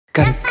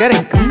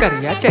കറിക്കരയ്ക്കും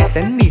കറിയ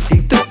ചേട്ടൻ നീട്ടി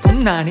തുപ്പും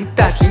നാണി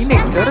താക്കി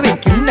നെയ്ച്ചോർ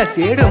വെക്കും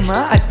നസിയിടുമ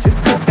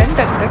അച്ചുക്കുട്ടൻ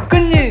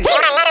തത്തക്കുഞ്ഞ്.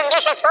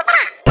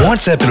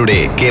 വാട്സാപ്പിലൂടെ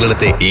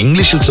കേരളത്തെ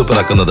ഇംഗ്ലീഷിൽ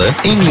സൂപ്പറാക്കുന്നത്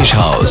ഇംഗ്ലീഷ്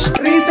ഹൗസ്.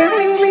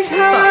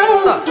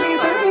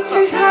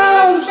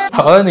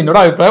 നിന്നോട്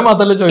അഭിപ്രായം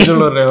മാത്രമല്ലേ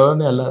ചോദിച്ചുള്ളൂ.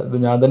 അല്ല ഇത്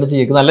ഞാൻ തന്നെ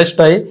ചെയ്യും, നല്ല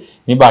ഇഷ്ടമായി.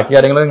 ഇനി ബാക്കി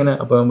കാര്യങ്ങളും എങ്ങനെ?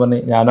 അപ്പൊ ഞാൻ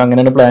പറഞ്ഞു ഞാനും അങ്ങനെ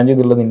തന്നെ പ്ലാൻ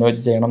ചെയ്തിട്ടുള്ളത്, നിന്നെ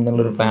വെച്ച് ചെയ്യണം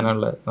എന്നുള്ളൊരു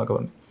പ്ലാനുള്ളത് എന്നൊക്കെ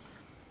പറഞ്ഞു.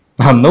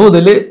 അന്ന്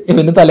മുതല്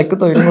ഇവന് തലക്ക്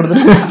തൊഴിലും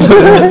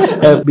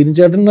കൊടുത്തിട്ട്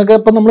ബിനുചേട്ടനൊക്കെ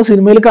ഇപ്പൊ നമ്മള്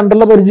സിനിമയിൽ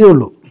കണ്ടുള്ള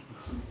പരിചയമുള്ളൂ.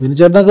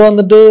 ബിനുചേട്ടനൊക്കെ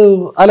വന്നിട്ട്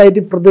ആ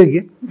ലൈറ്റ്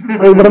ഇപ്പുറത്തേക്ക്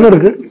ഇവിടെ നിന്ന്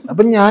എടുക്ക്.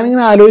 അപ്പൊ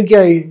ഞാനിങ്ങനെ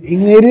ആലോചിക്കായി,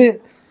 ഇങ്ങേര്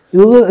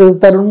ഇത്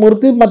തരുൺ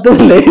മൂർത്തി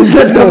മറ്റതല്ലേ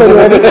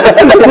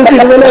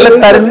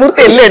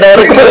തരുൺമൂർത്തി അല്ലേ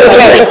ഡയറക്ടർ?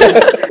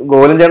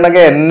 ഗോവിന്ദൻ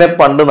ചേട്ടനൊക്കെ എന്നെ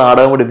പണ്ട്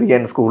നാടകം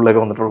പഠിപ്പിക്കാൻ സ്കൂളിലൊക്കെ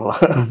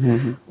വന്നിട്ടുള്ളതാണ്.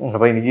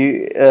 അപ്പൊ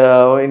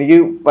എനിക്ക്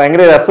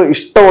ഭയങ്കര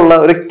ഇഷ്ടമുള്ള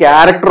ഒരു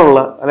ക്യാരക്ടറുള്ള,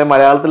 അല്ലെ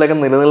മലയാളത്തിലൊക്കെ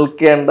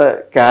നിലനിൽക്കേണ്ട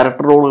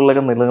ക്യാരക്ടർ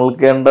റോളുകളിലൊക്കെ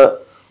നിലനിൽക്കേണ്ട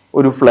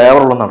ഒരു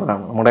ഫ്ലേവർ ഉള്ള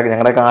നടനാണ്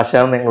ഞങ്ങളുടെയൊക്കെ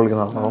ആശാനം ഞങ്ങൾ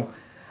വിളിക്കുന്ന നടനം.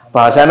 അപ്പൊ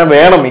ആശാനം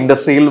വേണം,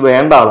 ഇൻഡസ്ട്രിയിൽ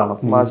വേണ്ട ആളാണ്.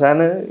 അപ്പൊ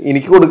ആശാന്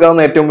എനിക്ക്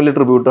കൊടുക്കാവുന്ന ഏറ്റവും വലിയ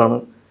ട്രിബ്യൂട്ടാണ്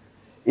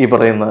ഈ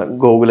പറയുന്ന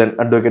ഗോകുലൻ,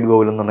 അഡ്വക്കേറ്റ്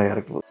ഗോകുലൻ എന്നുള്ള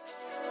ക്യാരക്ടർ.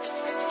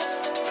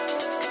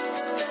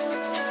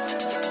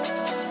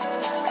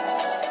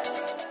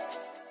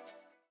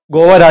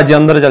 ഗോവ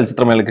രാജ്യാന്തര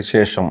ചലച്ചിത്രമേളയ്ക്ക്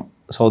ശേഷം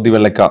സൗദി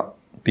വെള്ളക്ക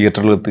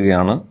തിയേറ്ററിൽ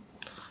എത്തുകയാണ്.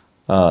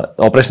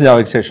 ഓപ്പറേഷൻ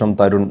ജാവയ്ക്ക് ശേഷം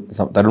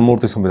തരുൺ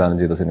മൂർത്തി സംവിധാനം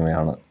ചെയ്ത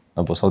സിനിമയാണ്.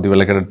 അപ്പോൾ സൗദി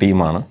വെള്ളക്കയുടെ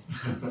ടീമാണ്.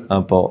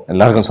 അപ്പോൾ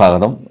എല്ലാവർക്കും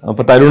സ്വാഗതം.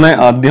 അപ്പോൾ തരുണെ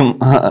ആദ്യം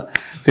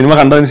സിനിമ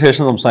കണ്ടതിന്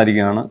ശേഷം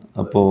സംസാരിക്കുകയാണ്.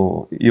 അപ്പോൾ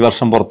ഈ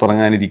വർഷം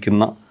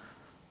പുറത്തിറങ്ങാനിരിക്കുന്ന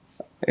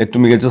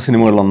ഏറ്റവും മികച്ച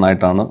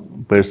സിനിമകളിലൊന്നായിട്ടാണ്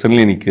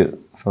പേഴ്സണലി എനിക്ക്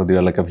സൗദി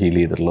വെള്ളക്ക ഫീൽ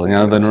ചെയ്തിട്ടുള്ളത്.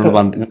 ഞാൻ തന്നോട്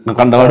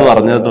കണ്ടപാട്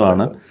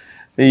പറഞ്ഞതുമാണ്.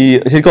 ഈ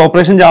ശരിക്കും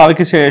ഓപ്പറേഷൻ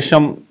ജാവയ്ക്ക്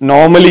ശേഷം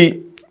normally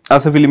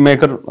as A film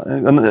maker,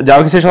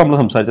 ജാവയ്ക്ക് ശേഷം നമ്മൾ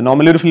സംസാരിച്ചു,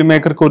 നോർമലി ഒരു ഫിലിം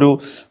മേക്കർക്ക് ഒരു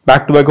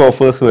ബാക്ക് ടു ബാക്ക്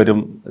ഓഫേഴ്സ് വരും.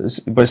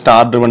 ഇപ്പൊ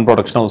സ്റ്റാർ ഡ്രിവൺ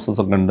പ്രൊഡക്ഷൻ ഹൗസസ്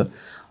ഒക്കെ ഉണ്ട്.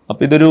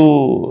 അപ്പൊ ഇതൊരു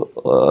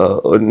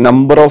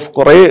നമ്പർ ഓഫ്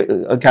കുറെ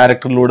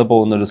ക്യാരക്ടറിലൂടെ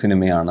പോകുന്ന ഒരു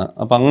സിനിമയാണ്.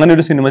 അപ്പൊ അങ്ങനെ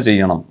ഒരു സിനിമ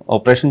ചെയ്യണം.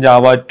 ഓപ്പറേഷൻ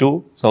ജാവ ടു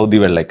സൗദി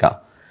വെള്ളക്ക,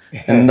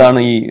 എന്താണ്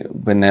ഈ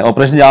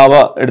ഓപ്പറേഷൻ ജാവ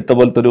എടുത്ത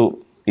പോലത്തെ ഒരു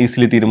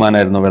ഈസിലി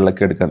തീരുമാനമായിരുന്നു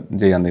വെള്ളക്ക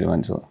ചെയ്യാൻ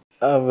തീരുമാനിച്ചത്?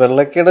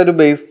 വെള്ളക്കയുടെ ഒരു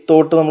ബേസ്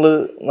തോട്ട്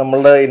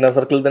നമ്മളുടെ ഇന്നർ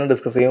സർക്കിളിൽ തന്നെ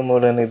ഡിസ്കസ് ചെയ്യുമ്പോൾ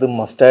തന്നെ ഇത്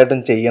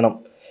മസ്റ്റായിട്ടും ചെയ്യണം.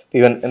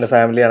 ഈവൻ എൻ്റെ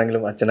ഫാമിലി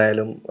ആണെങ്കിലും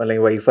അച്ഛനായാലും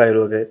അല്ലെങ്കിൽ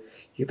വൈഫായാലും ഒക്കെ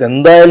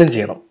ഇതെന്തായാലും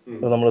ചെയ്യണം.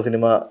 ഇപ്പോൾ നമ്മൾ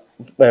സിനിമ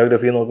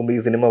ബയോഗ്രഫി നോക്കുമ്പോൾ ഈ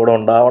സിനിമ ഇവിടെ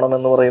ഉണ്ടാവണം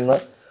എന്ന് പറയുന്ന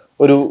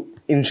ഒരു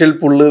ഇനിഷ്യൽ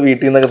പുള്ള്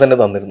വീട്ടിൽ നിന്നൊക്കെ തന്നെ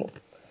തന്നിരുന്നു.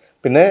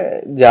 പിന്നെ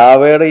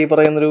ജാവയുടെ ഈ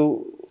പറയുന്നൊരു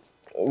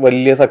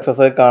വലിയ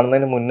സക്സസ്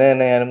കാണുന്നതിന് മുന്നേ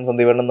തന്നെ ഞാനും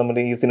സന്ദീപേട്ടനും തമ്മിൽ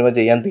ഈ സിനിമ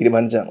ചെയ്യാൻ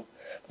തീരുമാനിച്ചാണ്.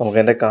 നമുക്ക്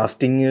അതിൻ്റെ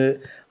കാസ്റ്റിങ്,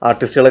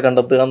 ആർട്ടിസ്റ്റുകളെ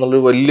കണ്ടെത്തുക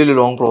എന്നുള്ളൊരു വലിയൊരു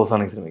ലോങ്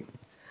പ്രോസസ്സാണ് ഈ സിനിമയ്ക്ക്.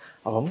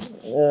 അപ്പം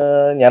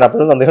ഞാൻ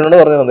അപ്പോഴും സന്ദീപേട്ടനോട്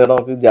പറഞ്ഞു, സന്ദീപേട്ടൻ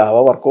നമുക്ക് ജാവ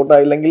വർക്കൗട്ട്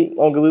ആയില്ലെങ്കിൽ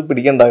നമുക്കിത്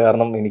പിടിക്കണ്ട,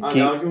 കാരണം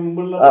എനിക്ക്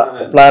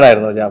പ്ലാൻ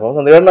ആയിരുന്നു ജാവ. അപ്പം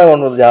സന്ദീപേട്ടനാണ്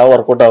കൊണ്ടുവന്നത് ജാവ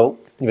വർക്കൗട്ട് ആവും,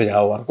 ഇപ്പോൾ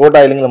ജാവ വർക്കൗട്ട്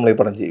ആയില്ലെങ്കിൽ നമ്മൾ ഈ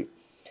പടം ചെയ്യും.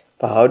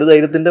 അപ്പം ആ ഒരു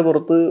ധൈര്യത്തിൻ്റെ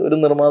പുറത്ത് ഒരു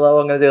നിർമ്മാതാവ്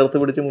അങ്ങനെ ചേർത്ത്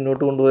പിടിച്ച്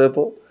മുന്നോട്ട്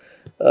കൊണ്ടുപോയപ്പോൾ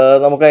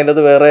നമുക്ക് അതിൻ്റെ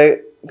അത് വേറെ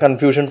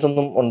കൺഫ്യൂഷൻസ്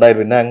ഒന്നും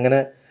ഉണ്ടായിരുന്നു. പിന്നെ അങ്ങനെ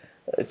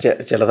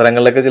ചില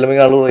സ്ഥലങ്ങളിലൊക്കെ ചിലപ്പോൾ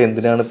ആളുകൾ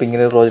എന്തിനാണ് ഇപ്പം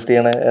ഇങ്ങനെ പ്രോജക്റ്റ്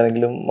ചെയ്യണേ,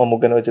 ഏതെങ്കിലും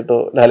മമ്മൂക്കനെ വെച്ചിട്ടോ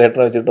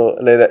ലാലേട്ടനെ വെച്ചിട്ടോ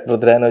അല്ലെങ്കിൽ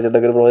പൃഥ്വിരാജിനെ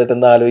വെച്ചിട്ടൊക്കെ ഒരു പ്രോജക്റ്റ്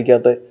എന്താ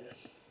ആലോചിക്കാത്ത.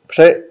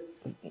 പക്ഷേ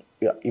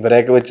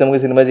ഇവരെയൊക്കെ വെച്ച് നമുക്ക്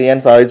സിനിമ ചെയ്യാൻ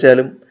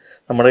സാധിച്ചാലും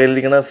നമ്മുടെ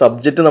കയ്യിലിരിക്കുന്ന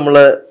സബ്ജക്റ്റ്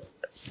നമ്മളെ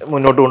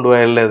മുന്നോട്ട്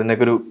കൊണ്ടുപോയാലേ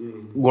അതിനൊക്കെ ഒരു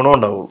ഗുണം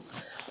ഉണ്ടാവുള്ളൂ.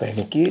 അപ്പം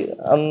എനിക്ക്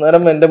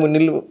അന്നേരം എൻ്റെ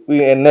മുന്നിൽ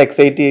എന്നെ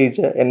എക്സൈറ്റ്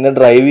ചെയ്യിച്ച, എന്നെ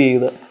ഡ്രൈവ്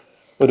ചെയ്ത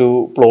ഒരു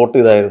പ്ലോട്ട്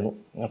ഇതായിരുന്നു.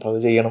 അപ്പം അത്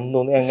ചെയ്യണം എന്ന്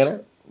തോന്നി. അങ്ങനെ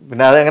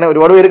പിന്നെ അതങ്ങനെ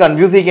ഒരുപാട് പേര്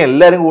കൺഫ്യൂസ് ചെയ്യിക്കാൻ,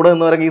 എല്ലാവരും കൂടെ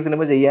നിന്നവരൊക്കെ ഈ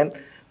സിനിമ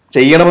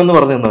ചെയ്യണമെന്ന്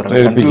പറഞ്ഞു നിന്നവരാണ്,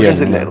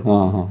 കൺഫ്യൂഷൻസ് ഇല്ലായിരുന്നു.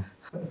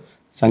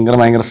 ശങ്കരൻ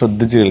ഭയങ്കര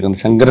ശ്രദ്ധിച്ച് കേൾക്കുന്നു.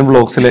 ശങ്കരൻ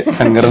ബ്ലോഗ്സിലെ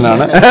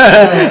ശങ്കരനാണ്.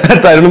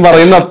 തരുണും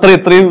പറയുന്ന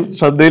ഇത്രയും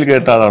ശ്രദ്ധയിൽ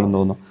കേട്ട ആളാണെന്ന്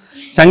തോന്നുന്നു.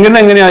 ശങ്കരൻ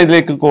എങ്ങനെയാ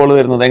ഇതിലേക്ക് കോള്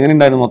വരുന്നത്?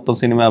 എങ്ങനെയുണ്ടായിരുന്നു മൊത്തം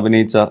സിനിമ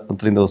അഭിനയിച്ച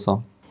അത്രയും ദിവസം?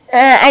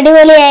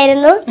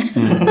 അടിപൊളിയായിരുന്നു.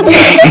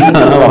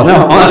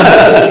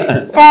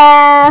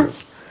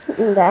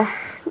 എന്താ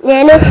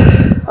ഞാന്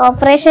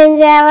ഓപ്പറേഷൻ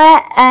ജാവ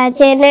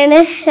ചേട്ടനാണ്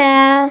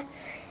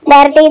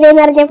ഡയറക്ട്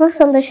ചെയ്തെന്ന് അറിഞ്ഞപ്പോ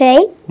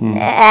സന്തോഷമായി.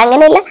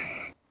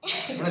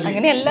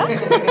 അങ്ങനെയല്ല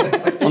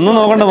ഒന്നും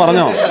നോക്കണ്ട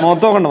പറഞ്ഞോ,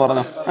 മുഖത്ത് നോക്കണ്ട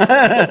പറഞ്ഞോ.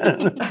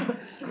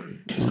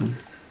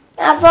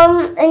 അപ്പം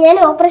ഞാൻ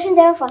ഓപ്പറേഷൻ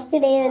ജാവ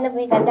ഫസ്റ്റ് ഡേ തന്നെ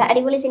പോയി കണ്ടു.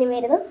 അടിപൊളി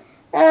സിനിമയായിരുന്നു.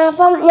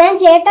 അപ്പം ഞാൻ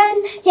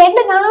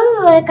ചേട്ടനെ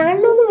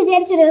കാണണമെന്ന്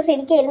വിചാരിച്ചൊരു ദിവസം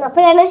ഇരിക്കുകയായിരുന്നു.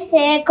 അപ്പോഴാണ്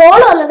കോൾ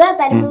വന്നത്,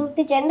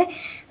 തരുൺമൂർത്തി ചേട്ടൻ്റെ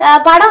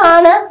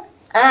പടമാണ്.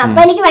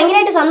 അപ്പം എനിക്ക്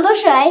ഭയങ്കരമായിട്ട്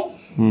സന്തോഷമായി.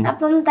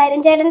 അപ്പം തരുൺ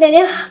ചേട്ടൻ്റെ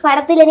ഒരു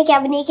പടത്തിൽ എനിക്ക്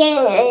അഭിനയിക്കാൻ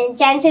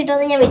ചാൻസ്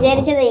കിട്ടുമെന്ന് ഞാൻ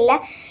വിചാരിച്ചതില്ല.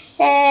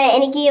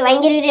 എനിക്ക്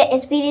ഭയങ്കര ഒരു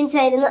എക്സ്പീരിയൻസ്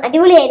ആയിരുന്നു,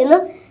 അടിപൊളിയായിരുന്നു.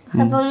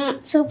 അപ്പം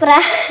സൂപ്പറാ.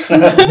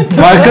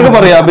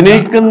 പറയാ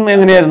അഭിനയിക്കുന്ന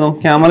എങ്ങനെയായിരുന്നു?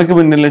 ക്യാമറയ്ക്ക്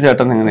മുന്നിലുള്ള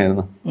ചേട്ടൻ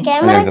എങ്ങനെയായിരുന്നു?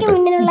 ക്യാമറയ്ക്ക്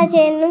മുന്നിലുള്ള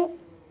ചേട്ടനും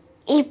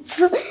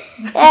ഇപ്പൊ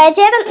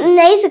ചേട്ടൻ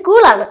നൈസ്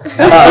കൂളാണ്.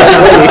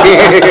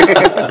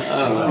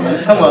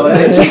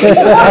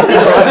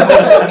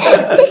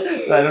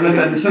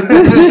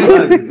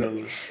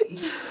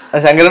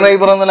 ശങ്കരനെ ഈ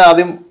പറഞ്ഞ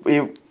ആദ്യം ഈ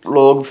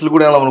വ്ലോഗ്സിൽ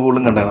കൂടെയാണ് നമ്മൾ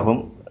കൂടുതലും കണ്ടത്. അപ്പം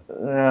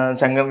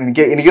ശങ്കരൻ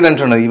എനിക്ക്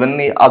ടെൻഷൻ ഉണ്ട്. ഈവൻ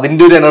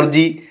അതിന്റെ ഒരു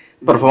എനർജി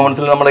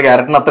പെർഫോമൻസിൽ നമ്മുടെ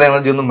ക്യാരക്ടറിന് അത്ര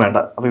എനർജി ഒന്നും വേണ്ട.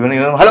 അപ്പൊ ഇവൻ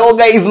ഹലോ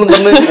ഗൈസ് എന്ന്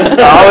പറഞ്ഞ്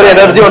ആ ഒരു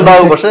എനർജി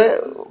ഉണ്ടാവും. പക്ഷെ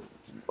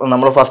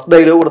നമ്മൾ ഫസ്റ്റ്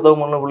ഡയലോഗ്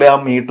കൊടുത്തപ്പോൾ പുള്ളി ആ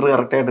മീറ്റർ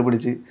കറക്റ്റായിട്ട്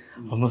പിടിച്ച്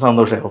ഒന്ന്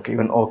സന്തോഷമായി, ഓക്കെ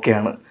ഇവൻ ഓക്കെ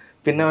ആണ്.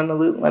 പിന്നെ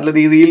അവനത് നല്ല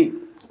രീതിയിൽ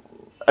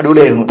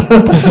അടിപൊളിയായിരുന്നു.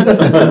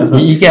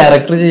 ഈ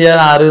ക്യാരക്ടർ ചെയ്യാൻ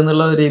ആര്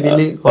എന്നുള്ള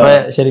രീതിയിൽ കുറെ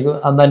ശരിക്കും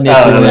അന്ന്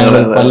അന്വേഷിച്ചു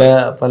ഞങ്ങള്. പല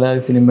പല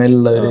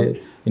സിനിമയിലുള്ളവര്,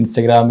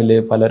 ഇൻസ്റ്റഗ്രാമില്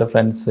പലരുടെ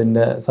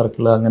ഫ്രണ്ട്സിന്റെ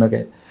സർക്കിള്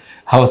അങ്ങനെയൊക്കെ.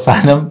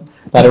 അവസാനം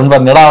തരുൺ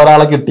പറഞ്ഞടാ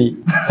ഒരാളെ കിട്ടി,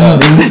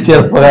 നിന്റെ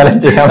ചെറുപ്പകാലം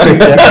ചെയ്യാൻ പറ്റിയ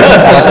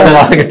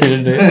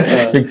കിട്ടിയിട്ടുണ്ട്,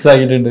 ഫിക്സ്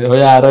ആക്കിയിട്ടുണ്ട്. അപ്പൊ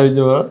ഞാൻ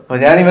ആലോചിച്ചപ്പോ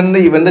ഞാൻ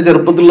ഇവന്റെ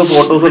ചെറുപ്പത്തിലുള്ള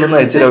ഫോട്ടോസ് എല്ലാം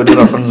അയച്ചില്ല ഒരു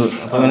റെഫറൻസ്.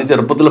 അപ്പൊ അങ്ങനെ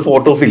ചെറുപ്പത്തിലുള്ള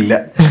ഫോട്ടോസ് ഇല്ല.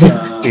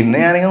 പിന്നെ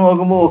ഞാനിങ്ങനെ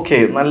നോക്കുമ്പോ ഓക്കെ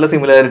നല്ല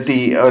സിമിലാരിറ്റി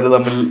അവര്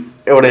തമ്മിൽ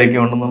എവിടെയൊക്കെ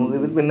ഉണ്ടെന്ന്.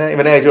 പിന്നെ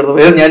ഇവനെ അയച്ചു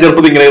കൊടുത്തപ്പോ ഞാൻ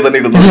ചെറുപ്പത്തിൽ ഇങ്ങനെ തന്നെ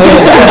ഇടുന്നു.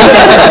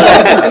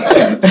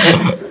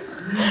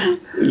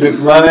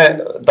 ലുക്മാനെ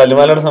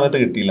തല്ലുമാലയുടെ സമയത്ത്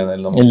കിട്ടിയില്ല.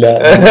 ഇല്ല,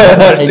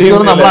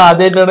 നമ്മൾ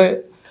ആദ്യമായിട്ടാണ്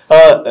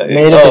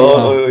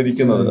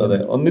ഇരിക്കുന്നത്, അതെ,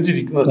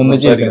 ഒന്നിച്ചിരിക്കുന്നത്.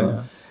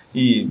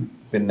 ഈ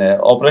പിന്നെ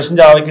ഓപ്പറേഷൻ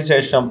ജാവയ്ക്ക്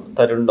ശേഷം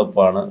തരുണിന്റെ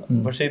ഒപ്പമാണ്.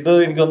 പക്ഷെ ഇത്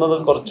എനിക്ക്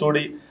തോന്നുന്നത്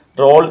കുറച്ചുകൂടി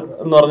റോൾ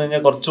എന്ന് പറഞ്ഞു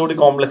കഴിഞ്ഞാൽ കുറച്ചുകൂടി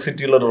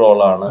കോംപ്ലക്സിറ്റി ഉള്ള ഒരു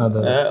റോളാണ്.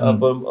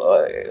 അപ്പം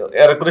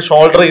ഏറെക്കുറെ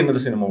ഷോൾഡർ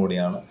ചെയ്യുന്നൊരു സിനിമ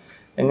കൂടിയാണ്.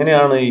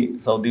 എങ്ങനെയാണ് ഈ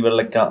സൗദി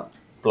വെള്ളക്ക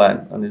പ്ലാൻ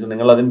എന്ന് വെച്ചാൽ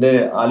നിങ്ങൾ അതിന്റെ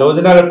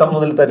ആലോചനാഘട്ടം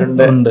മുതൽ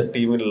തരുണിന്റെ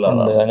ടീമിലുള്ള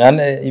ആളാണ്. ഞാൻ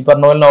ഈ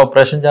പറഞ്ഞ പോലെ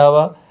ഓപ്പറേഷൻ ജാവ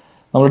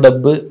നമ്മൾ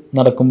ഡബ്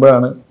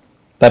നടക്കുമ്പോഴാണ്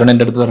തരുൺ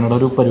എൻ്റെ അടുത്ത് പറഞ്ഞത്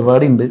ഒരു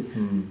പരിപാടി ഉണ്ട്,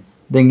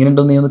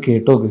 ഇതെങ്ങനെയുണ്ടെന്ന് നീ ഒന്ന്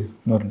കേട്ടു നോക്ക്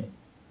എന്ന് പറഞ്ഞു.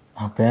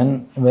 അപ്പം ഞാൻ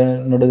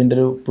എന്നോട് ഇതിൻ്റെ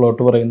ഒരു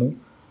പ്ലോട്ട് പറയുന്നു,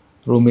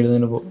 റൂമിൽ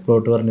നിന്ന്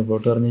പ്ലോട്ട്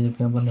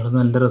കഴിഞ്ഞപ്പോൾ ഞാൻ പറഞ്ഞത്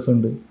നല്ല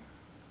രസമുണ്ട്.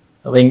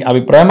 അപ്പൊ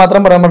അഭിപ്രായം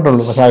മാത്രം പറയാൻ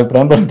പറ്റുള്ളൂ, പക്ഷെ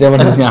അഭിപ്രായം പറ്റാൻ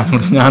പറ്റുന്നത്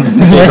ഞാൻ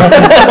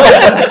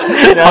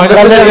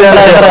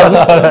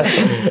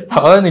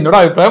അപ്പൊ നിന്നോട്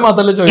അഭിപ്രായം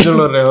മാത്രമല്ലേ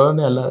ചോദിച്ചുള്ളൂ.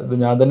 അല്ല ഇത്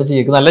ഞാൻ തന്നെ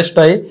ചെയ്യും, നല്ല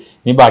ഇഷ്ടമായി,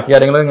 ഇനി ബാക്കി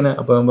കാര്യങ്ങൾ എങ്ങനെ.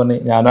 അപ്പൊ ഞാൻ പറഞ്ഞു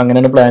ഞാനും അങ്ങനെ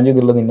തന്നെ പ്ലാൻ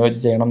ചെയ്തിട്ടുള്ളത്, നിന്നെ വെച്ച്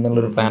ചെയ്യണം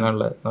എന്നുള്ളൊരു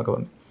പ്ലാനുള്ളത് എന്നൊക്കെ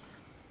പറഞ്ഞു.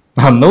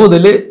 അന്ന്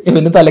മുതല്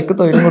ഇവന് തലക്ക്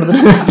തൊഴിലും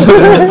കൊടുത്തിട്ട്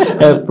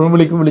എപ്പോഴും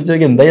വിളിച്ചു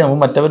നോക്കി എന്തായി നമ്മൾ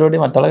മറ്റേ പരിപാടി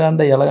മറ്റാളെ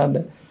കാണണ്ടേ ഇയാളെ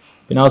കാണണ്ടേ.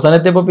 പിന്നെ അവസാനം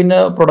എത്തിയപ്പോൾ പിന്നെ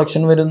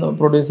പ്രൊഡക്ഷൻ വരുന്നു,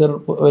 പ്രൊഡ്യൂസർ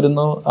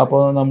വരുന്നു,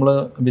 അപ്പോൾ നമ്മൾ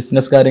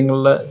ബിസിനസ്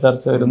കാര്യങ്ങളിലെ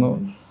ചർച്ച വരുന്നു.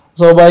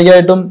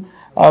 സ്വാഭാവികമായിട്ടും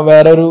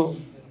വേറൊരു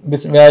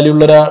വാല്യൂ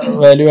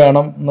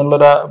വേണം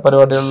എന്നുള്ളൊരു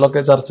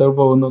പരിപാടികളിലൊക്കെ ചർച്ചകൾ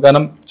പോകുന്നു.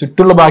 കാരണം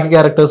ചുറ്റുള്ള ബാക്കി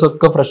ക്യാരക്ടേഴ്സ്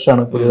ഒക്കെ ഫ്രഷ്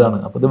ആണ്, പുതിയതാണ്.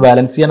 അപ്പോൾ ഇത്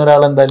ബാലൻസ് ചെയ്യാൻ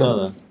ഒരാൾ എന്തായാലും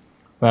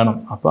വേണം.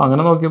 അപ്പോൾ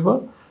അങ്ങനെ നോക്കിയപ്പോൾ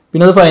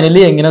പിന്നെ അത്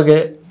ഫൈനലി എങ്ങനെയൊക്കെ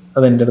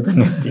അത് എൻ്റെ അടുത്ത്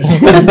തന്നെ എത്തി.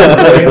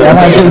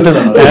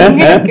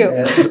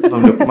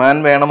 ലുക്മാൻ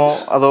വേണമോ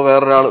അതോ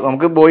വേറൊരാൾ,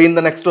 നമുക്ക് boy in the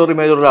next door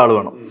image ഉള്ള ഒരാൾ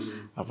വേണം.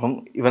 അപ്പം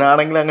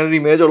ഇവനാണെങ്കിൽ അങ്ങനെ ഒരു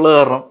ഇമേജ് ഉള്ളത്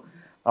കാരണം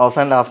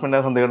അവസാനം ലാസ്റ്റ്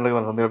മിനിറ്റ്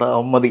സന്ധ്യയുടെ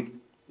അവൻ മതി,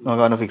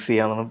 നമുക്ക് അവനെ ഫിക്സ്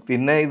ചെയ്യാന്ന്.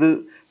 പിന്നെ ഇത്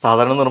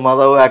സാധാരണ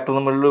നിർമ്മാതാവ് ആക്ടർ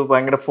തമ്മിലൊരു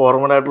ഭയങ്കര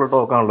ഫോർമൽ ആയിട്ടുള്ള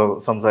ടോക്കാണല്ലോ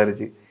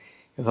സംസാരിച്ച്.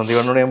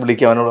 സന്ധ്യയോട് ഞാൻ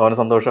വിളിക്കും, അവന്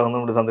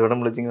സന്തോഷമാകുന്ന സന്ധ്യയോടെ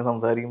വിളിച്ചിങ്ങനെ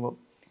സംസാരിക്കുമ്പോൾ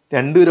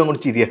രണ്ടുപേരും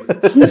അങ്ങോട്ട് ചിരിയാ.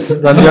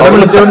 സന്ധ്യയോടെ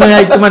വിളിച്ചുകൊണ്ട്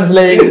എനിക്ക്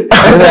മനസ്സിലായി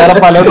വേറെ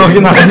പല നോക്കി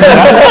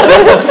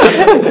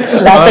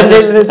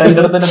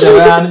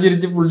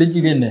ചിരിച്ച് പുള്ളി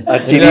ചിരി തന്നെ.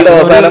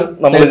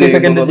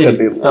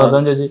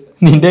 അവസാനം ചോദിച്ചു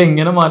നിന്റെ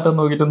എങ്ങനെ മാറ്റം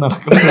നോക്കിട്ട്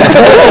നടക്കും.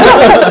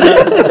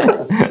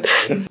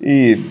 ഈ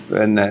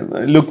പിന്നെ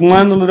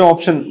ലുക്മാൻ എന്നുള്ളൊരു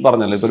ഓപ്ഷൻ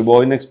പറഞ്ഞല്ലോ, ഇപ്പൊ ഒരു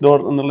ബോയ് നെക്സ്റ്റ് ഡോർ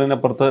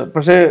എന്നുള്ളതിനപ്പുറത്ത്.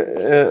 പക്ഷെ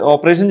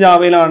ഓപ്പറേഷൻ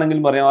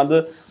ജാവയിലാണെങ്കിലും പറയാം അത്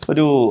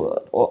ഒരു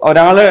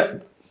ഒരാളെ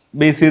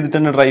ബേസ് ചെയ്തിട്ട്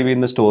തന്നെ ഡ്രൈവ്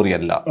ചെയ്യുന്ന സ്റ്റോറി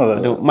അല്ല,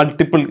 ഒരു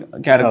മൾട്ടിപ്പിൾ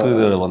ക്യാരക്ടർ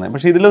ചെയ്ത് പോകുന്നത്.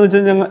 പക്ഷെ ഇതിലെന്ന് വെച്ച്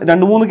കഴിഞ്ഞാൽ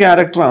 2-3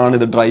 ക്യാരക്ടറാണ്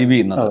ഇത് ഡ്രൈവ്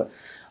ചെയ്യുന്നത്.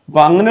 അപ്പൊ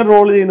അങ്ങനെ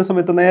റോൾ ചെയ്യുന്ന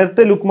സമയത്ത്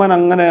നേരത്തെ ലുക്മാൻ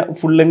അങ്ങനെ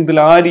ഫുൾ ലെങ്തിൽ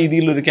ആ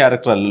രീതിയിലുള്ള ഒരു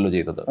ക്യാരക്ടർ അല്ലല്ലോ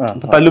ചെയ്തത്.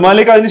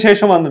 തല്ലുമാലേക്ക് അതിന്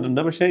ശേഷം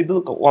വന്നിട്ടുണ്ട്, പക്ഷെ ഇത്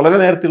വളരെ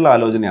നേരത്തെയുള്ള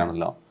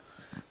ആലോചനയാണല്ലോ.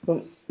 ഇപ്പം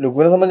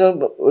ലുക്കുവിനെ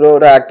സംബന്ധിച്ച്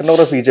ഒരു ആക്ടറിന്റെ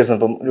കുറെ ഫീച്ചേഴ്സ്.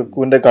 ഇപ്പം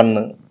ലുക്കുവിന്റെ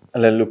കണ്ണ്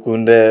അല്ലെങ്കിൽ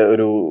ലുക്കുവിന്റെ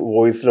ഒരു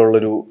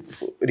വോയിസിലുള്ളൊരു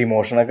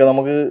ഇമോഷനൊക്കെ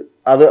നമുക്ക്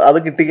അത്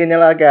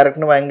കിട്ടിക്കഴിഞ്ഞാൽ ആ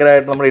ക്യാരക്ടറിന്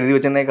ഭയങ്കരമായിട്ട് നമ്മൾ എഴുതി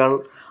വെച്ചതിനേക്കാൾ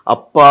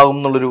അപ്പാകും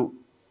എന്നുള്ളൊരു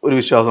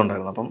വിശ്വാസം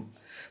ഉണ്ടായിരുന്നു. അപ്പം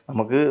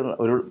നമുക്ക്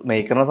ഒരു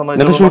മേക്കറിനെ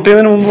സംബന്ധിച്ച് ഷൂട്ട്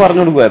ചെയ്യുന്നതിന് മുമ്പ്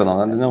പറഞ്ഞു കൊടുക്കുമായിരുന്നു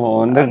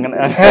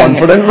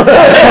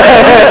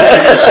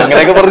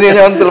അങ്ങനെയൊക്കെ പറഞ്ഞു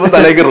കഴിഞ്ഞാൽ ചിലപ്പോൾ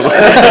തലേക്കറും.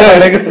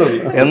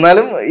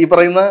 എന്നാലും ഈ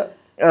പറയുന്ന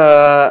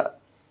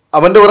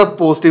അവന്റെ കുറെ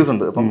പോസിറ്റീവ്സ്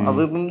ഉണ്ട്. അപ്പം അത്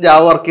ഇപ്പം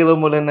ജാവ വർക്ക് ചെയ്ത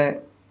പോലെ തന്നെ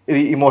ഈ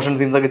ഇമോഷൻ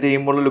സീൻസ് ഒക്കെ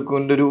ചെയ്യുമ്പോൾ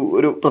ലുക്കുവിന്റെ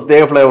ഒരു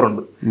പ്രത്യേക ഫ്ലേവർ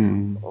ഉണ്ട്.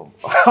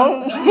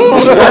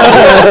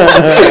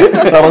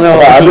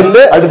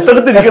 അതിന്റെ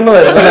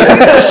അടുത്തടുത്തിരിക്കുന്നതായിരുന്നു.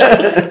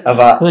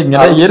 അപ്പൊ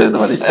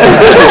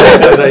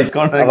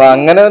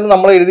അങ്ങനെ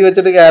നമ്മൾ എഴുതി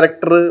വെച്ചിട്ട്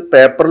ക്യാരക്ടർ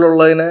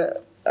പേപ്പറിലുള്ളതിന്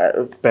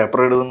പേപ്പർ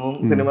എഴുതുന്നതും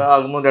സിനിമ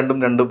ആകുന്നതും രണ്ടും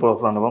രണ്ട്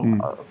പ്രോസസ്സാണ്. അപ്പം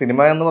സിനിമ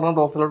എന്ന് പറഞ്ഞ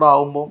പ്രോസസ്സിലോട്ട്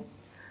ആകുമ്പോൾ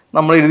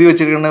നമ്മൾ എഴുതി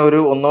വെച്ചിരിക്കുന്ന ഒരു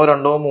 1,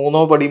 2,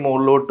 3 പടി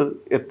മുകളിലോട്ട്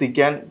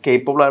എത്തിക്കാൻ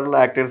കേപ്പബിൾ ആയിട്ടുള്ള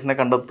ആക്ടേഴ്സിനെ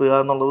കണ്ടെത്തുക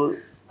എന്നുള്ളത്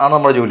ആണ്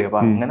നമ്മുടെ ജോലി.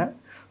 അപ്പൊ അങ്ങനെ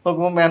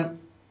നോക്കുമ്പോൾ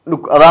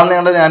അതാണ്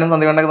ഞാനും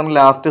സന്ധ്യകണ്ടൊക്കെ നമ്മൾ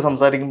ലാസ്റ്റ്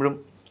സംസാരിക്കുമ്പോഴും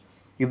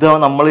ഇത്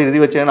നമ്മൾ എഴുതി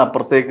വെച്ചാൽ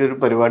അപ്പുറത്തേക്ക് ഒരു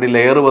പരിപാടി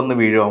ലെയർ വന്ന്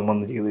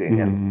വീഴുമെന്ന് ചെയ്ത്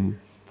കഴിഞ്ഞാൽ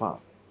അപ്പൊ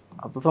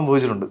അത്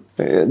സംഭവിച്ചിട്ടുണ്ട്.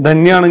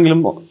 ധന്യാണെങ്കിലും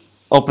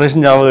ഓപ്പറേഷൻ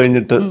ജാവ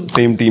കഴിഞ്ഞിട്ട്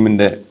സെയിം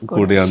ടീമിന്റെ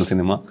കൂടെയാണ്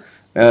സിനിമ.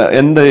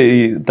 എന്താ ഈ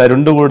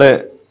തരുണിന്റെ കൂടെ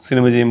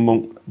സിനിമ ചെയ്യുമ്പോൾ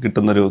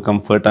കിട്ടുന്നൊരു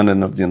കംഫർട്ട് ആൻഡ്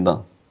എനർജി എന്താ?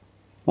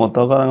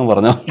 മൊത്തമൊക്കെ അതങ്ങ്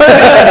പറഞ്ഞോ.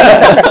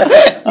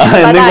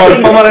 എന്തെങ്കിലും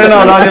കുഴപ്പം പറയണോ?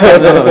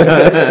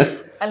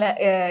 അല്ല,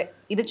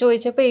 ഇത്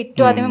ചോദിച്ചപ്പോൾ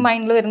ഏറ്റവും ആദ്യമേ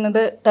മൈൻഡിൽ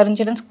വരുന്നത് തരുൺ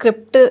ചേട്ടൻ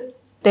സ്ക്രിപ്റ്റ്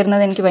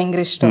തരുന്നത് എനിക്ക്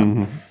ഭയങ്കര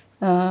ഇഷ്ടമാണ്.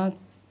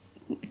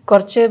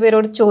 കുറച്ച്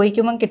പേരോട്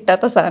ചോദിക്കുമ്പോൾ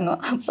കിട്ടാത്ത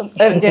സാധനമാണ്. അപ്പം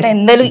തരുൺ ചേട്ടൻ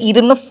എന്തായാലും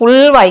ഇരുന്ന് ഫുൾ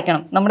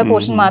വായിക്കണം. നമ്മുടെ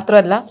പോർഷൻ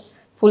മാത്രമല്ല,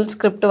 ഫുൾ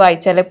സ്ക്രിപ്റ്റ്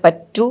വായിച്ചാലേ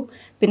പറ്റൂ.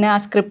 പിന്നെ ആ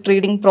സ്ക്രിപ്റ്റ്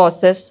റീഡിങ്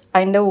പ്രോസസ്സ്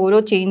അതിൻ്റെ ഓരോ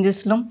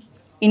ചേഞ്ചസിലും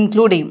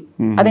ഇൻക്ലൂഡ് ചെയ്യും.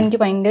 അതെനിക്ക്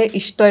ഭയങ്കര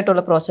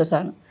ഇഷ്ടമായിട്ടുള്ള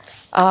പ്രോസസ്സാണ്.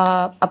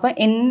 അപ്പം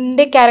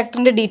എൻ്റെ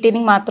ക്യാരക്ടറിൻ്റെ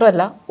ഡീറ്റെയിലിംഗ്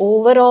മാത്രമല്ല,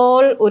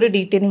 ഓവറോൾ ഒരു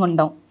ഡീറ്റെയിലിംഗ്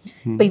ഉണ്ടാവും.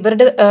 ഇപ്പം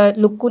ഇവരുടെ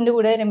ലുക്കിൻ്റെ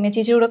കൂടെ രമ്യ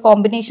ചേച്ചിയുടെ കൂടെ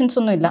കോമ്പിനേഷൻസ്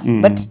ഒന്നും ഇല്ല,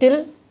 ബട്ട് സ്റ്റിൽ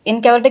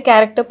എനിക്ക് അവരുടെ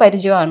ക്യാരക്ടർ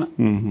പരിചയമാണ്.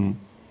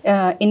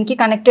 എനിക്ക്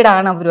കണക്റ്റഡ്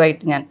ആണ്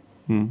അവരുമായിട്ട് ഞാൻ.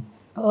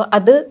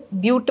 അത്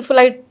ബ്യൂട്ടിഫുൾ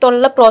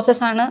ആയിട്ടുള്ള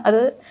പ്രോസസ്സാണ്.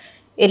 അത്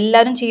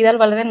എല്ലാവരും ചെയ്താൽ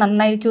വളരെ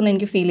നന്നായിരിക്കും എന്ന്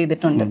എനിക്ക് ഫീൽ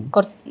ചെയ്തിട്ടുണ്ട്.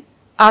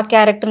 ആ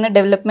ക്യാരക്ടറിന്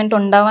ഡെവലപ്മെന്റ്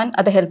ഉണ്ടാവാൻ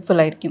അത് ഹെൽപ്ഫുൾ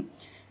ആയിരിക്കും.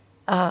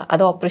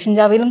 അത് ഓപ്പറേഷൻ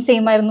ജാവയിലും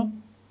സെയിം ആയിരുന്നു,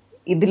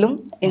 ഇതിലും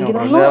എനിക്ക്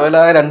തോന്നുന്നു.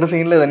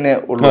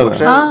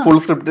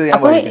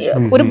 അപ്പൊ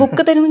ഒരു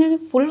ബുക്ക് തരുമ്പോൾ ഞാൻ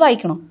ഫുൾ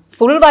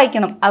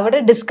വായിക്കണം. അവിടെ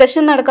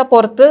ഡിസ്കഷൻ നടക്കാൻ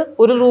പുറത്ത്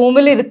ഒരു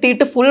റൂമിൽ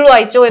ഇരുത്തിയിട്ട് ഫുൾ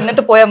വായിച്ചോ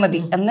എന്നിട്ട് പോയാൽ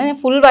മതി. എന്ന് ഞാൻ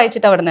ഫുൾ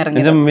വായിച്ചിട്ട് അവിടെ നിന്ന്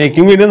ഇറങ്ങി.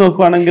 മേക്കിംഗ് വീഡിയോ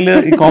നോക്കുവാണെങ്കിൽ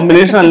ഈ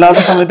കോമ്പിനേഷൻ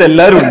അല്ലാത്ത സമയത്ത്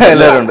എല്ലാവരും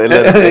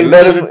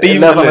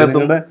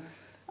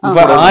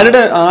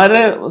ആരെ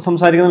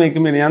സംസാരിക്കുന്ന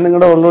മേക്കിംഗ് വീഡിയോ ഞാൻ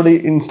നിങ്ങളുടെ ഓൾറെഡി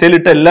ഇൻസ്റ്റയിൽ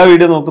ഇട്ട എല്ലാ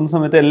വീഡിയോ നോക്കുന്ന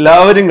സമയത്ത്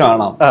എല്ലാവരും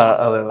കാണാം.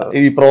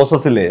 ഈ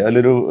പ്രോസസ്സിലെ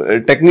അതിലൊരു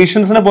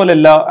ടെക്നീഷ്യൻസിനെ പോലെ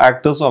എല്ലാ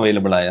ആക്ടേഴ്സും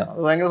അവൈലബിൾ ആയ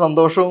ഭയങ്കര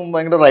സന്തോഷവും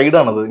ഭയങ്കര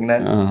റൈഡാണത്. ഇങ്ങനെ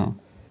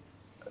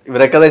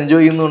ഇവരൊക്കെ അത് എൻജോയ്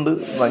ചെയ്യുന്നുണ്ട്,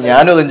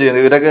 ഞാനും അത് എൻജോയ്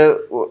ചെയ്യുന്നു. ഇവരൊക്കെ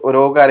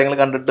ഓരോ കാര്യങ്ങൾ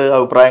കണ്ടിട്ട്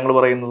അഭിപ്രായങ്ങൾ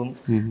പറയുന്നതും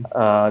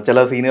ചില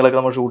സീനുകളൊക്കെ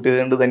നമ്മൾ ഷൂട്ട്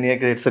ചെയ്തുകൊണ്ട്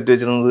ധന്യൊക്കെ ഹെഡ്സെറ്റ്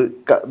വെച്ചിരുന്നത്.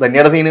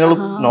 ധന്യയുടെ സീനുകൾ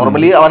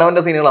നോർമലി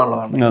അവനവന്റെ സീനുകളാണല്ലോ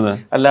കാണുന്നത്.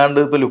 അല്ലാണ്ട്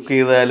ഇപ്പൊ ലുക്ക്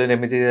ചെയ്താലും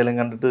രമ്യ ചെയ്താലും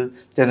കണ്ടിട്ട്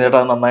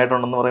ചേട്ടാ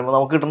നന്നായിട്ടുണ്ടെന്ന് പറയുമ്പോൾ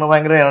നമുക്ക് കിട്ടുന്ന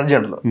ഭയങ്കര എനർജി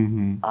ഉണ്ടല്ലോ.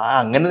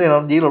 അങ്ങനെ ഒരു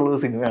എനർജിയിലുള്ള ഒരു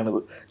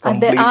സിനിമയാണിത്.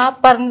 അത് ആ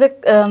പറഞ്ഞത്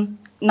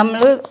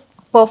നമ്മള്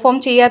പെർഫോം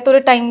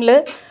ചെയ്യാത്തൊരു ടൈമില്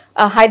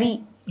ഹരി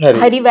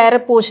വേറെ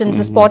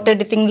പോർഷൻസ്, സ്പോട്ട്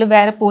എഡിറ്റിംഗിൽ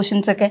വേറെ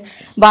പോർഷൻസ് ഒക്കെ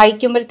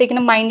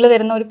വായിക്കുമ്പോഴത്തേക്കിനും മൈൻഡിൽ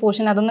വരുന്ന ഒരു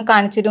പോർഷൻ അതൊന്ന്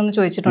കാണിച്ചിരുമെന്ന്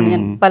ചോദിച്ചിട്ടുണ്ട്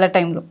ഞാൻ പല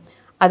ടൈമിലും.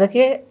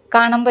 അതൊക്കെ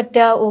കാണാൻ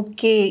പറ്റുക.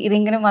 ഓക്കെ,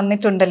 ഇതിങ്ങനെ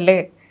വന്നിട്ടുണ്ടല്ലേ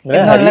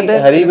എന്നുള്ളത്.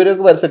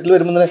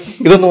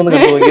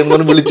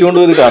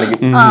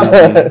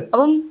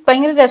 അപ്പം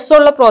ഭയങ്കര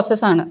രസമുള്ള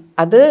പ്രോസസ്സാണ്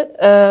അത്.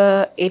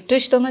 ഏറ്റവും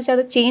ഇഷ്ടം എന്ന് വെച്ചാൽ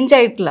അത് ചേഞ്ച്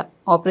ആയിട്ടില്ല.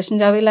 ഓപ്പറേഷൻ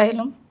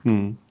ജാവയിലായാലും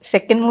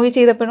സെക്കൻഡ് മൂവി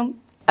ചെയ്തപ്പോഴും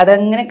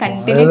അതങ്ങനെ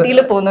കണ്ടിന്യൂറ്റിയിൽ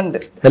പോകുന്നുണ്ട്.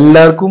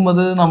 എല്ലാവർക്കും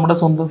അത് നമ്മുടെ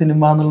സ്വന്തം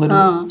സിനിമ എന്നുള്ളൊരു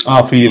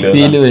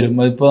ഫീല് വരും.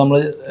 ഇപ്പൊ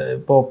നമ്മള്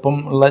ഇപ്പൊ ഒപ്പം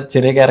ഉള്ള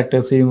ചെറിയ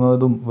ക്യാരക്ടേഴ്സ്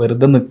ചെയ്യുന്നതും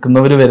വെറുതെ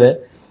നിൽക്കുന്നവര് വരെ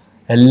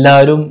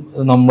എല്ലാവരും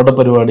നമ്മുടെ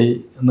പരിപാടി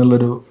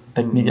എന്നുള്ളൊരു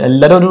ടെക്നിക്ക്,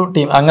 എല്ലാരും ഒരു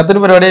ടീം. അങ്ങനത്തെ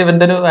ഒരു പരിപാടി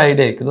ഇവന്റെ ഒരു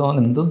ഐഡിയ എനിക്ക്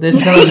തോന്നുന്നു. എന്ത്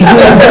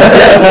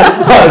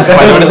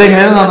ഉദ്ദേശിക്കുന്നത്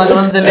എങ്ങനെയാണ്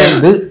നന്നാക്കണം വെച്ചാൽ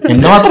ഇത്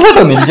എന്നെ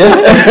മാത്രമല്ലോ നിന്റെ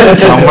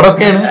നമ്മുടെ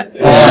ഒക്കെയാണ്.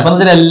 അപ്പൊ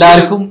വെച്ചാൽ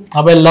എല്ലാവർക്കും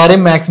അപ്പൊ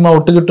എല്ലാരെയും മാക്സിമം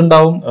ഔട്ട്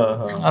കിട്ടുണ്ടാവും.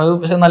 അത്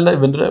പക്ഷെ നല്ല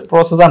ഇവന്റെ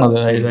പ്രോസസ്സാണ് അത്.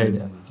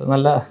 ഐഡിയ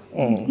നല്ല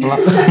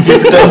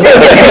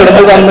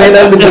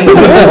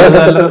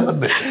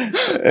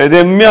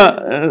രമ്യ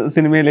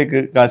സിനിമയിലേക്ക്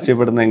കാസ്റ്റ്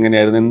ചെയ്യപ്പെടുന്നത്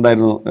എങ്ങനെയായിരുന്നു,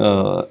 എന്തായിരുന്നു?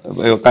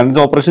 കാരണം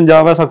ഓപ്പറേഷൻ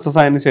ജാവ സക്സസ്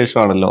ആയതിനു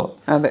ശേഷമാണല്ലോ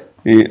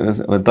ഈ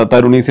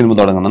തരുണി സിനിമ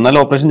തുടങ്ങുന്നത്. എന്നാൽ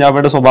ഓപ്പറേഷൻ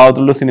ജാവയുടെ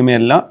സ്വഭാവത്തിലുള്ള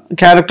സിനിമയല്ല,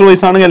 ക്യാരക്ടർ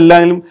വൈസ് ആണെങ്കിൽ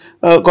എല്ലാവരും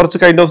കുറച്ച്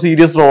കൈൻഡ് ഓഫ്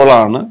സീരിയസ്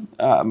റോളാണ്.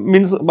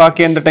 മീൻസ്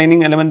ബാക്കി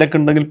എന്റർടൈനിങ് എലമെന്റ് ഒക്കെ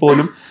ഉണ്ടെങ്കിൽ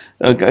പോലും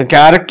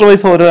ക്യാരക്ടർ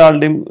വൈസ്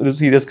ഓരോരാളുടെയും ഒരു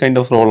സീരിയസ്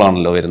കൈൻഡ് ഓഫ്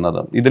റോളാണല്ലോ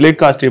വരുന്നത്. ഇതിലേക്ക്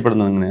കാസ്റ്റ്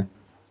ചെയ്യപ്പെടുന്നത് എങ്ങനെയാണ്?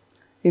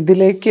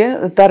 ഇതിലേക്ക്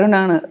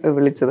തരുണാണ്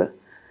വിളിച്ചത്.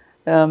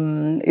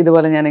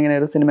 ഇതുപോലെ ഞാൻ ഇങ്ങനെ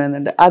ഒരു സിനിമ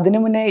എന്നുണ്ട്. അതിനു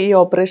മുന്നേ ഈ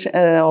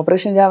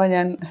ഓപ്പറേഷൻ ജാവ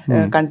ഞാൻ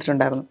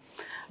കണ്ടിട്ടുണ്ടായിരുന്നു.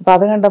 അപ്പോൾ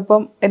അത്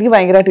കണ്ടപ്പം എനിക്ക്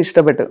ഭയങ്കരമായിട്ട്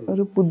ഇഷ്ടപ്പെട്ടു.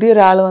 ഒരു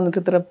പുതിയൊരാൾ വന്നിട്ട്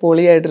ഇത്ര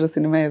പൊളിയായിട്ടൊരു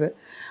സിനിമ ഇത്.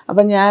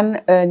 അപ്പം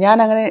ഞാൻ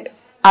അങ്ങനെ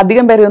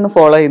അധികം പേരെ ഒന്നും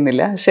ഫോളോ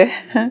ചെയ്യുന്നില്ല, പക്ഷേ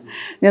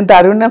ഞാൻ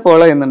തരുണിനെ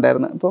ഫോളോ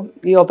ചെയ്യുന്നുണ്ടായിരുന്നു. അപ്പം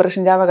ഈ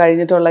ഓപ്പറേഷൻ ജാവ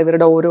കഴിഞ്ഞിട്ടുള്ള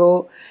ഇവരുടെ ഓരോ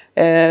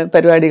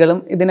പരിപാടികളും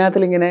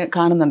ഇതിനകത്തിൽ ഇങ്ങനെ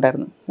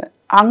കാണുന്നുണ്ടായിരുന്നു.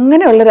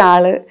 അങ്ങനെയുള്ള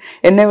ഒരാൾ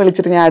എന്നെ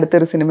വിളിച്ചിട്ട് ഞാൻ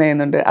അടുത്തൊരു സിനിമ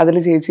ചെയ്യുന്നുണ്ട്, അതിൽ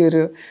ചേച്ചി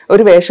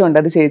ഒരു വേഷമുണ്ട്,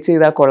 അത് ചേച്ചി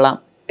ചെയ്താൽ കൊള്ളാം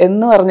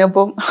എന്ന്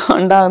പറഞ്ഞപ്പം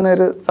ഉണ്ടാകുന്ന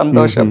ഒരു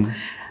സന്തോഷം.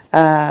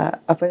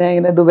 അപ്പോൾ ഞാൻ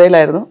ഇങ്ങനെ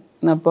ദുബൈയിലായിരുന്നു.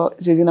 അപ്പോൾ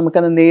ചേച്ചി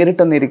നമുക്കത്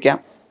നേരിട്ടൊന്നിരിക്കാം,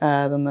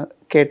 അതൊന്ന്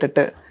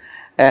കേട്ടിട്ട്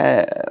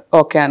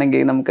ഓക്കെ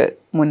ആണെങ്കിൽ നമുക്ക്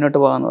മുന്നോട്ട്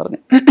പോകാമെന്ന് പറഞ്ഞു.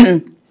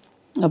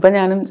 അപ്പം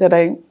ഞാനും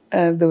ചേട്ടായും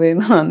ദുബൈയിൽ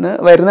നിന്ന്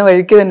വരുന്ന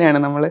വഴിക്ക് തന്നെയാണ്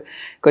നമ്മൾ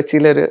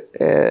കൊച്ചിയിലൊരു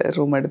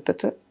റൂം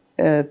എടുത്തിട്ട്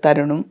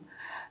തരുണും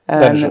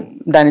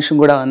ധനുഷും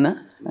കൂടെ വന്ന്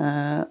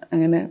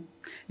അങ്ങനെ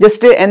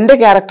ജസ്റ്റ് എൻ്റെ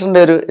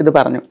ക്യാരക്ടറിൻ്റെ ഒരു ഇത്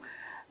പറഞ്ഞു.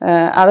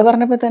 അത്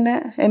പറഞ്ഞപ്പോൾ തന്നെ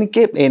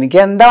എനിക്ക്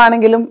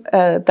എന്താണെങ്കിലും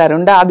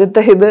തരുണിൻ്റെ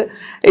ആദ്യത്തെ ഇത്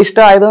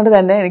ഇഷ്ടമായതുകൊണ്ട്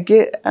തന്നെ എനിക്ക്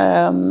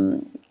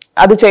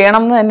അത്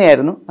ചെയ്യണം എന്ന്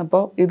തന്നെയായിരുന്നു.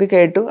 അപ്പോൾ ഇത്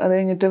കേട്ടു. അത്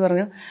കഴിഞ്ഞിട്ട്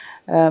പറഞ്ഞു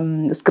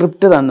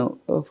സ്ക്രിപ്റ്റ് തന്നു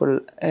ഫുൾ,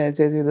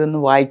 ചേച്ചി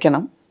ഇതൊന്ന്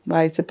വായിക്കണം,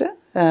 വായിച്ചിട്ട്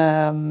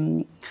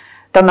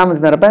തന്നാൽ മതി.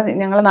 അപ്പം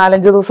ഞങ്ങൾ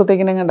 4-5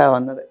 ദിവസത്തേക്കിനും കണ്ടാണ്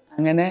വന്നത്.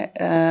 അങ്ങനെ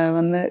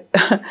വന്ന്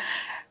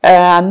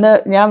അന്ന്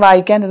ഞാൻ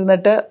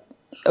വായിക്കാനിരുന്നിട്ട്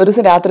ഒരു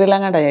ദിവസം രാത്രിയെല്ലാം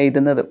കണ്ടാണ് ഞാൻ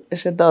ഇരുന്നത്.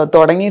 പക്ഷെ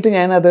തുടങ്ങിയിട്ട്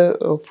ഞാനത്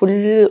ഫുൾ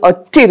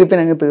ഒറ്റ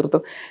ഇരിപ്പിനങ്ങ്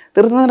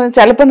തീർത്തെന്ന് പറഞ്ഞാൽ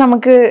ചിലപ്പോൾ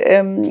നമുക്ക്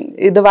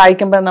ഇത്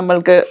വായിക്കുമ്പോൾ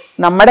നമ്മൾക്ക്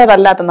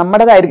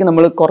നമ്മുടേതായിരിക്കും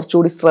നമ്മൾ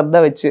കുറച്ചുകൂടി ശ്രദ്ധ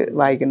വെച്ച്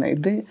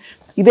വായിക്കുന്നത്.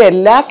 ഇത്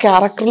എല്ലാ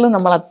ക്യാരക്ടറിലും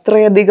നമ്മൾ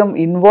അത്രയധികം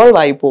ഇൻവോൾവ്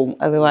ആയി പോകും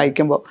അത്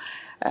വായിക്കുമ്പോൾ.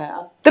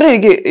 അത്ര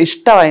എനിക്ക്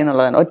ഇഷ്ടമായി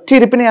എന്നുള്ളതാണ്. ഒറ്റ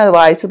ഇരിപ്പിന് ഞാൻ അത്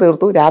വായിച്ചു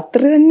തീർത്തു.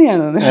 രാത്രി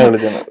തന്നെയാണ്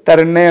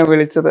തരുണിനെ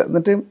വിളിച്ചത്.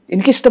 എന്നിട്ട്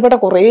എനിക്കിഷ്ടപ്പെട്ട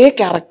കുറേ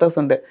ക്യാരക്ടേഴ്സ്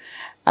ഉണ്ട്.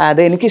 അത്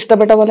എനിക്ക്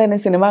ഇഷ്ടപ്പെട്ട പോലെ തന്നെ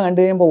സിനിമ കണ്ടു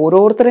കഴിയുമ്പോൾ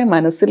ഓരോരുത്തരെയും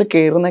മനസ്സിൽ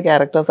കയറുന്ന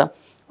ക്യാരക്ടേഴ്സാണ്.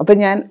 അപ്പം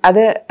ഞാൻ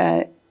അത്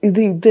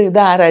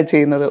ഇതാരാ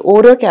ചെയ്യുന്നത്,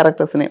 ഓരോ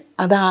ക്യാരക്ടേഴ്സിനെയും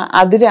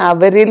അതിൽ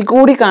അവരിൽ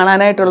കൂടി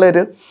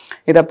കാണാനായിട്ടുള്ളൊരു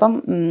ഇതപ്പം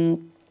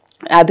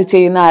അത്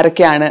ചെയ്യുന്ന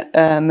ആരൊക്കെയാണ്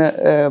എന്ന്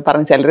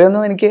പറഞ്ഞ്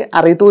ചിലരൊന്നും എനിക്ക്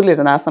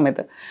അറിയത്തൂല്ലായിരുന്നു ആ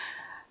സമയത്ത്.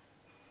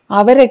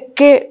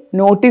 അവരൊക്കെ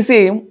നോട്ടീസ്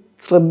ചെയ്യും,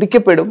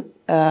 ശ്രദ്ധിക്കപ്പെടും,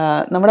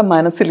 നമ്മുടെ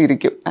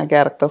മനസ്സിലിരിക്കും ആ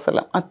ക്യാരക്ടേഴ്സ്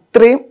എല്ലാം.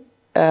 അത്രയും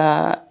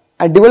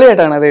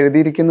അടിപൊളിയായിട്ടാണ് അത്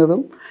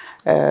എഴുതിയിരിക്കുന്നതും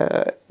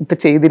ഇപ്പം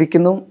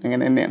ചെയ്തിരിക്കുന്നതും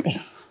അങ്ങനെ തന്നെയാണ്.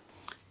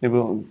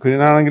 ഇപ്പോൾ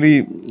കുര്യനാണെങ്കിൽ ഈ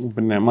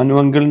പിന്നെ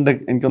മനുവങ്കിളിന്റെ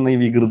എനിക്കൊന്ന ഈ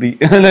വികൃതി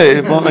അല്ലെ,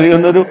 ഇപ്പൊ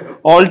എനിക്കൊന്നൊരു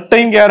ഓൾ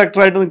ടൈം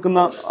ക്യാരക്ടറായിട്ട് നിൽക്കുന്ന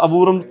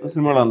അപൂർവം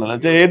സിനിമകളാണല്ലോ.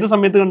 പക്ഷേ ഏത്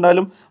സമയത്ത്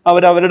കണ്ടാലും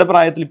അവരുടെ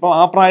പ്രായത്തിൽ, ഇപ്പൊ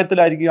ആ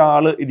പ്രായത്തിലായിരിക്കും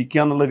ആള്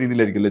ഇരിക്കുക എന്നുള്ള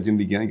രീതിയിലായിരിക്കില്ല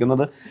ചിന്തിക്കുക.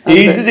 എനിക്കുന്നത്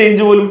ഏജ്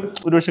ചേഞ്ച് പോലും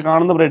ഒരുപക്ഷെ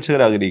കാണുന്ന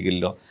പ്രേക്ഷകർ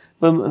ആഗ്രഹിക്കില്ലല്ലോ.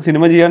 ഇപ്പം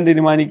സിനിമ ചെയ്യാൻ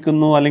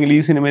തീരുമാനിക്കുന്നു, അല്ലെങ്കിൽ ഈ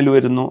സിനിമയിൽ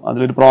വരുന്നു,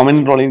 അതിലൊരു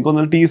പ്രോമിനന്റ് റോൾ.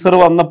 എനിക്കൊന്നൊരു ടീസർ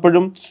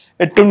വന്നപ്പോഴും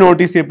ഏറ്റവും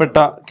നോട്ടീസ് ചെയ്യപ്പെട്ട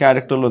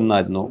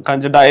ക്യാരക്ടറിലൊന്നായിരുന്നു.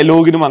 കാരണം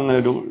ഡയലോഗിനും അങ്ങനെ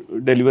ഒരു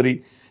ഡെലിവറി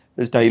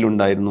സ്റ്റൈൽ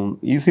ഉണ്ടായിരുന്നു.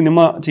 ഈ സിനിമ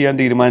ചെയ്യാൻ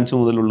തീരുമാനിച്ച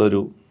മുതലുള്ള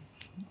ഒരു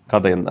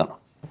കഥ എന്താണ്?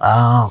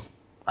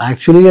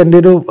 ആക്ച്വലി എൻ്റെ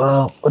ഒരു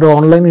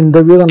ഓൺലൈൻ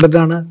ഇന്റർവ്യൂ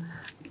കണ്ടിട്ടാണ്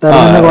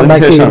തരുണിനെ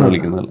കോണ്ടാക്ട്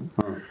ചെയ്യുന്നത്.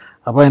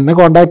 അപ്പോൾ എന്നെ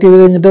കോണ്ടാക്ട് ചെയ്ത്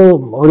കഴിഞ്ഞിട്ട്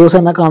ഒരു ദിവസം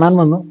എന്നെ കാണാൻ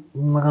വന്നു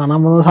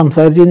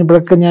സംസാരിച്ച്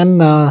കഴിഞ്ഞപ്പോഴൊക്കെ ഞാൻ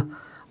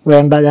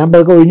വേണ്ട, ഞാൻ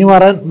ഇതൊക്കെ ഒഴിഞ്ഞു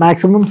മാറാൻ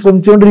മാക്സിമം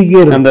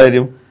ശ്രമിച്ചുകൊണ്ടിരിക്കുകയായിരുന്നു.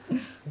 എന്തായാലും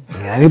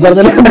ഞാനീ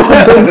പറഞ്ഞ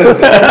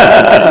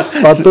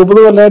 10-30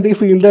 കൊല്ലമായിട്ട് ഈ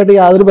ഫീൽഡായിട്ട്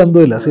യാതൊരു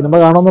ബന്ധവുമില്ല, സിനിമ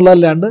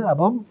കാണുമെന്നുള്ളതല്ലാണ്ട്.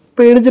 അപ്പം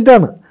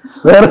പേടിച്ചിട്ടാണ്,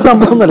 വേറെ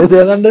സംഭവം ഒന്നുമല്ല. ഇത്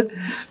ഏതാണ്ട്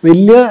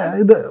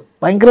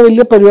ഭയങ്കര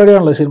വലിയ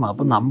പരിപാടിയാണല്ലോ സിനിമ.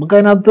 അപ്പം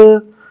നമുക്കതിനകത്ത്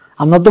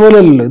അന്നത്തെ പോലെ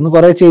അല്ലല്ലോ, ഇന്ന്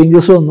കുറേ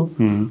ചേഞ്ചസ് വന്നു.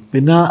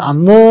 പിന്നെ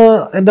അന്ന്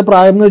എൻ്റെ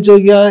പ്രായം എന്ന് വെച്ച്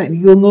നോക്കിയാൽ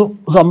എനിക്കൊന്നും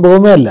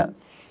സംഭവമേ അല്ല.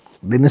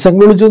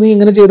 ദിനസംഘം വിളിച്ചു നീ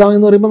ഇങ്ങനെ ചെയ്താൽ മതി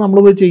എന്ന് പറയുമ്പോൾ നമ്മൾ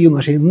പോയി ചെയ്യുന്നു.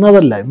 പക്ഷെ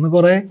ഇന്നതല്ല, ഇന്ന്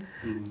കുറേ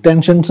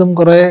ടെൻഷൻസും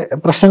കുറേ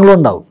പ്രശ്നങ്ങളും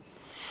ഉണ്ടാവും.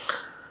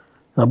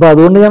 അപ്പോൾ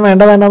അതുകൊണ്ട് ഞാൻ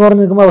വേണ്ടെന്ന്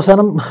പറഞ്ഞ് നിൽക്കുമ്പോൾ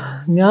അവസാനം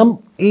ഞാൻ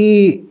ഈ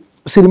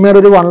സിനിമയുടെ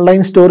ഒരു 1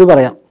 ലൈൻ സ്റ്റോറി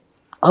പറയാം,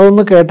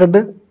 അതൊന്ന് കേട്ടിട്ട്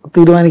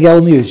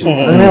തീരുമാനിക്കാമെന്ന് ചോദിച്ചു.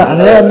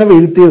 അങ്ങനെ എന്നെ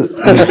വീഴ്ത്തിയത്.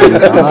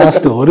 ആ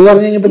സ്റ്റോറി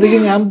പറഞ്ഞു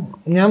കഴിഞ്ഞപ്പോഴത്തേക്കും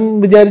ഞാൻ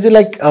വിചാരിച്ചു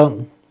ലൈക്ക്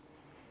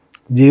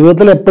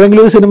ജീവിതത്തിൽ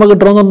എപ്പോഴെങ്കിലും ഒരു സിനിമ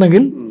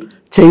കിട്ടണമെന്നുണ്ടെങ്കിൽ,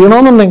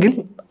 ചെയ്യണമെന്നുണ്ടെങ്കിൽ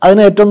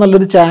അതിന് ഏറ്റവും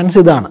നല്ലൊരു ചാൻസ്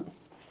ഇതാണ്.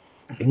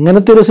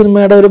 ഇങ്ങനത്തെ ഒരു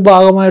സിനിമയുടെ ഒരു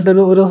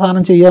ഭാഗമായിട്ടൊരു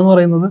സാധനം ചെയ്യാന്ന്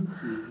പറയുന്നത്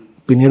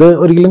പിന്നീട്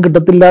ഒരിക്കലും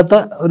കിട്ടത്തില്ലാത്ത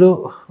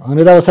അങ്ങനെ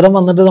ഒരു അവസരം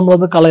വന്നിട്ട്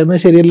നമ്മളത് കളയുന്നത്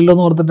ശരിയല്ലല്ലോ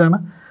എന്ന് ഓർത്തിട്ടാണ്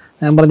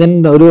ഞാൻ പറഞ്ഞ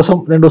ഒരു ദിവസം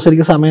 2 ദിവസം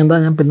എനിക്ക് സമയം എന്താ,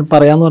 ഞാൻ പിന്നെ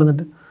പറയാമെന്ന്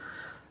പറഞ്ഞിട്ട്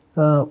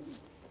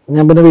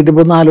ഞാൻ പിന്നെ വീട്ടിൽ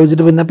പോയി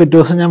ആലോചിച്ചിട്ട് പിന്നെ പിറ്റേ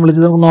ദിവസം ഞാൻ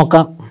വിളിച്ചത് നമുക്ക്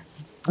നോക്കാം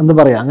എന്ന്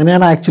പറയാം.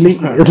 അങ്ങനെയാണ് ആക്ച്വലി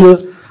ഇത്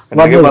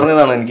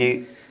പറഞ്ഞതാണ്.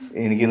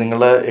 എനിക്ക്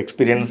നിങ്ങളുടെ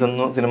എക്സ്പീരിയൻസ്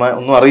സിനിമ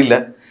ഒന്നും അറിയില്ല.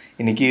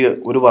 എനിക്ക്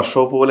ഒരു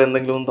വർക്ക്ഷോപ്പ് പോലെ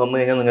എന്തെങ്കിലും തന്നു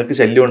കഴിഞ്ഞാൽ നിങ്ങൾക്ക്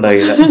ശല്യം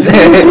ഉണ്ടായില്ല.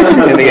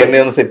 എന്നെ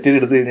ഒന്ന് സെറ്റ്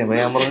ചെയ്തെടുത്ത് കഴിഞ്ഞപ്പോൾ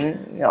ഞാൻ പറഞ്ഞു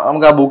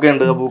നമുക്ക് ആ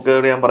ബൂക്കയുണ്ട്, ആ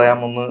ബൂക്കയോട് ഞാൻ പറയാം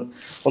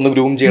ഒന്ന്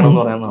ഗ്രൂം ചെയ്യണം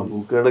എന്ന് പറയാം. ആ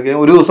ബൂക്കയുടെ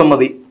ഒരു ദിവസം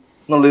മതി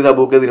എന്നുള്ളത് ആ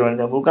ബൂക്ക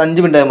തീരുമാനിച്ചു. ബൂക്ക് 5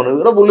 മിനിറ്റ് ആയി പറഞ്ഞു,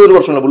 ഇവിടെ പുള്ളി ഒരു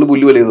പ്രശ്നമില്ല,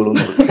 പുള്ളി വലിയ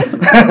തോന്നുന്നു.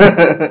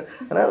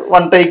 അങ്ങനെ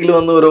 1 ടേക്കിൽ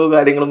വന്ന് ഓരോ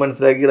കാര്യങ്ങളും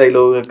മനസ്സിലാക്കി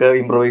ഡയലോഗൊക്കെ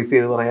ഇംപ്രവൈസ്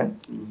ചെയ്ത് പറയാൻ.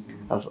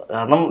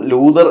 കാരണം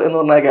ലൂതർ എന്ന്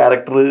പറഞ്ഞ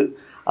ക്യാരക്ടർ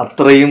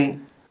അത്രയും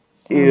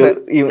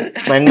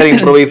ഭയങ്കര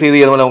ഇംപ്രവൈസ് ചെയ്ത്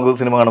ചെയ്യുന്ന പോലെ നമുക്ക്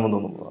സിനിമ കാണുമ്പോൾ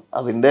തോന്നുന്നു.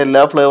 അതിന്റെ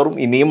എല്ലാ ഫ്ലേവറും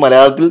ഇനിയും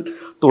മലയാളത്തിൽ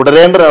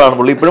തുടരേണ്ട ഒരാളാണ്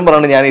പുള്ളി. ഇപ്പോഴും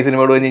പറയുന്നത് ഞാൻ ഈ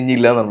സിനിമയോട് കഴിഞ്ഞ് ഇനി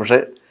ഇല്ലാന്നാണ്, പക്ഷെ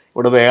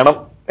ഇവിടെ വേണം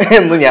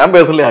എന്ന് ഞാൻ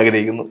പേഴ്സണലി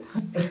ആഗ്രഹിക്കുന്നു.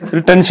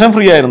 ഒരു ടെൻഷൻ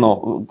ഫ്രീ ആയിരുന്നോ?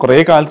 കുറെ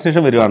കാലത്തിന്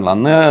ശേഷം വരുവാണല്ലോ,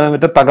 അന്ന്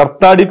മറ്റേ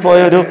തകർത്താടി പോയ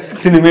ഒരു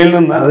സിനിമയിൽ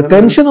നിന്ന്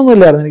ടെൻഷൻ ഒന്നും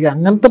ഇല്ലായിരുന്നു. എനിക്ക്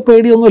അങ്ങനത്തെ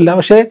പേടിയൊന്നുമില്ല.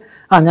 പക്ഷേ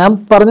ഞാൻ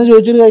പറഞ്ഞു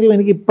ചോദിച്ചൊരു കാര്യം,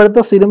 എനിക്ക്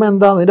ഇപ്പോഴത്തെ സിനിമ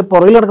എന്താണെന്ന്, ഇതിന്റെ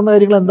പുറകിൽ നടക്കുന്ന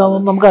കാര്യങ്ങൾ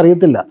എന്താണെന്നൊന്നും നമുക്ക്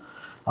അറിയത്തില്ല.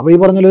 അപ്പോൾ ഈ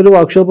പറഞ്ഞ ഒരു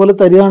വർക്ക്ഷോപ്പ് പോലെ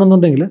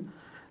തരികയാണെന്നുണ്ടെങ്കിൽ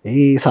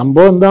ഈ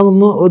സംഭവം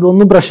എന്താണെന്ന്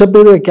ഇതൊന്നും ബ്രഷപ്പ്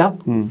ചെയ്ത് വെക്കാം.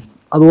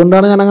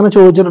 അതുകൊണ്ടാണ് ഞാൻ അങ്ങനെ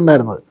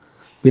ചോദിച്ചിട്ടുണ്ടായിരുന്നത്.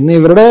 പിന്നെ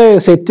ഇവരുടെ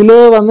സെറ്റിൽ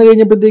വന്നു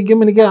കഴിഞ്ഞപ്പോഴത്തേക്കും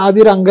എനിക്ക്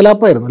ആദ്യം ഒരു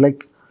അങ്കലാപ്പായിരുന്നു,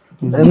 ലൈക്ക്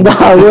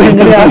എന്താകും,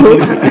 എങ്ങനെയാകും,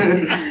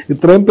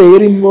 ഇത്രയും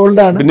പേര്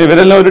ഇൻവോൾവ് ആണ്. പിന്നെ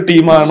ഇവരെല്ലാം ഒരു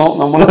ടീമാണോ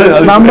നമ്മള്?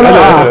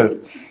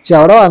 പക്ഷെ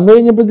അവിടെ വന്നു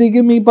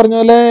കഴിഞ്ഞപ്പോഴത്തേക്കും ഈ പറഞ്ഞ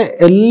പോലെ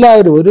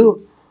എല്ലാവരും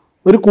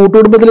ഒരു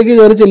കൂട്ടുകുടുംബത്തിലേക്ക്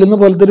കയറി ചെല്ലുന്ന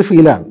പോലത്തെ ഒരു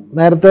ഫീലാണ്.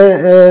 നേരത്തെ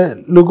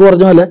ലുക്ക്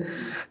പറഞ്ഞ പോലെ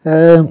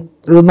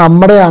ഇത്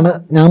നമ്മുടെയാണ്,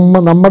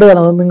 നമ്മുടെയാണ്,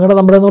 അത്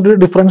നമ്മുടെ ഒരു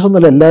ഡിഫറൻസ്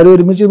ഒന്നുമില്ല, എല്ലാവരും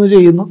ഒരുമിച്ച് നിന്ന്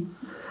ചെയ്യുന്നു.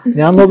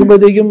 ഞാൻ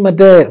നോക്കുമ്പോഴത്തേക്കും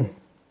മറ്റേ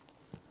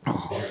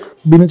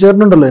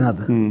ബിനുചേട്ടനുണ്ടല്ലോ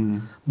അതിനകത്ത്,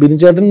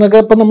 ബിനുചേട്ടനൊക്കെ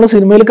ഇപ്പം നമ്മൾ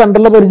സിനിമയിൽ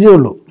കണ്ടുള്ള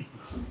പരിചയമുള്ളൂ.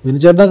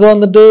 ബിനുചേട്ടനൊക്കെ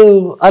വന്നിട്ട്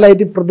ആ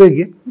ലൈറ്റ്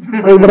ഇപ്പുറത്തേക്ക്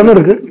ഇവിടെ നിന്ന്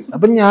എടുക്ക്.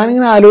 അപ്പം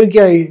ഞാനിങ്ങനെ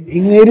ആലോചിക്കായി,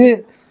 ഇങ്ങേര്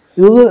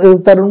ഇത്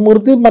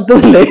തരുൺമൂർത്തി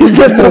മറ്റൊന്നില്ലേ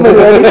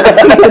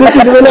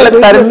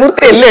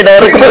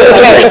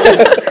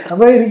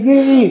അപ്പൊ എനിക്ക്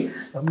ഈ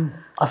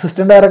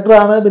അസിസ്റ്റന്റ്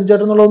ഡയറക്ടറാണ്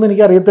ബിനുചേട്ടൻ എന്നുള്ളതൊന്നും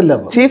എനിക്ക് അറിയത്തില്ല.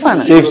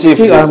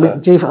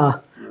 ചീഫ്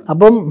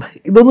അപ്പം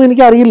ഇതൊന്നും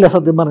എനിക്ക് അറിയില്ല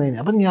സത്യം പറഞ്ഞു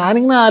കഴിഞ്ഞാൽ. അപ്പം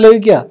ഞാനിങ്ങനെ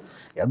ആലോചിക്കുക,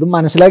 അത്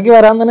മനസ്സിലാക്കി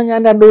വരാൻ തന്നെ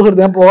ഞാൻ 2 ദിവസം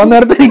എടുത്തു. ഞാൻ പോകാൻ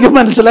നേരത്തെ എനിക്ക്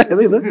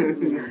മനസ്സിലായത് ഇത്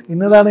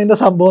ഇന്നതാണ് ഇതിന്റെ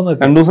സംഭവം.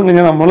 2 ദിവസം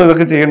കഴിഞ്ഞാൽ നമ്മൾ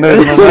ഇതൊക്കെ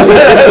ചെയ്യേണ്ടതായിരുന്നു.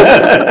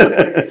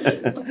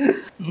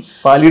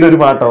 പാലിയുടെ ഒരു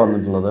പാട്ടാണ്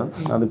വന്നിട്ടുള്ളത്,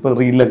 അതിപ്പോ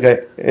റീലിലൊക്കെ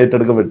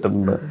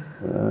ഏറ്റെടുക്കപ്പെട്ടിട്ടുണ്ട്.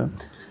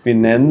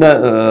 പിന്നെ എന്താ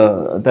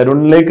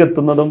തരുണിലേക്ക്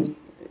എത്തുന്നതും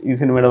ഈ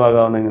സിനിമയുടെ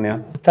ഭാഗമാവുന്ന എങ്ങനെയാ?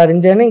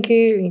 തരുൺചേട്ടൻ എനിക്ക്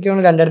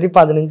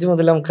 2015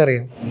 മുതൽ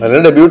നമുക്കറിയാം.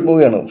 ഡെബ്യൂട്ട്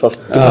മൂവിയാണ്,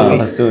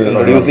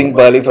 ഫസ്റ്റ്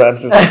പാലി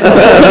ഫ്രാൻസിസ്.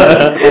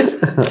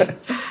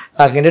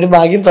 അങ്ങനെ ഒരു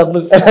ഭാഗ്യം തന്നു.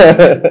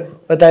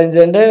 അപ്പൊ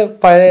തരുൺചേട്ടന്റെ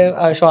പഴയ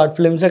ഷോർട്ട്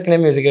ഫിലിംസ് ഒക്കെ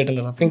മ്യൂസിക്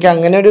ആയിട്ടുണ്ടല്ലോ, അപ്പൊ എനിക്ക്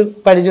അങ്ങനെ ഒരു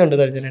പരിചയമുണ്ട്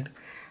തരുൺചേട്ടനായിട്ട്.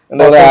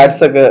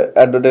 ആഡ്സ് ഒക്കെ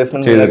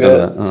അഡ്വർടൈസ്മെന്റ്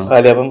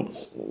അപ്പം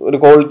ഒരു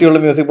ക്വാളിറ്റി ഉള്ള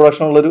മ്യൂസിക്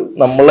പ്രൊഡക്ഷൻ ഉള്ളൊരു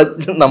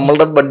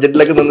നമ്മളുടെ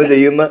ബഡ്ജറ്റിലൊക്കെ നിന്ന്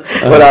ചെയ്യുന്ന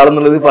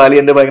ഒരാളെന്നുള്ളത് പാലി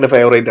എന്റെ ഭയങ്കര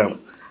ഫേവറേറ്റ് ആണ്.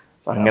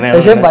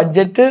 പക്ഷെ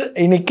ബഡ്ജറ്റ്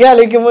എനിക്ക്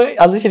ആലോചിക്കുമ്പോൾ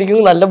അത്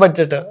ശരിക്കും നല്ല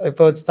ബഡ്ജറ്റ്.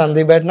 ഇപ്പൊ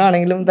സന്ദീപ്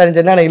ഏട്ടനാണെങ്കിലും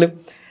തരഞ്ജനാണെങ്കിലും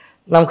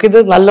നമുക്കിത്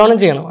നല്ലോണം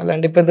ചെയ്യണം.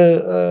 അല്ലാണ്ട് ഇപ്പൊ ഇത്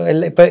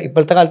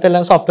ഇപ്പോഴത്തെ കാലത്ത്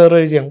എല്ലാം സോഫ്റ്റ്വെയർ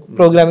വഴി ചെയ്യാം,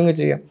 പ്രോഗ്രാമിംഗ്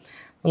വെച്ച് ചെയ്യാം.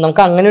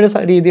 നമുക്ക് അങ്ങനെ ഒരു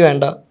രീതി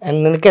വേണ്ട.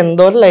 നിനക്ക്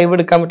എന്തോരം ലൈവ്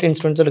എടുക്കാൻ പറ്റും,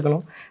 ഇൻസ്ട്രുമെന്റ്സ്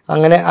എടുക്കണം,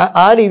 അങ്ങനെ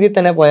ആ രീതിയിൽ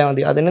തന്നെ പോയാൽ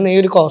മതി. അതിന് നീ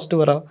ഒരു കോസ്റ്റ്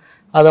പറ,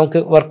 അത് നമുക്ക്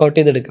വർക്കൗട്ട്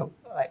ചെയ്തെടുക്കാം.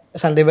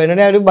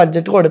 സന്ദീപേട്ടൻ്റെ ആ ഒരു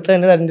ബഡ്ജറ്റ് കൊടുത്ത്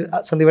തന്നെ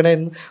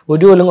സന്ദീപേട്ടൻ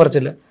ഒരു പോലും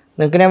കുറച്ചില്ല.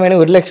 നിങ്ങൾക്ക് ഞാൻ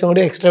വേണമെങ്കിൽ 1 ലക്ഷം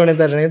കൂടി എക്സ്ട്രാ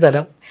വേണമെങ്കിൽ തരണമെങ്കിൽ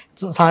തരാം,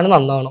 സാധനം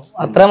നന്നാവണം.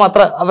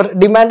 അത്രമാത്രം അവർ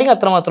ഡിമാൻഡിങ്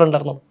അത്രമാത്രം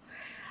ഉണ്ടായിരുന്നു.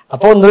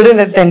 അപ്പൊ ഒന്നുകൂടി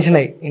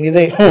ടെൻഷനായി. ഇനി ഇത്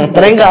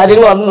ഇത്രയും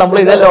കാര്യങ്ങൾ വന്ന് നമ്മൾ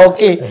ഇത് ലോക്ക്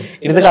ചെയ്യും,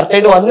 ഇത്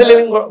കറക്റ്റായിട്ട്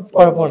വന്നില്ലെങ്കിൽ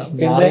കുഴപ്പമാണ്.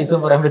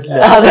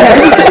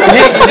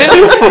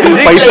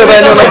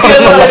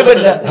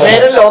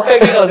 നേരെ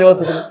ലോക്കാക്കി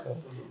മൊത്തത്തിൽ.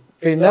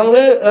 പിന്നെ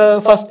നമ്മള്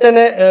ഫസ്റ്റ്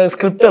തന്നെ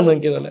സ്ക്രിപ്റ്റ് വന്നു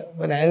എനിക്ക് തോന്നുന്നു.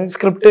 അപ്പൊ ഞാൻ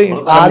സ്ക്രിപ്റ്റ്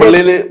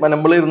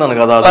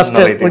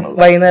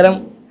വൈകുന്നേരം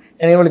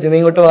എന്നെ വിളിച്ചു, നീ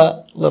ഇങ്ങോട്ട് വാ.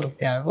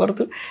 ഞാൻ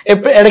പുറത്ത്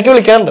ഇടയ്ക്ക്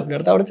വിളിക്കാറുണ്ട്.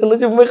 അടുത്ത് അവിടെ ചെന്ന്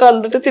ചുമ്മാ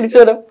കണ്ടിട്ട് തിരിച്ചു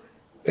വരാം.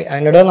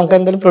 അതിനോട് നമുക്ക്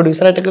എന്തായാലും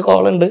പ്രൊഡ്യൂസറായിട്ടൊക്കെ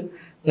കോൾ ഉണ്ട്,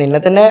 നിന്നെ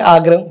തന്നെ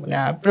ആഗ്രഹം.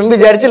 ഞാൻ എപ്പോഴും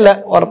വിചാരിച്ചില്ല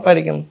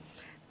ഉറപ്പായിരിക്കും.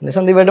 പിന്നെ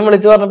സന്ദീപേട്ടൻ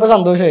വിളിച്ചു പറഞ്ഞപ്പോൾ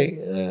സന്തോഷമായി,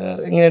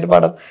 ഇങ്ങനെയൊരു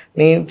പടം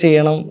നീ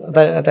ചെയ്യണം,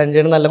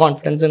 തഞ്ചേന് നല്ല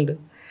കോൺഫിഡൻസ് ഉണ്ട്.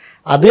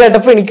 അത്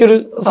കേട്ടപ്പോൾ എനിക്കൊരു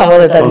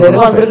സമാധാനം. തഞ്ചേന്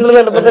കോൺഫിഡൻസ് ഉള്ളത്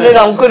കേട്ടപ്പോൾ തന്നെ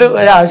നമുക്കൊരു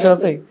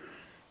ആശ്വാസമായി.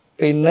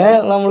 പിന്നെ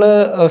നമ്മള്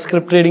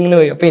സ്ക്രിപ്റ്റ് റീഡിങ്ങിന്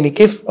പോയി. അപ്പൊ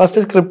എനിക്ക്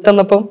ഫസ്റ്റ് സ്ക്രിപ്റ്റ്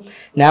വന്നപ്പം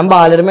ഞാൻ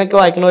ബാലരമയൊക്കെ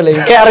വായിക്കണമല്ലോ,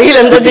 എനിക്ക് അറിയില്ല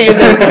എന്താ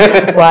ചെയ്യുന്നത്,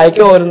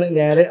 വായിക്കാൻ ഓരോന്ന്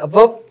ഞാൻ.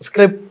 അപ്പൊ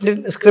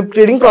സ്ക്രിപ്റ്റ്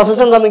റീഡിങ്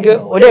പ്രോസസ്സ് എന്താന്ന് എനിക്ക്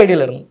ഒരു ഐഡിയ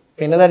ഇല്ലായിരുന്നു.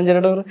 പിന്നെ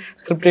തരഞ്ജനോട്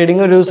സ്ക്രിപ്റ്റ്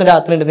റീഡിങ് ഒരു ദിവസം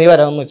രാത്രി ഉണ്ട്, നീ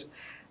വരാമെന്ന് വെച്ചു.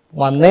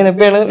 വന്നു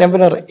കഴിഞ്ഞപ്പോഴാണ് ഞാൻ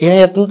പിന്നെ ഇനി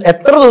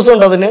എത്ര ദിവസം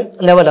ഉണ്ടോ അതിന്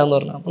ഞാൻ വരാമെന്ന്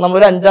പറഞ്ഞു. അപ്പൊ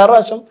നമ്മളൊരു 5-6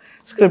 പ്രാവശ്യം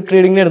സ്ക്രിപ്റ്റ്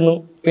റീഡിങ്ങിന് ഇരുന്നു.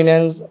 പിന്നെ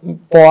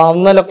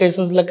പോവാവുന്ന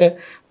ലൊക്കേഷൻസിലൊക്കെ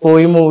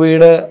പോയി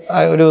മൂവിയുടെ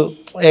ഒരു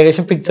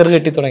ഏകദേശം പിക്ചർ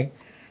കിട്ടി തുടങ്ങി.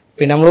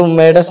 പിന്നെ നമ്മൾ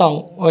ഉമ്മയുടെ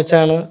സോങ്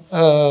വെച്ചാണ്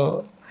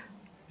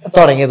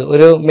തുടങ്ങിയത്,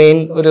 ഒരു മെയിൻ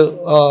ഒരു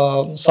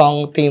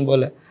സോങ് തീം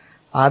പോലെ.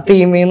 ആ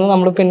തീമിൽ നിന്ന്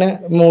നമ്മൾ പിന്നെ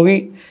മൂവി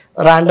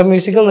റാൻഡം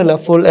മ്യൂസിക് ഒന്നുമില്ല,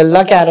 ഫുൾ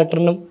എല്ലാ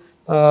ക്യാരക്ടറിനും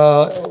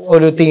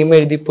ഒരു തീം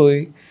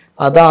എഴുതിപ്പോയി.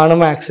 അതാണ്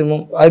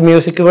മാക്സിമം. അത്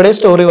മ്യൂസിക് കൂടെ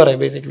സ്റ്റോറി പറയാം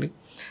ബേസിക്കലി.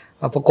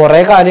 അപ്പോൾ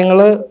കുറേ കാര്യങ്ങൾ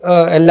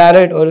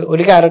എല്ലാവരും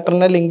ഒരു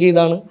ക്യാരക്ടറിനെ ലിങ്ക്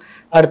ചെയ്താണ്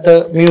അടുത്ത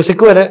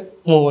മ്യൂസിക് വരെ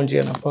മൂവ് ഓൺ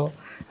ചെയ്യണം. അപ്പോൾ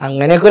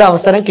അങ്ങനെയൊക്കെ ഒരു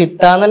അവസരം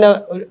കിട്ടാൻ തന്നെ,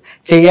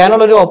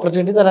 ചെയ്യാനുള്ള ഒരു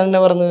ഓപ്പർച്യൂണിറ്റി തരാൻ തന്നെ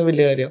പറഞ്ഞത്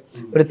വലിയ കാര്യം.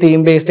 ഒരു തീം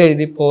ബേസ്ഡ്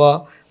എഴുതി പോവാ,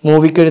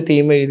 മൂവിക്ക് ഒരു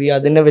തീം എഴുതി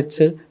അതിനെ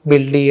വെച്ച്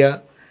ബിൽഡ് ചെയ്യുക.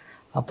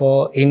 അപ്പോൾ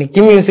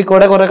എനിക്ക്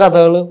മ്യൂസിക്കോടെ കുറെ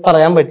കഥകൾ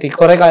പറയാൻ പറ്റി,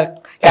 കുറെ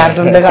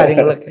ക്യാരക്ടറിന്റെ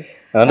കാര്യങ്ങളൊക്കെ.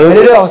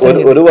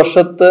 ഒരു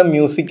വർഷത്തെ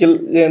മ്യൂസിക്കൽ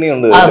ജേണി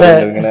ഉണ്ട്,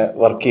 ഇങ്ങനെ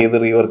വർക്ക് ചെയ്ത്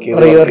റീവർക്ക്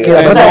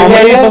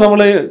ചെയ്ത്.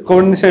 നമ്മള്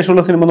കോവിഡിന്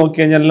ശേഷമുള്ള സിനിമ നോക്കി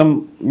കഴിഞ്ഞാൽ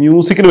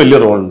മ്യൂസിക്കിന് വലിയ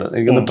റോൾ ഉണ്ട്.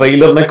 എനിക്ക്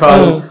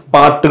ട്രെയിലറിനെക്കാളും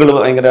പാട്ടുകൾ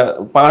ഭയങ്കര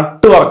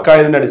പാട്ട്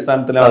വർക്കായതിന്റെ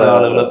അടിസ്ഥാനത്തിലാണ്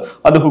ആളുകൾ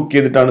അത് ഹുക്ക്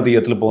ചെയ്തിട്ടാണ്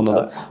തിയേറ്ററിൽ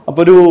പോകുന്നത്. അപ്പൊ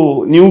ഒരു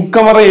ന്യൂ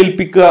കമറെ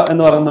ഏൽപ്പിക്കുക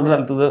എന്ന് പറയുന്ന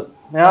സ്ഥലത്ത്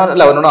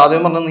ഞാനല്ല അവനോട്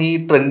ആദ്യം പറഞ്ഞത്, നീ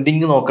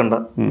ട്രെൻഡിങ് നോക്കണ്ട,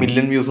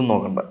 മില്യൺ വ്യൂസും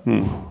നോക്കണ്ട,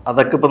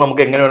 അതൊക്കെ ഇപ്പൊ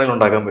നമുക്ക് എങ്ങനെ വേണമെങ്കിലും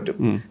ഉണ്ടാക്കാൻ പറ്റും,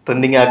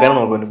 ട്രെൻഡിങ് ആക്കാനും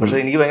നോക്കാൻ പറ്റും. പക്ഷെ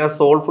എനിക്ക് ഭയങ്കര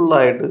സോൾഫുൾ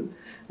ആയിട്ട്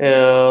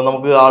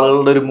നമുക്ക്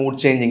ആളുകളുടെ ഒരു മൂഡ്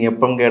ചേഞ്ചിങ്,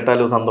 എപ്പം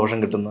കേട്ടാലും സന്തോഷം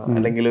കിട്ടുന്ന,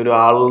 അല്ലെങ്കിൽ ഒരു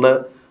ആളുടെ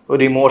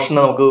ഒരു ഇമോഷനെ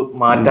നമുക്ക്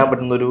മാറ്റാൻ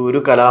പറ്റുന്ന ഒരു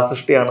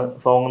കലാസൃഷ്ടിയാണ്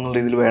സോങ് എന്നുള്ള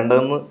രീതിയിൽ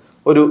വേണ്ടതെന്ന്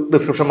ഒരു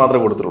ഡിസ്ക്രിപ്ഷൻ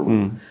മാത്രമേ കൊടുത്തിട്ടുള്ളൂ.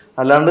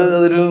 അല്ലാണ്ട്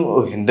അതൊരു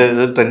എൻ്റെ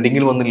ഇത്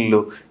ട്രെൻഡിങ്ങിൽ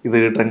വന്നില്ലല്ലോ, ഇത്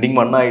ട്രെൻഡിങ്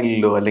 1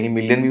 ആയില്ലല്ലോ, അല്ലെങ്കിൽ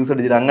മില്യൺ വ്യൂസ്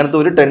അടിച്ചില്ല, അങ്ങനത്തെ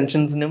ഒരു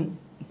ടെൻഷൻസിനും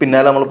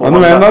പിന്നാലെ നമ്മൾ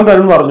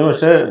പറഞ്ഞു.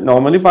 പക്ഷെ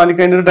നോർമലി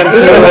പാലിക്കതിന്റെ ഒരു ടെൻഷൻ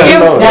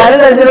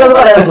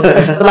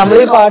നമ്മൾ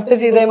ഈ പാട്ട്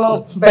ചെയ്ത് കഴിയുമ്പോൾ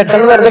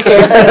പെട്ടെന്ന് വെറുതെ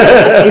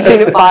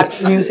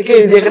മ്യൂസിക്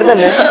എഴുതിയേക്കുന്നത്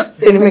തന്നെ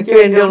സിനിമയ്ക്ക്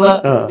വേണ്ടിയുള്ള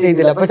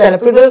രീതിയിൽ. അപ്പൊ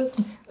ചിലപ്പോ ഇത്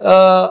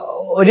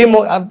ഒരു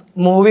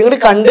മൂവി കൂടി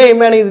കണ്ടു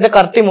കഴിയുമ്പോഴാണ് ഇതിന്റെ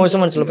കറക്റ്റ് ഇമോഷൻ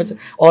മനസ്സിലാവും.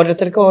 അപ്പൊ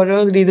ഓരോരുത്തർക്ക് ഓരോ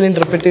രീതിയിൽ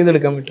ഇന്റർപ്രറ്റ്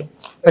ചെയ്തെടുക്കാൻ പറ്റും.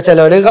 ഇപ്പൊ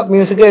ചിലവര്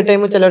മ്യൂസിക് കേട്ട്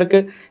കഴിയുമ്പോൾ ചിലർക്ക്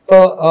ഇപ്പൊ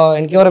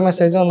എനിക്ക് കുറെ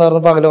മെസ്സേജ്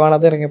വന്നായിരുന്നു പകല്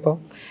കാണാതെ ഇറങ്ങിയപ്പോ,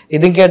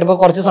 ഇതും കേട്ടപ്പോ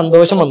കുറച്ച്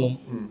സന്തോഷം വന്നു.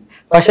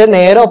 പക്ഷെ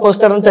നേരെ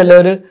ഓപ്പോസിറ്റ് ആണ്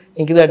ചിലവര്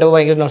എനിക്ക് കേട്ടപ്പോ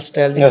ഭയങ്കര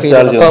നൊസ്റ്റാൾജിക് ഫീൽ.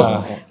 അപ്പൊ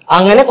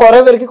അങ്ങനെ കുറെ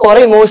പേർക്ക്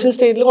കുറെ ഇമോഷൻ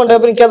സ്റ്റേറ്റിൽ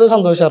കൊണ്ടുപോയപ്പോ എനിക്ക് അത്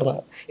സന്തോഷമായിരുന്നു.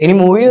 ഇനി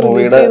മൂവി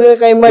റിലീസ് ചെയ്ത്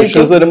കഴിയുമ്പോൾ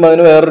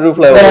വേറെ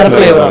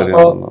ഫ്ലേവർ ആണ്.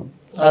 അപ്പൊ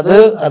അത്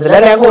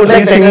അതിലാണ് ഞാൻ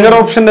കൂടുതൽ സിംഗർ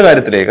ഓപ്ഷന്റെ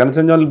കാര്യത്തിലേ, കാരണം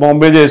വെച്ചാൽ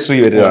ബോംബെ ജയശ്രീ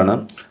വരികയാണ്.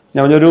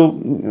 ഞാനൊരു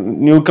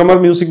ന്യൂ കമർ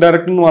മ്യൂസിക്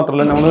ഡയറക്ടർ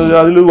മാത്രമല്ല, നമ്മൾ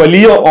അതിലൊരു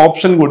വലിയ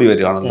ഓപ്ഷൻ കൂടി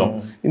വരികയാണല്ലോ.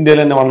 ഇന്ത്യയിൽ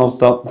തന്നെ 1 ഓഫ്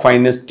ദ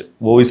ഫൈനസ്റ്റ്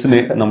വോയിസിനെ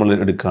നമ്മൾ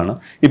എടുക്കുകയാണ്.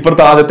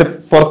 ഇപ്പുറത്തെ ആദ്യത്തെ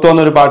പുറത്തു വന്ന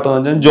ഒരു പാട്ട് എന്ന്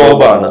പറഞ്ഞാൽ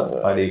ജോബാണ്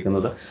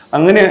പാടിയിരിക്കുന്നത്.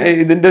 അങ്ങനെ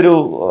ഇതിന്റെ ഒരു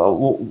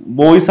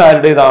വോയിസ്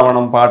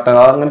ആരുടേതാവണം പാട്ട്,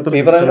 അങ്ങനത്തെ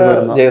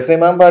ജയശ്രീ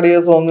മാം പാടിയ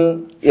സോങ്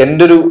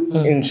എന്റെ ഒരു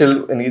ഇനിഷ്യൽ,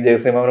 എനിക്ക്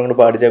ജയശ്രീ മാമിനെ കൊണ്ട്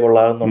പാടിച്ചാൽ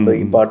കൊള്ളാമെന്നുണ്ട്,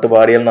 ഈ പാട്ട്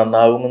പാടിയാൽ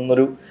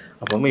നന്നാകുമെന്നൊരു.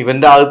 അപ്പം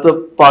ഇവന്റെ ആദ്യത്തെ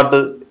പാട്ട്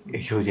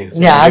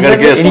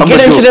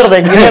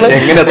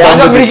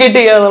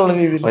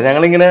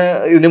ഞങ്ങളിങ്ങനെ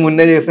ഇതിന്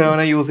മുന്നേ ജയശ്രീ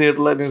മാമിനെ യൂസ്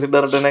ചെയ്തിട്ടുള്ള മ്യൂസിക്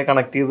ഡയറക്ടറിനെ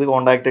കണക്ട് ചെയ്ത്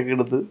കോൺടാക്ട് ഒക്കെ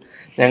എടുത്ത്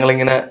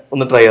ഞങ്ങളിങ്ങനെ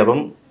ഒന്ന് ട്രൈ ചെയ്തു. അപ്പം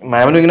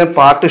മാമിനും ഇങ്ങനെ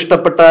പാട്ട്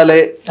ഇഷ്ടപ്പെട്ടാലേ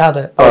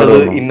അത്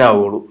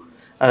ഇന്നാവുള്ളൂ,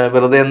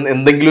 വെറുതെ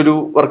എന്തെങ്കിലും ഒരു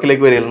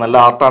വർക്കിലേക്ക് വരികയില്ല. നല്ല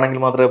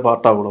ആർട്ടാണെങ്കിൽ മാത്രമേ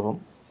പാട്ടാവുള്ളൂ. അപ്പം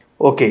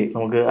ഓക്കെ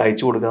നമുക്ക്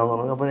അയച്ചു കൊടുക്കാന്ന്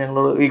പറഞ്ഞു. അപ്പൊ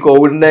ഞങ്ങൾ ഈ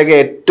കോവിഡിന്റെ ഒക്കെ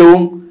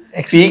ഏറ്റവും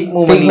പീക്ക്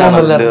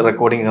മൂമെന്റിലാണ്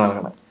റെക്കോർഡിങ്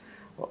നടക്കണത്.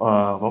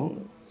 അപ്പം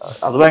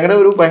അത്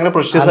ഭയങ്കര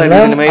പ്രഷ്യസ് ആയിട്ട്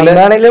സിനിമയിലെ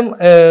എന്താണെങ്കിലും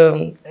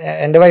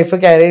എന്റെ വൈഫ്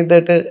ക്യാരി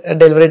ചെയ്തിട്ട്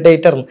ഡെലിവറി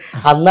ഡേറ്റ് ആയിരുന്നു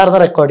അന്നായിരുന്നു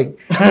റെക്കോർഡിങ്.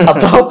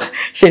 അപ്പൊ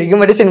ശരിക്കും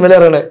മറ്റേ സിനിമയിൽ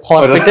പറയണേ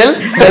ഹോസ്പിറ്റൽ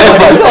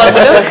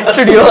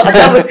സ്റ്റുഡിയോ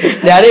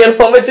ഞാൻ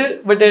ഇയർഫോൺ വെച്ച്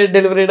മറ്റേ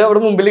ഡെലിവറിയുടെ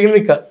അവിടെ മുമ്പിൽ ഇങ്ങനെ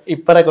നിൽക്കുക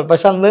ഇപ്പൊ റെക്കോർഡ്.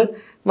 പക്ഷെ അന്ന്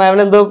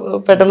മാമിന് എന്തോ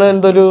പെട്ടെന്ന്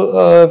എന്തോ ഒരു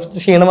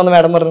ക്ഷീണം വന്ന്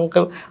മാഡം പറഞ്ഞു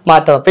നമുക്ക്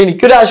മാറ്റാം. അപ്പൊ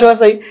എനിക്കൊരു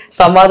ആശ്വാസമായി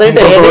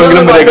സമാധാനമായിട്ട്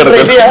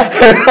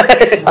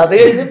അത്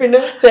കഴിഞ്ഞ് പിന്നെ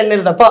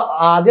ചെന്നൈയിലുണ്ട്. അപ്പൊ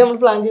ആദ്യം നമ്മൾ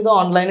പ്ലാൻ ചെയ്ത്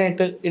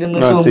ഓൺലൈനായിട്ട്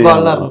ഇരുന്ന് സൂം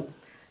കോളിലായിരുന്നു.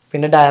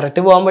 പിന്നെ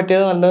ഡയറക്റ്റ് പോകാൻ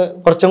പറ്റിയത് നല്ല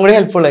കുറച്ചും കൂടി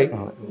ഹെൽപ്ഫുൾ ആയി.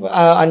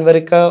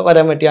 അൻവറിക്ക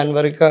വരാൻ പറ്റി.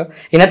 അൻവറിക്ക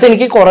ഇതിനകത്ത്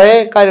എനിക്ക് കുറെ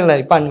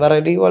കാര്യങ്ങളായി. ഇപ്പൊ അൻവർ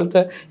അലി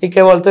പോലത്തെ ഇക്ക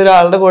പോലത്തെ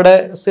ഒരാളുടെ കൂടെ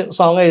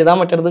സോങ് എഴുതാൻ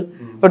പറ്റുന്നത്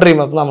ഇപ്പൊ ഡ്രീം.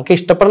 അപ്പൊ നമുക്ക്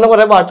ഇഷ്ടപ്പെടുന്ന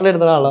കുറെ പാട്ടുകൾ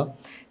എഴുതുന്ന ആളാണ്.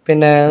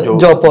 പിന്നെ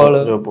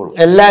ജോപ്പോള്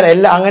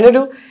എല്ലാരും അങ്ങനെ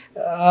ഒരു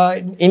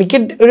എനിക്ക്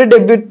ഒരു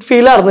ഡെബ്യൂട്ട്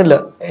ഫീൽ ആയിരുന്നില്ല.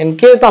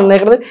 എനിക്ക്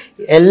തന്നേക്കുന്നത്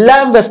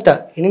എല്ലാം ബെസ്റ്റാ.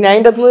 ഇനി ഞാൻ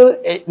അതിൻ്റെ അകത്ത്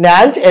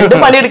ഞാൻ എന്റെ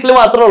പണിയെടുക്കൽ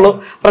മാത്രമേ ഉള്ളൂ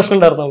പ്രശ്നം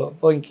ഉണ്ടായിരുന്നുള്ളൂ.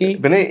 അപ്പൊ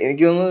പിന്നെ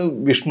എനിക്ക് തോന്നുന്നു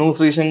വിഷ്ണു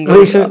ശ്രീശങ്കർ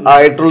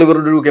ആയിട്ടുള്ള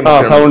ഇവരുടെ ഒരു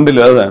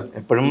സൗണ്ടില്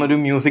എപ്പോഴും ഒരു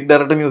മ്യൂസിക്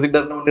ഡയറക്ടർ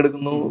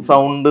പണിയെടുക്കുന്നു,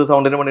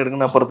 സൗണ്ടിന്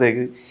പണിയെടുക്കുന്ന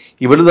അപ്പുറത്തേക്ക്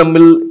ഇവര്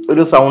തമ്മിൽ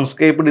ഒരു സൗണ്ട്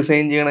സ്കേപ്പ്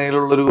ഡിസൈൻ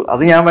ചെയ്യണതിലുള്ളൊരു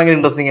അത് ഞാൻ ഭയങ്കര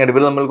ഇൻട്രസ്റ്റിംഗ് ആയിട്ട്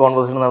ഇവര് തമ്മിൽ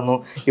കോൺവെർസേഷൻ നടന്നു.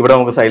 ഇവിടെ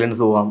നമുക്ക്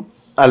സൈലൻസ് പോവാം,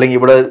 അല്ലെങ്കിൽ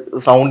ഇവിടെ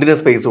സൗണ്ടിന്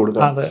സ്പേസ്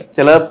കൊടുക്കാം.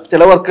 ചില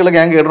വർക്കുകളൊക്കെ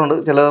ഞാൻ കേട്ടിട്ടുണ്ട്.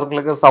 ചില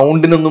വർക്കുകളൊക്കെ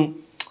സൗണ്ടിനൊന്നും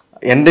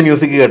എന്റെ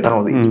മ്യൂസിക് കേട്ടാൽ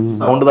മതി,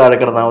 സൗണ്ട് താഴെ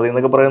കിടന്നാൽ മതി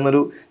എന്നൊക്കെ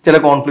പറയുന്നൊരു ചില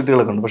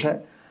കോൺഫ്ലിക്റ്റുകളൊക്കെ ഉണ്ട്. പക്ഷെ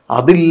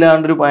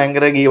അതില്ലാണ്ടൊരു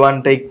ഭയങ്കര ഗീവ്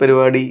ആൻഡ് ടേക്ക്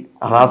പരിപാടി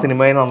അത് ആ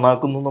സിനിമയെ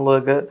നന്നാക്കുന്നു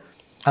എന്നുള്ളതൊക്കെ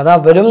അത്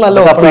അവരും നല്ല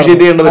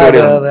അപ്രീഷിയേറ്റ് ചെയ്യേണ്ട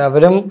പരിപാടിയാണ്.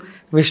 അവരും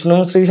വിഷ്ണു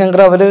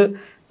ശ്രീശങ്കർ അവര്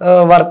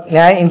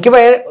എനിക്ക്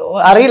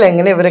അറിയില്ല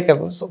എങ്ങനെ ഇവരൊക്കെ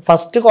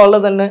ഫസ്റ്റ് കോളിൽ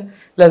തന്നെ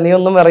നീ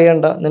ഒന്നും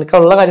അറിയണ്ട,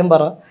 നിനക്കുള്ള കാര്യം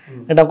പറ,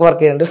 എന്നിട്ട് നമുക്ക്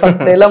വർക്ക് ചെയ്യാം.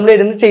 സത്യത്തിൽ നമ്മൾ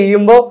ഇരുന്ന്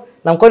ചെയ്യുമ്പോൾ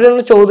നമുക്കൊരു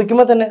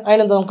ചോദിക്കുമ്പോൾ തന്നെ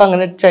അതിനെന്താ നമുക്ക്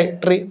അങ്ങനെ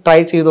ട്രൈ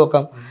ചെയ്ത്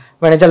നോക്കാം.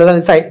 വേണേൽ ചില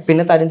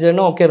പിന്നെ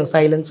തരിഞ്ചേട്ടനും ഓക്കെ ആയിരുന്നു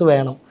സൈലൻസ്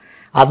വേണം.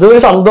 അതൊരു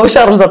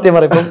സന്തോഷമായിരുന്നു സത്യം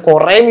പറയും. ഇപ്പം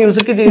കുറെ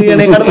മ്യൂസിക്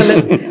ചെയ്യണേക്കാളും നല്ല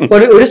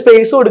ഒരു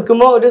സ്പേസ്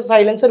കൊടുക്കുമ്പോൾ ഒരു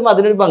സൈലൻസ് വരുമ്പോൾ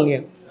അതിനൊരു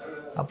ഭംഗിയാണ്.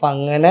 അപ്പൊ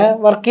അങ്ങനെ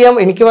വർക്ക് ചെയ്യാൻ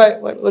എനിക്ക്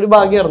ഒരു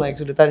ഭാഗ്യമായിരുന്നു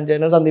ആക്ച്വലി.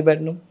 തരിഞ്ചേട്ടനും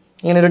സന്ദീപേട്ടനും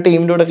ഇങ്ങനെ ഒരു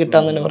ടീമിൻ്റെ കൂടെ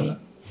കിട്ടാന്ന് തന്നെ പറഞ്ഞു.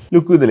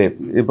 ലുക്ക് ഇതിലെ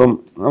ഇപ്പം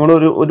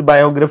നമ്മളൊരു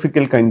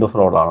ബയോഗ്രഫിക്കൽ കൈൻഡ് ഓഫ്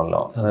റോളാണല്ലോ.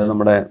 അതായത്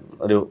നമ്മുടെ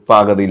ഒരു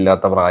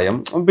പാകതയില്ലാത്ത പ്രായം,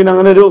 പിന്നെ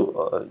അങ്ങനെ ഒരു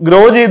ഗ്രോ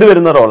ചെയ്ത്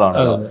വരുന്ന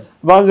റോളാണല്ലോ.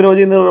 അപ്പൊ ആ ഗ്രോ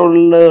ചെയ്യുന്ന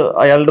റോളിൽ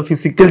അയാളുടെ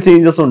ഫിസിക്കൽ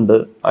ചേഞ്ചസ് ഉണ്ട്,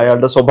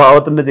 അയാളുടെ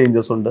സ്വഭാവത്തിന്റെ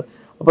ചേഞ്ചസ് ഉണ്ട്.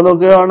 അപ്പൊ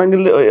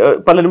നോക്കുകയാണെങ്കിൽ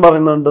പലരും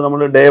പറയുന്നുണ്ട് നമ്മൾ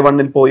ഡേ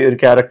 1 പോയി ഒരു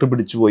ക്യാരക്ടർ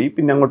പിടിച്ചു പോയി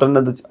പിന്നെ അങ്ങോട്ട് തന്നെ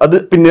അത്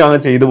പിന്നെ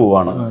അങ്ങനെ ചെയ്തു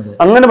പോവാണ്.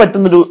 അങ്ങനെ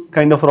പറ്റുന്നൊരു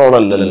കൈൻഡ് ഓഫ് റോൾ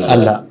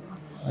അല്ല.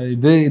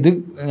 ഇത്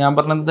ഞാൻ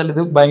പറഞ്ഞാൽ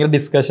ഇത് ഭയങ്കര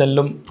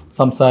ഡിസ്കഷനിലും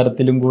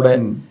സംസാരത്തിലും കൂടെ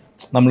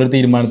നമ്മളൊരു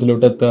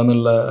തീരുമാനത്തിലോട്ട് എത്തുക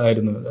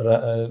എന്നുള്ളതായിരുന്നു.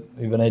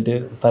 ഇവനായിട്ട്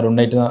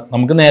തരുണായിട്ട്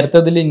നമുക്ക് നേരത്തെ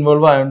അതിൽ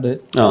ഇൻവോൾവ് ആയതുകൊണ്ട്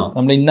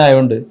നമ്മൾ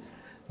ഇന്നായതുകൊണ്ട്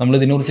നമ്മൾ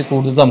ഇതിനെക്കുറിച്ച്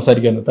കൂടുതൽ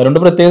സംസാരിക്കാറുണ്ട്.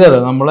 തരുണിന്റെ പ്രത്യേകത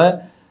നമ്മളെ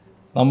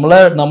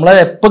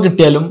എപ്പോൾ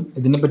കിട്ടിയാലും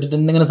ഇതിനെ പറ്റിയിട്ട്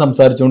തന്നെ ഇങ്ങനെ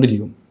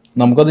സംസാരിച്ചുകൊണ്ടിരിക്കും.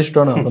 നമുക്കത്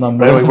ഇഷ്ടമാണ്. അപ്പൊ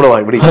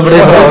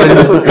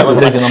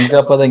നമുക്ക്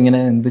അപ്പൊ അതെങ്ങനെ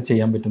എന്ത്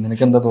ചെയ്യാൻ പറ്റും,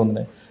 നിനക്ക് എന്താ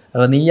തോന്നുന്നത്,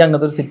 അല്ല നീ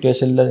അങ്ങനത്തെ ഒരു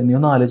സിറ്റുവേഷനിൽ നീ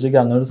ഒന്ന് ആലോചിക്കുക,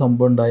 അങ്ങനെ ഒരു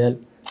സംഭവം ഉണ്ടായാൽ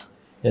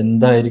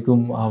എന്തായിരിക്കും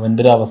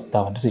അവന്റെ ഒരു അവസ്ഥ,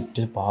 അവന്റെ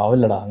സിറ്റുവേഷൻ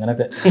പാവല്ലടാ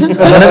അങ്ങനെയൊക്കെ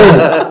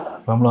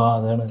അപ്പൊ നമ്മൾ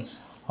അതാണ്.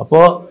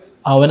 അപ്പോൾ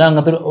അവന്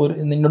അങ്ങനത്തെ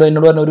എന്നോട്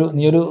പറഞ്ഞ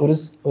നീ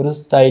ഒരു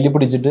സ്റ്റൈല്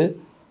പിടിച്ചിട്ട്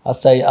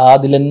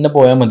അതിൽ തന്നെ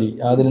പോയാൽ മതി.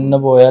 അതിൽ തന്നെ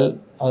പോയാൽ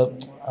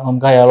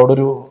നമുക്ക്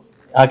അയാളോടൊരു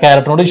ആ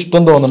ക്യാരക്ടറിനോട്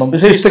ഇഷ്ടം തോന്നണം.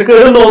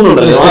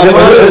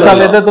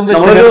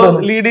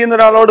 ലീഡ് ചെയ്യുന്ന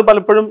ഒരാളോട്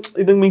പലപ്പോഴും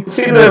ഇത് മിക്സ്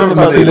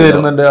ചെയ്ത്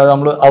വരുന്നുണ്ട്.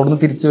 നമ്മൾ അവിടുന്ന്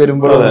തിരിച്ചു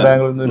വരുമ്പോൾ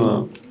ബാംഗ്ലൂരിൽ നിന്ന് വരുന്നു.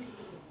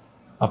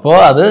 അപ്പോൾ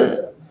അത്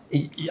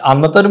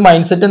അന്നത്തെ ഒരു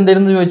മൈൻഡ് സെറ്റ്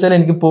എന്തായിരുന്നു ചോദിച്ചാൽ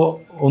എനിക്കിപ്പോ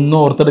ഒന്നും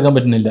ഓർത്തെടുക്കാൻ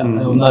പറ്റുന്നില്ല,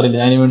 ഒന്നും അറിയില്ല.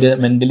 അതിന് വേണ്ടി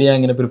മെന്റലി ഞാൻ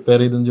എങ്ങനെ പ്രിപ്പയർ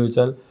ചെയ്തെന്ന്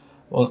ചോദിച്ചാൽ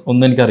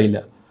ഒന്നും എനിക്കറിയില്ല.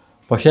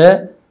 പക്ഷെ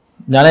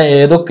ഞാൻ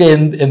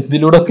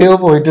എന്തിലൂടെയൊക്കെയോ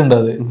പോയിട്ടുണ്ട്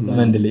അത്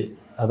മെന്റലി.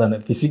 അതാണ്.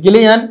 ഫിസിക്കലി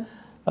ഞാൻ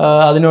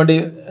അതിനുവേണ്ടി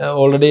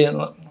ഓൾറെഡി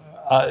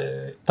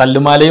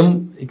തല്ലുമാലയും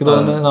എനിക്ക്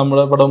തോന്നുന്നു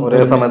നമ്മുടെ പടം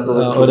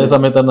ഒരേ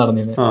സമയത്താണ്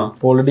നടന്നിരുന്നത്.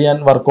 അപ്പോൾ ഓൾറെഡി ഞാൻ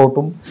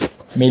വർക്കൗട്ടും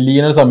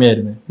മെല്ലിയുന്ന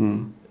സമയമായിരുന്നു.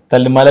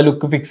 തല്ലുമാല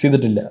ലുക്ക് ഫിക്സ്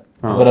ചെയ്തിട്ടില്ല.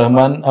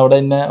 റഹ്മാൻ അവിടെ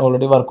എന്നെ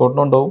ഓൾറെഡി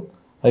വർക്കൗട്ടിനുണ്ടാവും,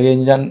 അത്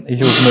കഴിഞ്ഞ് ഞാൻ ഈ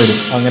ഷൂട്ടിന് വരും.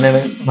 അങ്ങനെയാണ്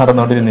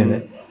നടന്നുകൊണ്ടിരുന്നത്.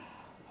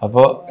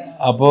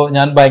 അപ്പോൾ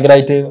ഞാൻ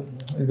ഭയങ്കരമായിട്ട്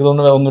എനിക്ക്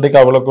തോന്നുന്നു ഒന്നുകൂടി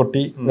കവളൊക്കെ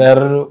കൊട്ടി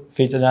വേറൊരു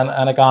ഫീച്ചർ, ഞാൻ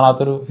അങ്ങനെ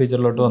കാണാത്തൊരു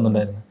ഫീച്ചറിലോട്ട്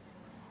വന്നിട്ടുണ്ടായിരുന്നു.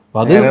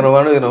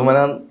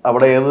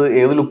 അവിടെ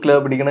ഏത് ലുക്കിലാ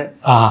പിടിക്കണേ,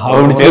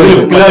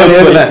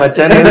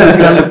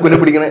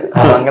 പിടിക്കണേ.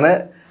 അങ്ങനെ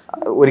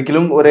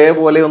ഒരിക്കലും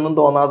ഒരേപോലെ ഒന്നും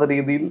തോന്നാത്ത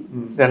രീതിയിൽ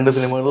 2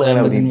 സിനിമകളിൽ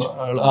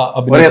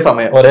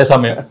ഒരേ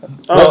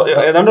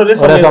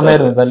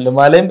സമയമായിരുന്നു.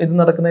 തല്ലുമാലയും ഇത്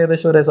നടക്കുന്ന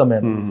ഏകദേശം ഒരേ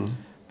സമയമാണ്.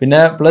 പിന്നെ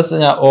പ്ലസ്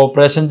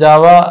ഓപ്പറേഷൻ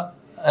ജാവ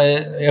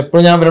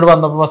എപ്പോഴും ഞാൻ ഇവരോട്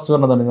വന്നപ്പോൾ ഫസ്റ്റ്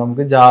പറഞ്ഞതാണ്,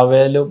 നമുക്ക്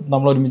ജാവയിലും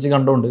നമ്മൾ ഒരുമിച്ച്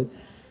കണ്ടുകൊണ്ട്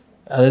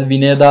അതായത്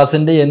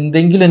വിനയദാസിന്റെ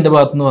എന്തെങ്കിലും എൻ്റെ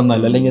ഭാഗത്തുനിന്ന് വന്നാൽ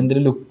അല്ലെങ്കിൽ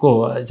എന്തെങ്കിലും ലുക്കോ,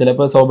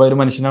 ചിലപ്പോൾ സ്വാഭാവിക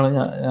മനുഷ്യനാണ്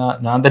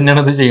ഞാൻ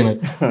തന്നെയാണ് ഇത് ചെയ്യുന്നത്,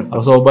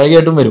 അപ്പൊ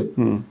സ്വാഭാവികമായിട്ടും വരും.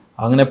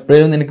 അങ്ങനെ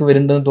എപ്പോഴും നിനക്ക്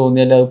വരുന്നുണ്ടെന്ന്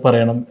തോന്നിയാൽ അത്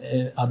പറയണം,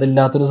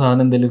 അതില്ലാത്തൊരു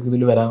സാധനം എന്തെങ്കിലും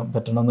ഇതിൽ വരാൻ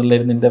പറ്റണം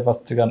എന്നുള്ളതായിരുന്നു എൻ്റെ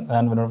ഫസ്റ്റ്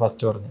ഞാൻ ഇവനോട്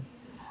ഫസ്റ്റ് പറഞ്ഞു.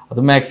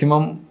 അത്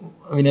മാക്സിമം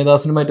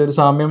വിനയദാസനുമായിട്ട് ഒരു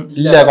സാമ്യം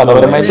ഇല്ല,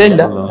 കഥപരമായിട്ടേ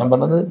ഇല്ല. ഞാൻ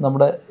പറഞ്ഞത്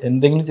നമ്മുടെ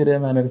എന്തെങ്കിലും ചെറിയ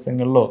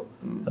മാനറിസങ്ങളിലോ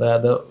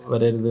അതായത്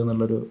വരരുത്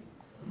എന്നുള്ളൊരു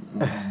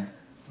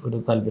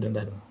താല്പര്യം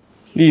ഉണ്ടായിരുന്നു.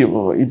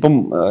 ഇപ്പം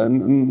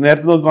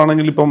നേരത്തെ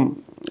നോക്കുകയാണെങ്കിൽ ഇപ്പം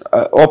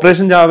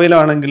ഓപ്പറേഷൻ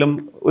ജാവയിലാണെങ്കിലും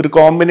ഒരു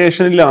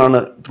കോമ്പിനേഷനിലാണ്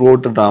ത്രൂ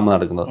ഔട്ട് ഡ്രാമ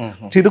നടക്കുന്നത്.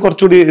 പക്ഷെ ഇത്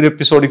കുറച്ചുകൂടി ഒരു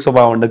എപ്പിസോഡിക്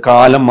സ്വഭാവമുണ്ട്.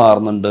 കാലം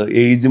മാറുന്നുണ്ട്,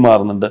 ഏജ്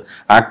മാറുന്നുണ്ട്,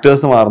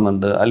 ആക്ടേഴ്സ്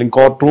മാറുന്നുണ്ട്. അല്ലെങ്കിൽ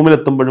കോർട്ട് റൂമിൽ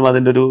എത്തുമ്പോഴും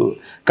അതിന്റെ ഒരു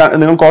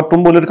നിങ്ങൾ കോർട്ട്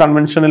റൂം പോലെ ഒരു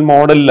കൺവെൻഷണൽ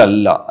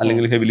മോഡലിലല്ല,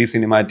 അല്ലെങ്കിൽ ഹെവിലി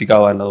സിനിമാറ്റിക്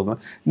ആവാൻ തോന്നുന്നത്.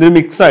 ഇതൊരു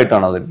മിക്സ്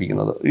ആയിട്ടാണ്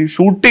അവതരിപ്പിക്കുന്നത്. ഈ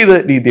ഷൂട്ട്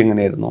ചെയ്ത രീതി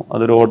എങ്ങനെയായിരുന്നു?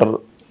 അതൊരു ഓർഡറിൽ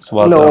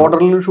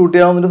ഷൂട്ട്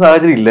ചെയ്യാവുന്ന ഒരു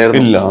സാഹചര്യം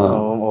ഇല്ലായിരുന്നു.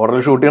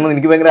 ഓർഡറിൽ ഷൂട്ട് ചെയ്യണമെന്ന്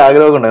എനിക്ക് ഭയങ്കര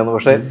ആഗ്രഹമൊക്കെ ഉണ്ടായിരുന്നു.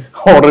 പക്ഷെ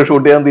ഓർഡറിൽ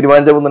ഷൂട്ട് ചെയ്യാൻ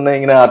തീരുമാനിച്ചപ്പോൾ തന്നെ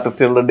ഇങ്ങനെ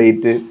ആർട്ടിസ്റ്റുകളുടെ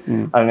ഡേറ്റ്,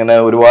 അങ്ങനെ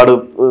ഒരുപാട്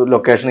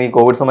ലൊക്കേഷൻ, ഈ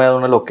കോവിഡ്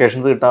സമയത്തുകൊണ്ട്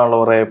ലൊക്കേഷൻസ് കിട്ടാനുള്ള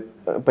കുറെ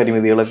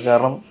പരിമിതികളൊക്കെ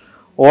കാരണം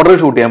ഓർഡറിൽ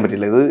ഷൂട്ട് ചെയ്യാൻ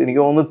പറ്റില്ല. ഇത് എനിക്ക്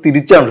തോന്നുന്നു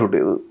തിരിച്ചാണ് ഷൂട്ട്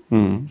ചെയ്തത്.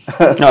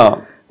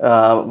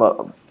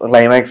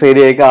 ക്ലൈമാക്സ്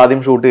ഏരിയയൊക്കെ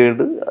ആദ്യം ഷൂട്ട്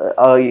ചെയ്തിട്ട്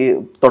ഈ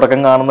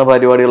തുടക്കം കാണുന്ന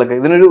പരിപാടികളൊക്കെ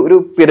ഇതിനൊരു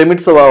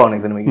പിരമിഡ് സ്വഭാവമാണ്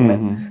ഈ സിനിമയ്ക്ക്.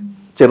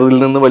 ചെറുതിൽ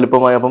നിന്ന്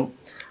വലുപ്പമായ, അപ്പം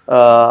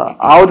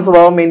ആ ഒരു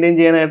സ്വഭാവം മെയിൻറ്റെയിൻ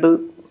ചെയ്യാനായിട്ട്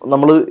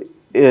നമ്മൾ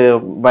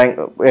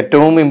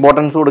ഏറ്റവും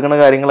ഇമ്പോർട്ടൻസ് കൊടുക്കുന്ന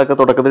കാര്യങ്ങളൊക്കെ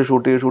തുടക്കത്തിൽ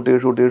ഷൂട്ട്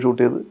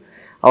ചെയ്ത്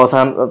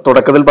അവസാനം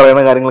തുടക്കത്തിൽ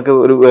പറയുന്ന കാര്യങ്ങൾക്ക്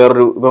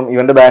വേറൊരു ഇപ്പം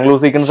ഇവന്റെ ബാംഗ്ലൂർ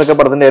സീക്വൻസ് ഒക്കെ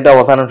പടത്തിന്റെ ഏറ്റവും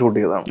അവസാനം ഷൂട്ട്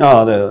ചെയ്തതാണ്.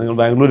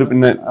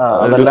 പിന്നെ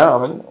അതല്ല,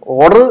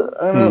 ഓർഡർ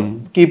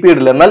കീപ്പ്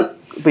ചെയ്തിട്ടില്ല. എന്നാൽ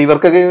ഇപ്പൊ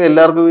ഇവർക്കൊക്കെ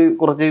എല്ലാവർക്കും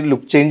കുറച്ച്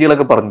ലുക്ക്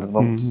ചേഞ്ചുകളൊക്കെ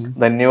പറഞ്ഞിരുന്നു.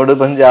 ധന്യയോട്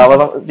ഇപ്പം ജാവ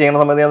ചെയ്യുന്ന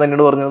സമയത്ത് ഞാൻ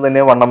ധന്യോട് പറഞ്ഞത്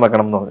തന്നെ വണ്ണം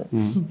വെക്കണം എന്ന് പറഞ്ഞു.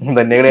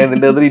 ധന്യയുടെ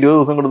ഇതിന്റെ അത് 20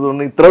 ദിവസം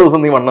കൊടുത്തുകൊണ്ട് ഇത്ര ദിവസം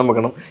നീ വണ്ണം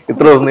വെക്കണം,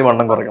 ഇത്ര ദിവസം നീ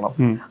വണ്ണം കുറയ്ക്കണം.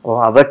 അപ്പൊ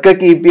അതൊക്കെ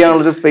കീപ്പ്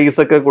ചെയ്യാനുള്ളൊരു സ്പേസ്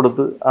ഒക്കെ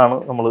കൊടുത്ത് ആണ്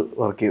നമ്മൾ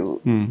വർക്ക് ചെയ്തത്.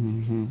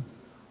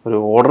 ഒരു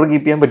ഓർഡർ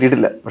കീപ്പ് ചെയ്യാൻ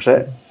പറ്റിയിട്ടില്ല, പക്ഷെ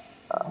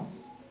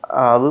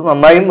അത്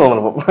നന്നായി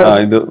തോന്നുന്നു.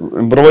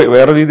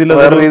 വേറെ രീതിയിൽ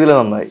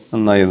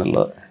നന്നായി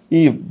എന്നുള്ളത്.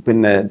 ഈ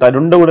പിന്നെ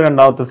തരുണിന്റെ കൂടെ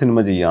രണ്ടാമത്തെ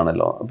സിനിമ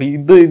ചെയ്യാണല്ലോ. അപ്പൊ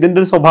ഇതിന്റെ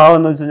ഒരു സ്വഭാവം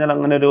എന്ന് വെച്ച് കഴിഞ്ഞാൽ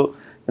അങ്ങനെ ഒരു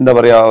എന്താ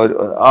പറയാ,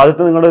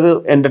 ആദ്യത്തെ നിങ്ങളുടെ ഒരു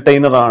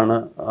എന്റർടൈനർ ആണ്,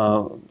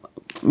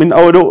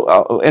 ഒരു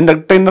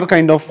entertainer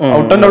kind of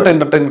out and out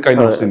entertainer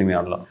kind of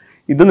സിനിമയാണല്ലോ.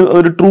 ഇത്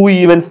ഒരു ട്രൂ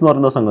ഈവൻസ് എന്ന്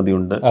പറയുന്ന സംഗതി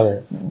ഉണ്ട്.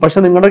 പക്ഷെ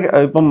നിങ്ങളുടെ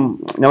ഇപ്പം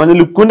ഞാൻ പറഞ്ഞ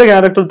ലുക്കുവിന്റെ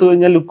ക്യാരക്ടർ എടുത്തു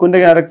കഴിഞ്ഞാൽ ലുക്കുവിന്റെ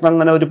ക്യാരക്ടർ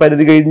അങ്ങനെ ഒരു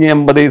പരിധി കഴിഞ്ഞ്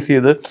എംപതൈസ്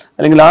ചെയ്ത്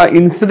അല്ലെങ്കിൽ ആ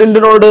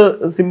ഇൻസിഡന്റിനോട്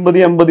സിമ്പതി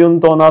എംപതി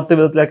ഒന്നും തോന്നാത്ത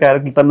വിധത്തിൽ ആ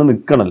ക്യാരക്ടറിൽ തന്നെ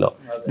നിൽക്കണല്ലോ.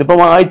 ഇതിപ്പോ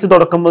വായിച്ച്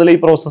തുടക്കം മുതൽ ഈ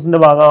പ്രോസസ്സിന്റെ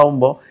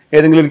ഭാഗമാകുമ്പോൾ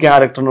ഏതെങ്കിലും ഒരു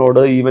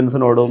ക്യാരക്ടറിനോട്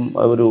ഈവൻസിനോടും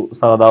ഒരു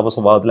സഹതാപ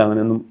സ്വഭാവത്തിൽ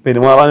അങ്ങനെയൊന്നും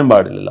പെരുമാറാനും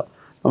പാടില്ലല്ലോ.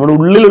 നമ്മുടെ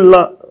ഉള്ളിലുള്ള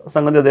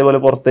സംഗതി അതേപോലെ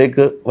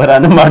പുറത്തേക്ക്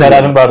വരാനും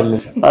പാടില്ല.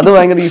 അത്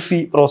ഭയങ്കര ഈസി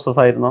പ്രോസസ്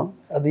ആയിരുന്നോ?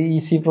 അത്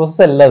ഈസി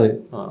പ്രോസസ് അല്ല അത്.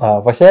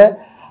 പക്ഷെ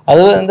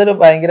അത് എന്തായാലും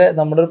ഭയങ്കര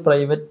നമ്മുടെ ഒരു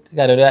പ്രൈവറ്റ്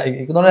കാര്യം.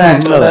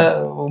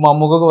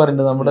 മമ്മൂക്കൊക്കെ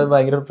പറയുന്നത് നമ്മുടെ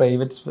ഭയങ്കര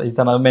പ്രൈവറ്റ് സ്പേസ്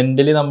ആണ്. അത്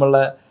മെന്റലി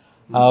നമ്മളെ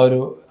ആ ഒരു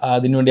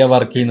അതിനുവേണ്ടിയാ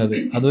വർക്ക് ചെയ്യുന്നത്.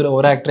 അത്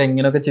ഓരോ ആക്ടർ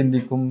എങ്ങനെയൊക്കെ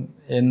ചിന്തിക്കും,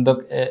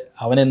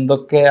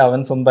 എന്തൊക്കെ അവൻ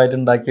സ്വന്തമായിട്ട്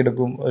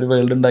ഉണ്ടാക്കിയെടുക്കും, ഒരു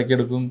വേൾഡ്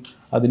ഉണ്ടാക്കിയെടുക്കും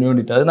അതിനു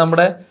വേണ്ടിയിട്ട്. അത്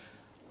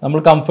നമ്മൾ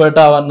കംഫേർട്ട്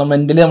ആവാൻ,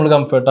 മെന്റലി നമ്മൾ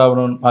കംഫേർട്ട്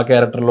ആവണം ആ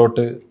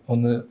ക്യാരക്ടറിലോട്ട്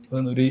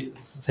ഒരു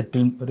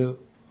സെറ്റിൽ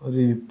ഒരു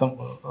യുദ്ധം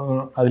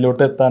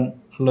അതിലോട്ട് എത്താൻ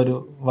ഉള്ളൊരു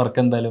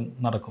വർക്ക് എന്തായാലും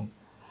നടക്കും.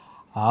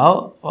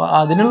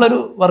 അതിനുള്ളൊരു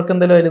വർക്ക്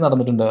എന്തായാലും അതിൽ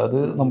നടന്നിട്ടുണ്ട്. അത്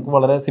നമുക്ക്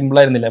വളരെ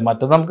സിമ്പിളായിരുന്നില്ല.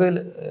 മറ്റത് നമുക്ക്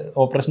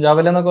ഓപ്പറേഷൻ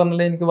ജാവല എന്നൊക്കെ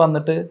പറഞ്ഞാൽ എനിക്ക്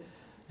വന്നിട്ട്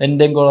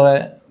എൻ്റെയും കുറെ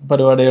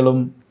പരിപാടികളും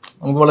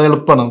നമുക്ക് വളരെ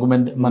എളുപ്പമാണ്. നമുക്ക്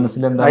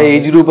മനസ്സിൽ എന്താ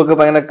ഏജ് ഗ്രൂപ്പ് ഒക്കെ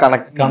ഭയങ്കര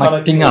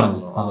കണക്റ്റിംഗ് ആണ്.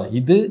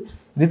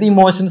 ഇതിന്റെ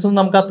ഇമോഷൻസും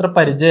നമുക്ക് അത്ര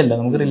പരിചയമല്ല.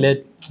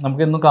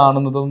 നമുക്ക് എന്നും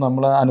കാണുന്നതും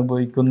നമ്മൾ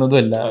അനുഭവിക്കുന്നതും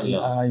അല്ല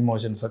ആ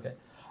ഇമോഷൻസ് ഒക്കെ.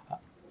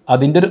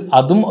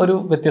 അതും ഒരു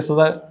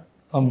വ്യത്യസ്തത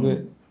നമുക്ക്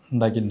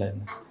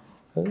ഉണ്ടാക്കിയിട്ടുണ്ടായിരുന്നു.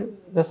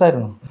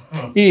 രസമായിരുന്നു.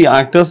 ഈ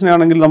ആക്ടേഴ്സിനെ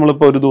ആണെങ്കിൽ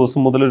നമ്മളിപ്പോൾ ഒരു ദിവസം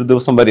മുതൽ ഒരു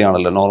ദിവസം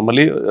വരെയാണല്ലോ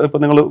നോർമലി. ഇപ്പൊ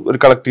നിങ്ങൾ ഒരു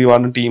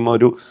കളക്റ്റീവാണ്, ടീം,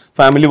 ഒരു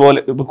ഫാമിലി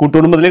പോലെ ഇപ്പൊ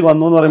കൂട്ടുകുടുംബത്തിലേക്ക്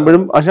വന്നു എന്ന്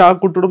പറയുമ്പോഴും പക്ഷെ ആ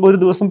കൂട്ടുകുടുംബം ഒരു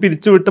ദിവസം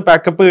പിരിച്ചുവിട്ട്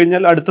പാക്കപ്പ്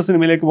കഴിഞ്ഞാൽ അടുത്ത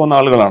സിനിമയിലേക്ക് പോകുന്ന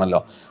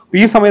ആളുകളാണല്ലോ.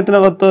 ഈ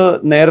സമയത്തിനകത്ത്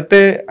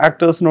നേരത്തെ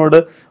ആക്ടേഴ്സിനോട്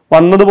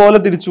വന്നതുപോലെ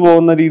തിരിച്ചു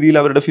പോകുന്ന രീതിയിൽ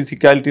അവരുടെ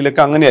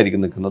ഫിസിക്കാലിറ്റിയിലൊക്കെ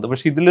അങ്ങനെയായിരിക്കും നിൽക്കുന്നത്.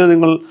 പക്ഷെ ഇതിൽ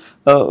നിങ്ങൾ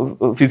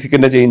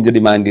ഫിസിക്കിന്റെ ചേഞ്ച്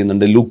ഡിമാൻഡ്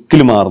ചെയ്യുന്നുണ്ട്,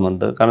 ലുക്കിൽ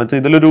മാറുന്നുണ്ട്. കാരണം വെച്ചാൽ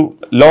ഇതിലൊരു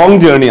ലോങ്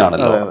ജേർണി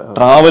ആണല്ലോ,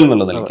 ട്രാവൽ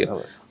എന്നുള്ള നിലയ്ക്ക്.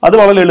 അത്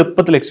വളരെ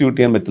എളുപ്പത്തിൽ എക്സിക്യൂട്ട്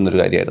ചെയ്യാൻ പറ്റുന്ന ഒരു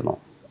കാര്യമായിരുന്നു.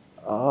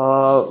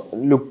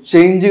 ലുക്ക്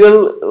ചേഞ്ചുകൾ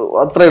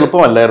അത്ര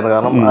എളുപ്പമല്ലായിരുന്നു.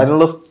 കാരണം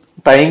അതിനുള്ള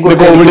ടൈം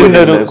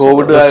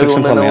കോവിഡ്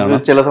ആയതുകൊണ്ട്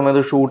ചില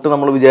സമയത്ത് ഷൂട്ട്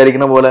നമ്മൾ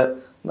വിചാരിക്കുന്ന പോലെ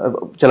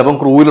ചിലപ്പം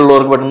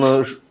ക്രൂവിലുള്ളവർക്ക് പെട്ടെന്ന്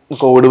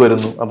കോവിഡ്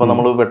വരുന്നു. അപ്പം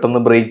നമ്മൾ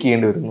പെട്ടെന്ന് ബ്രേക്ക്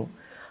ചെയ്യേണ്ടി വരുന്നു.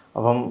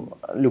 അപ്പം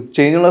ലുക്ക്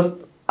ചേഞ്ചുള്ള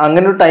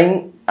അങ്ങനെ ഒരു ടൈം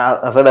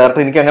ആസ് എ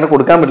ഡയറക്ടർ എനിക്ക് അങ്ങനെ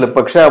കൊടുക്കാൻ പറ്റില്ല.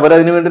 പക്ഷെ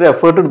അവരതിന് വേണ്ടി ഒരു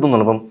എഫേർട്ട്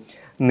എടുത്തുന്നുണ്ട്. അപ്പം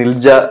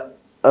നിൽജ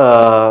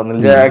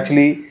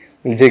ആക്ച്വലി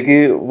നിൽജയ്ക്ക്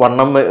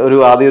വണ്ണം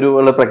ആദ്യം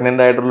ഒരു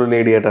പ്രഗ്നന്റ് ആയിട്ടുള്ള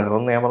ലേഡി ആയിട്ടാണ്.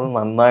 അപ്പം ഞാൻ പറഞ്ഞു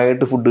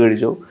നന്നായിട്ട് ഫുഡ്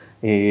കഴിച്ചോ,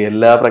 ഈ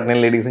എല്ലാ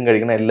പ്രഗ്നന്റ് ലേഡീസും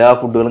കഴിക്കുന്ന എല്ലാ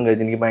ഫുഡുകളും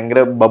കഴിച്ച് എനിക്ക്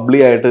ഭയങ്കര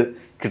ബബ്ലി ആയിട്ട്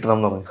കിട്ടണം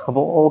എന്ന് പറഞ്ഞു.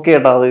 അപ്പോൾ ഓക്കെ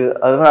ഏട്ടാ,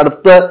 അതിന്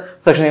അടുത്ത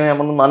സെക്ഷനിൽ ഞാൻ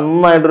പറഞ്ഞു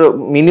നന്നായിട്ടൊരു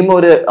മിനിമം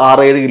ഒരു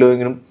 6-7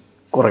 കിലോയെങ്കിലും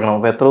കുറയ്ക്കണം.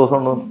 അപ്പൊ എത്ര ദിവസം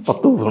ഉണ്ട്?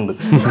 10 ദിവസം ഉണ്ട്.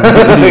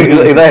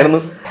 ഇതായിരുന്നു.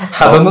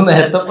 അതൊന്നും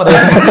നേരത്തെ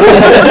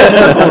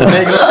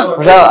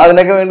പക്ഷെ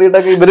അതിനൊക്കെ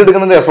വേണ്ടിയിട്ടൊക്കെ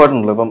ഇവരെടുക്കുന്ന ഒരു എഫേർട്ട്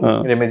ഉണ്ടല്ലോ. ഇപ്പം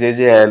രമേശ്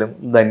ചേച്ചി ആയാലും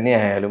ധന്യ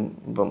ആയാലും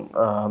ഇപ്പം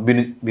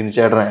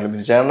ബിനുചേട്ടനായാലും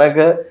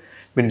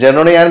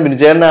ബിനുചേട്ടനോട് ഞാൻ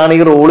ബിനുചേട്ടനാണ്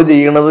ഈ റോള്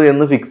ചെയ്യണത്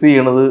എന്ന് ഫിക്സ്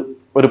ചെയ്യണത്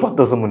ഒരു 10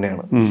 ദിവസം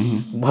മുന്നെയാണ്.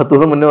 10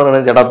 ദിവസം മുന്നേ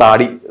പറയണത് ചേട്ടാ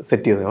താടി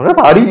സെറ്റ് ചെയ്തത്. അവിടെ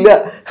താടിയില്ല.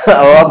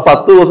 ആ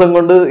 10 ദിവസം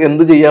കൊണ്ട്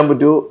എന്ത് ചെയ്യാൻ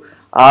പറ്റുമോ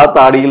ആ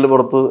താടികളുടെ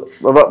പുറത്ത്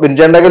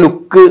ബിനുചേട്ടൻ്റെ ഒക്കെ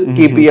ലുക്ക്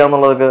കീപ്പ്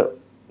ചെയ്യാന്നുള്ളതൊക്കെ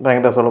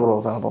ഭയങ്കര രസമുള്ള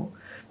പ്രോസസ്സാണ്. അപ്പം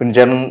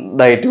ബിനുചേട്ടൻ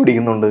ഡയറ്റ്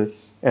പിടിക്കുന്നുണ്ട്.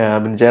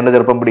 ബിനുചേട്ടൻ്റെ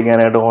ചെറുപ്പം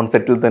പിടിക്കാനായിട്ട് ഓൺ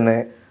സെറ്റിൽ തന്നെ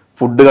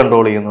ഫുഡ്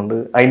കൺട്രോൾ ചെയ്യുന്നുണ്ട്.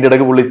 അതിൻ്റെ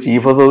ഇടയ്ക്ക് പുള്ളി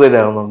ചീഫ് അസോസിയേറ്റ്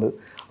ആവുന്നുണ്ട്.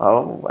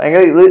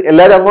 ഭയങ്കര ഇത്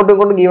എല്ലാവരും അങ്ങോട്ടും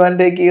ഇങ്ങോട്ടും ഗീവ് ആൻഡ്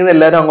ടേക്ക് ചെയ്ത്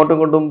എല്ലാവരും അങ്ങോട്ടും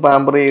ഇങ്ങോട്ടും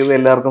പാമ്പർ ചെയ്ത്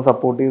എല്ലാവർക്കും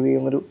സപ്പോർട്ട് ചെയ്ത്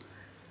ചെയ്യുന്നൊരു,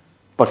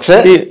 പക്ഷേ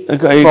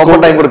പ്രോപ്പർ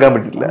ടൈം കൊടുക്കാൻ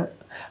പറ്റില്ല.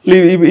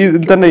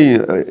 ഇതിൽ തന്നെ ഈ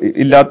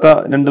ഇല്ലാത്ത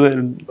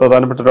രണ്ടുപേരും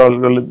പ്രധാനപ്പെട്ട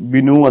ആളുകൾ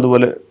ബിനു,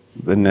 അതുപോലെ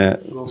പിന്നെ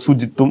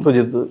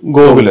സുജിത്ത്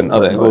ഗോകുലൻ.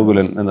 അതെ,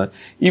 ഗോകുലൻ എന്ന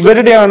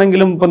ഇവരുടെ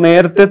ആണെങ്കിലും ഇപ്പൊ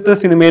നേരത്തെ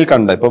സിനിമയിൽ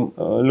കണ്ട, ഇപ്പം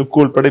ലുക്ക്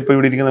ഉൾപ്പെടെ ഇപ്പൊ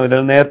ഇവിടെ ഇരിക്കുന്നവര്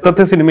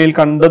നേരത്തെ സിനിമയിൽ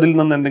കണ്ടതിൽ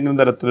നിന്ന് എന്തെങ്കിലും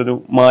തരത്തിലൊരു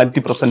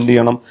മാറ്റി പ്രസന്റ്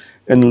ചെയ്യണം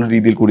എന്നുള്ള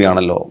രീതിയിൽ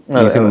കൂടിയാണല്ലോ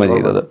ഈ സിനിമ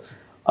ചെയ്തത്.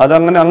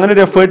 അതങ്ങനെ അങ്ങനെ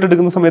ഒരു എഫേർട്ട്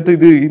എടുക്കുന്ന സമയത്ത്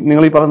ഇത്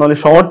നിങ്ങൾ ഈ പറഞ്ഞ പോലെ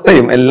ഷോർട്ട്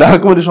ടൈം,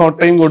 എല്ലാവർക്കും ഒരു ഷോർട്ട്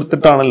ടൈം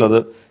കൊടുത്തിട്ടാണല്ലോ അത്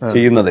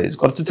ചെയ്യുന്നത്.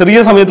 കുറച്ച് ചെറിയ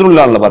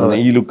സമയത്തിനുള്ളിലാണല്ലോ പറഞ്ഞത്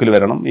ഈ ലുക്കിൽ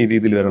വരണം, ഈ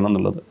രീതിയിൽ വരണം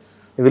എന്നുള്ളത്.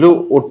 ഇതിൽ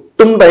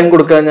ഒട്ടും ടൈം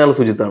കൊടുക്കാൻ ഞാൻ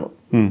സുജിത്താണ്.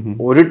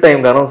 ഒരു ടൈം,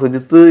 കാരണം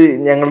സുജിത്ത്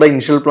ഞങ്ങളുടെ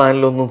ഇനിഷ്യൽ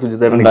പ്ലാനിലൊന്നും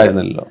സുജിത്തേട്ടൻ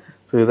ഉണ്ടായിരുന്നല്ലോ.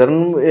 സുജിത്തേട്ടൻ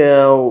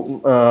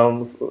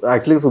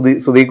ആക്ച്വലി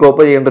സുധീകോപ്പ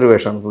ചെയ്യേണ്ട ഒരു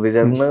വേഷമാണ്.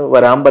 സുധീചേട്ടന്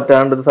വരാൻ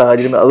പറ്റാണ്ട് ഒരു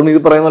സാഹചര്യം, അതും ഇത്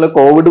പറയുന്ന പോലെ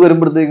കോവിഡ്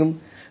വരുമ്പോഴത്തേക്കും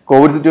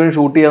കോവിഡ് സിറ്റുവേഷൻ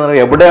ഷൂട്ട് ചെയ്യാന്ന്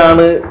പറഞ്ഞാൽ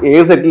എവിടെയാണ്,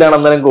 ഏത് സെറ്റിലാണ്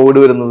അന്നേരം കോവിഡ്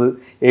വരുന്നത്,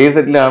 ഏത്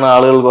സെറ്റിലാണ്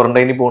ആളുകൾ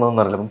ക്വാറന്റൈനിൽ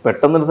പോകണമെന്ന് അറിയില്ല. അപ്പം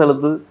പെട്ടെന്നൊരു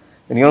സ്ഥലത്ത്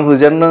എനിക്ക്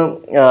സുജിചേട്ടന്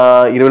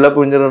ഇരുവല്ല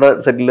പൂഞ്ചിറയുടെ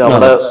സെറ്റിൽ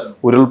അവിടെ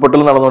ഉരുൾപൊട്ടൽ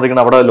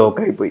നടന്നുകൊണ്ടിരിക്കണം, അവിടെ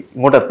ലോക്കായി പോയി,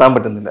 ഇങ്ങോട്ട് എത്താൻ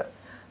പറ്റുന്നില്ല.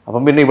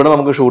 അപ്പം പിന്നെ ഇവിടെ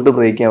നമുക്ക് ഷൂട്ട്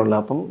ബ്രേക്ക് ചെയ്യാനില്ല.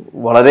 അപ്പം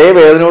വളരെ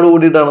വേദനയോട്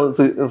കൂടിയിട്ടാണ്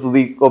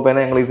സുധീകോപ്പേനെ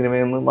ഞങ്ങൾ ഈ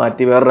സിനിമയിൽ നിന്ന്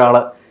മാറ്റി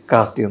വേറൊരാളെ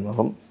കാസ്റ്റ് ചെയ്യുന്നത്.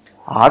 അപ്പം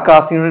ആ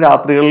കാസ്റ്റിങ്ങിന്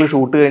രാത്രികളിൽ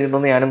ഷൂട്ട്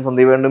കഴിഞ്ഞിട്ടൊന്ന് ഞാനും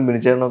സന്ദീപേണ്ടും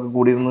ബിനിച്ചേട്ടനും ഒക്കെ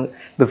കൂടി ഇരുന്ന്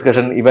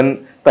ഡിസ്കഷൻ, ഇവൻ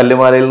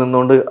തല്ലുമാലയിൽ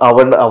നിന്നുകൊണ്ട്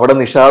അവിടെ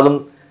നിഷാദും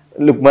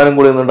ലുക്മാനും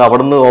കൂടി നിന്നുകൊണ്ട്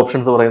അവിടെ നിന്ന്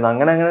ഓപ്ഷൻസ് പറയുന്നത്,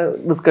 അങ്ങനെ അങ്ങനെ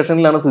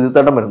ഡിസ്കഷനിലാണ്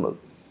സുജിത്തേട്ടൻ വരുന്നത്.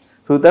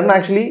 സുജിത്തേട്ടൻ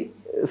ആക്ച്വലി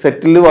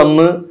സെറ്റിൽ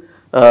വന്ന്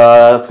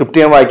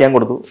സ്ക്രിപ്റ്റ് ഞാൻ വായിക്കാൻ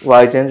കൊടുത്തു.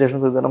 വായിച്ചതിന് ശേഷം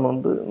സുജിത്തേട്ടൻ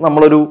വന്നിട്ട്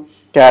നമ്മളൊരു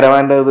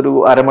ക്യാരവാൻ്റെ ഒരു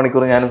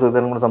അരമണിക്കൂർ ഞാനും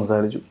സുജിത്തേട്ടനും കൂടെ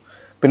സംസാരിച്ചു.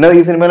 പിന്നെ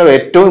ഈ സിനിമയിലെ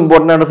ഏറ്റവും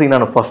ഇമ്പോർട്ടൻ്റ് ആയിട്ട്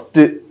സീനാണ്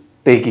ഫസ്റ്റ്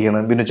ടേക്ക്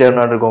ചെയ്യണം,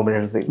 ബിനുചേട്ടനായിട്ട് ഒരു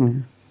കോമ്പിനേഷൻ സീൻ.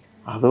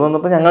 അത്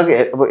വന്നപ്പോൾ ഞങ്ങൾക്ക്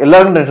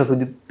എല്ലാവർക്കും ടെൻഷൻ.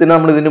 സുജിത്തിന്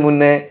നമ്മൾ ഇതിന്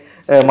മുന്നേ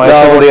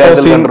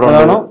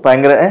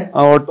ഭയങ്കര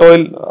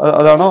ഓട്ടോയിൽ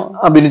അതാണോ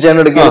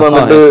ബിനുചേട്ടൻ്റെ ഇടയ്ക്ക്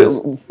വന്നിട്ട്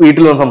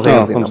വീട്ടിൽ വന്ന്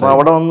സംസാരിക്കുന്നത്. അപ്പൊ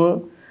അവിടെ വന്ന്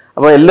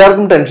അപ്പൊ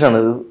എല്ലാവർക്കും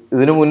ടെൻഷനാണ്.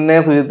 ഇതിനു മുന്നേ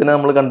സുജിത്തിനെ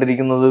നമ്മൾ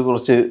കണ്ടിരിക്കുന്നത്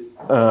കുറച്ച്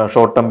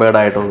ഷോർട്ട് ടെമ്പേർഡ്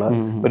ആയിട്ടുള്ള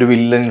ഒരു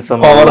വില്ലൻസം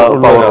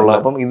പവറുള്ള,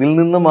 അപ്പം ഇതിൽ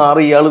നിന്ന്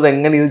മാറി ഇയാൾ ഇത്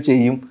എങ്ങനെ ഇത്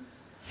ചെയ്യും.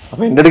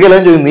 അപ്പൊ എൻ്റെ അടുക്കൽ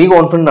എല്ലാം ചോദിക്കും, നീ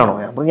കോൺഫിഡൻ്റ് ആണോ?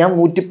 അപ്പൊ ഞാൻ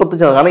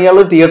 110, കാരണം ഇയാൾ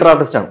തിയേറ്റർ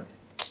ആർട്ടിസ്റ്റാണ്.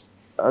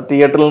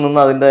 തിയേറ്ററിൽ നിന്ന്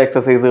അതിന്റെ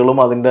എക്സസൈസുകളും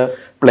അതിന്റെ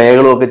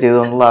പ്ലേകളും ഒക്കെ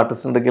ചെയ്തുകൊണ്ടുള്ള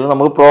ആർട്ടിസ്റ്റ് ഉണ്ടെങ്കിൽ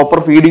നമുക്ക് പ്രോപ്പർ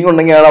ഫീഡിങ്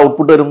ഉണ്ടെങ്കിൽ അയാൾ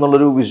ഔട്ട്പുട്ട് വരും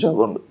എന്നുള്ളൊരു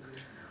വിശ്വാസമുണ്ട്.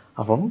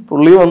 അപ്പം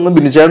പുള്ളി വന്ന്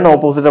ബിനുചേട്ടന്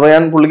ഓപ്പോസിറ്റ്, അപ്പൊ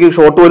ഞാൻ പുള്ളിക്ക്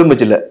ഷോട്ട് പോലും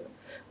വെച്ചില്ല.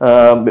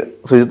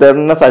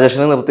 സുജിത്തേട്ടനെ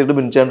സജഷനെ നിർത്തിയിട്ട്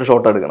ബിനുചേട്ടൻ്റെ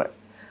ഷോട്ട് എടുക്കണേ.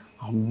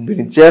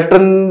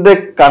 ബിനുചേട്ടന്റെ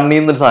കണ്ണിൽ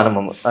നിന്നൊരു സാധനം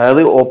വന്നു,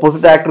 അതായത്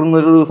ഓപ്പോസിറ്റ് ആക്ടറിൽ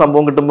നിന്നൊരു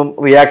സംഭവം കിട്ടുമ്പം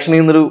റിയാക്ഷനിൽ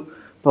നിന്നൊരു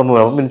സംഭവം.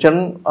 അപ്പം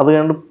ബിനുചേട്ടൻ അത്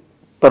കണ്ട്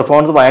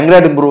പെർഫോമൻസ്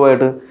ഭയങ്കരമായിട്ട് ഇമ്പ്രൂവ്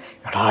ആയിട്ട്,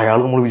 എടാ അയാൾ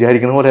നമ്മൾ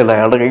വിചാരിക്കുന്ന പോലെയല്ല,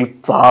 അയാളുടെ കയ്യിൽ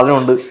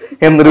സാധനമുണ്ട്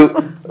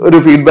എന്നൊരു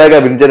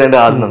ഫീഡ്ബാക്കാണ് ബിനുചേട്ടൻ എൻ്റെ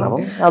ആദ്യം തന്നെ.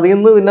 അപ്പം അതിൽ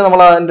നിന്ന് പിന്നെ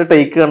നമ്മൾ അതിൻ്റെ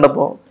ടേക്ക്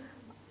കണ്ടപ്പോൾ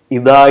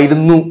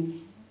ഇതായിരുന്നു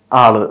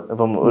ആള്.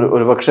 ഇപ്പം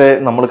ഒരു പക്ഷേ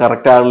നമ്മൾ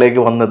കറക്റ്റ്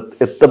ആളിലേക്ക്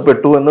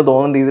എത്തപ്പെട്ടു എന്ന്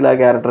തോന്നുന്ന രീതിയിൽ ആ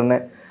ക്യാരക്ടറിനെ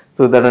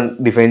സുജിത്തേട്ടൻ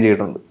ഡിഫൈൻ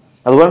ചെയ്തിട്ടുണ്ട്.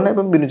 അതുപോലെ തന്നെ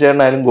ഇപ്പം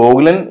ബിനുചേട്ടനായാലും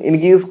ഗോകുലൻ,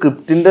 എനിക്ക് ഈ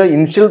സ്ക്രിപ്റ്റിന്റെ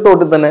ഇനിഷ്യൽ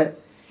തോട്ടിൽ തന്നെ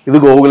ഇത്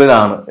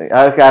ഗോകുലനാണ്, ആ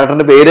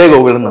ക്യാരക്ടറിന്റെ പേരേ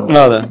ഗോകുലൻ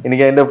എന്നാണ്.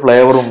 എനിക്ക് അതിന്റെ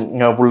ഫ്ലേവറും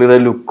പുള്ളിയുടെ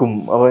ലുക്കും,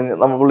 അപ്പൊ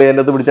നമ്മൾ പുള്ളി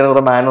അതിൻ്റെ അകത്ത് പിടിച്ച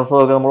കുറെ മാനേഴ്സും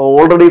ഒക്കെ നമ്മൾ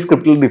ഓൾറെഡി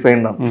സ്ക്രിപ്റ്റിൽ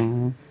ഡിഫൈൻഡ് ആണ്.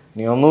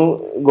 ഇനി ഒന്ന്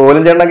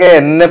ഗോകുലൻ ചേട്ടനൊക്കെ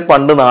എന്നെ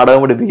പണ്ട്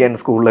നാടകം പഠിപ്പിക്കാൻ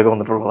സ്കൂളിലൊക്കെ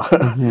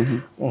വന്നിട്ടുള്ളതാണ്.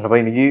 അപ്പൊ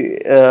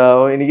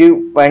എനിക്ക്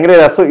ഭയങ്കര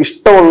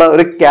ഇഷ്ടമുള്ള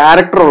ഒരു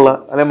ക്യാരക്ടറുള്ള,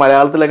 അല്ലെ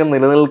മലയാളത്തിലൊക്കെ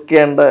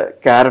നിലനിൽക്കേണ്ട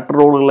ക്യാരക്ടർ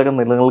റോളുകളിലൊക്കെ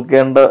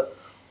നിലനിൽക്കേണ്ട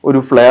ഒരു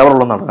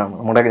ഫ്ലേവറുള്ള നടനാണ്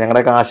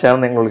ഞങ്ങളുടെയൊക്കെ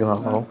ആശാനം ഞങ്ങൾ വിളിക്കുന്ന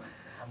നടനം.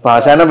 അപ്പൊ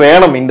ആശാനെ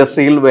വേണം,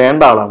 ഇൻഡസ്ട്രിയിൽ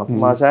വേണ്ട ആളാണ്.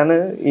 അപ്പം ആശാന്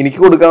എനിക്ക്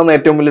കൊടുക്കാവുന്ന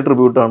ഏറ്റവും വലിയ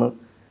ട്രിബ്യൂട്ടാണ്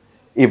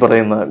ഈ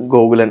പറയുന്ന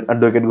ഗോകുലൻ,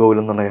 അഡ്വക്കേറ്റ്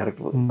ഗോകുലൻ എന്നുള്ള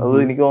ക്യാരക്ടർ. അത്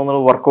എനിക്ക്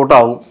തോന്നുന്നത് വർക്കൗട്ട്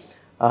ആവും,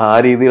 ആ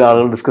രീതിയിൽ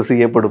ആളുകൾ ഡിസ്കസ്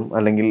ചെയ്യപ്പെടും.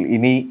 അല്ലെങ്കിൽ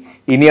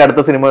ഇനി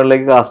അടുത്ത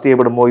സിനിമകളിലേക്ക് കാസ്റ്റ്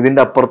ചെയ്യപ്പെടുമ്പോൾ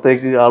ഇതിന്റെ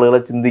അപ്പുറത്തേക്ക് ആളുകളെ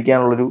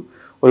ചിന്തിക്കാനുള്ളൊരു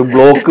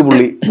ബ്ലോക്ക്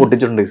പുള്ളി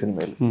പൊട്ടിച്ചിട്ടുണ്ട് ഈ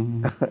സിനിമയിൽ.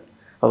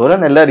 അതുപോലെ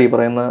തന്നെ എല്ലാവരും ഈ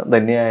പറയുന്ന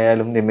ധന്യ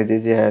ആയാലും രമ്യ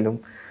ചേച്ചി ആയാലും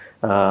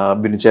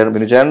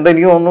ബിനുചേട്ടൻ്റെ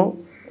എനിക്ക് തോന്നുന്നു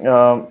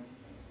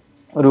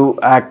ഒരു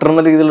ആക്ടർ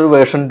എന്ന രീതിയിലൊരു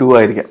വേർഷൻ 2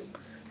 ആയിരിക്കാം.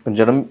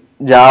 ബിനുചേട്ടൻ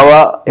ജാവ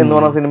എന്ന്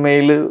പറഞ്ഞ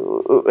സിനിമയിൽ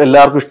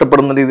എല്ലാവർക്കും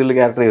ഇഷ്ടപ്പെടുന്ന രീതിയിൽ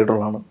ക്യാരക്ടർ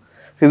ചെയ്തിട്ടുള്ളതാണ്.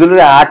 പക്ഷെ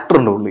ഇതിലൊരു ആക്ടർ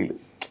ഉണ്ട് പുള്ളിയിൽ.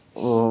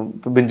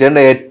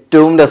 ബിനുചേട്ടൻ്റെ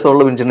ഏറ്റവും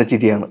രസമുള്ള ബിനുചേട്ടൻ്റെ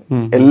ചിരിയാണ്.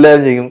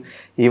 എല്ലാവരും ചെയ്യും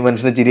ഈ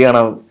മനുഷ്യൻ്റെ ചിരി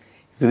കാണാൻ.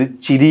 ഇത്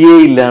ചിരിയേ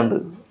ഇല്ലാണ്ട്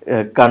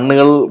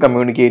കണ്ണുകൾ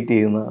കമ്മ്യൂണിക്കേറ്റ്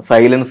ചെയ്യുന്ന,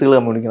 സൈലൻസുകൾ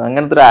കമ്മ്യൂണിക്കുന്ന,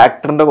 അങ്ങനത്തെ ഒരു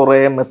ആക്ടറിൻ്റെ കുറേ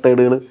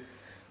മെത്തേഡുകൾ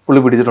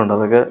പുള്ളി പിടിച്ചിട്ടുണ്ട്.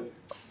 അതൊക്കെ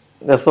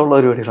രസമുള്ള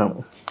പരിപാടികളാണ്.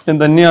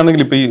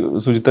 തന്നെയാണെങ്കിൽ ഇപ്പൊ ഈ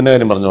സുജിത്തിന്റെ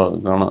കാര്യം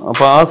പറഞ്ഞാണ്.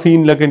 അപ്പൊ ആ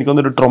സീനിലൊക്കെ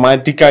എനിക്കൊന്നൊരു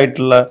ട്രൊമാറ്റിക്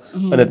ആയിട്ടുള്ള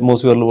ഒരു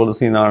അറ്റ്മോസ്ഫിയറിൽ പോലെ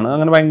സീനാണ്.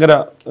 അങ്ങനെ ഭയങ്കര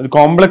ഒരു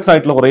കോംപ്ലക്സ്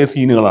ആയിട്ടുള്ള കുറെ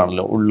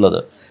സീനുകളാണല്ലോ ഉള്ളത്.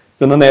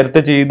 ഇന്ന്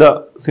നേരത്തെ ചെയ്ത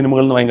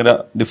സിനിമകളിൽ നിന്ന് ഭയങ്കര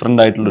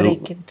ഡിഫറെന്റ് ആയിട്ടുള്ളൊരു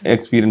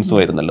എക്സ്പീരിയൻസും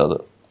ആയിരുന്നല്ലോ അത്.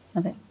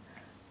 അതെ,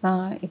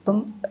 ഇപ്പം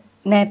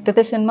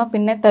നേരത്തെ സിനിമ,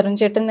 പിന്നെ തരുൺ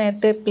ചേട്ടൻ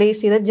നേരത്തെ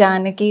പ്ലേസ് ചെയ്ത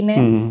ജാനകിനെ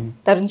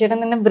തരുൺ ചേട്ടൻ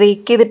തന്നെ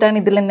ബ്രേക്ക് ചെയ്തിട്ടാണ്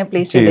ഇതിൽ തന്നെ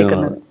പ്ലേസ്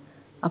ചെയ്തേക്കുന്നത്.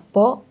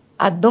 അപ്പോൾ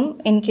അതും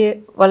എനിക്ക്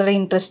വളരെ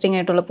ഇൻട്രസ്റ്റിംഗ്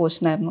ആയിട്ടുള്ള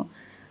പോർഷനായിരുന്നു.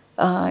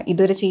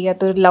 ഇതുവരെ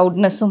ചെയ്യാത്തൊരു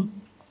ലൗഡ്നെസ്സും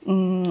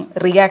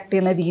റിയാക്ട്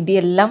ചെയ്യുന്ന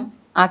രീതിയെല്ലാം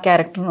ആ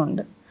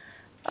ക്യാരക്ടറിനുണ്ട്.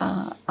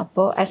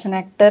 അപ്പോൾ ആസ് എൻ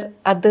ആക്ടർ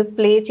അത്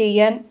പ്ലേ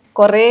ചെയ്യാൻ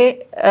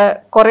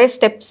കുറേ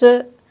സ്റ്റെപ്സ്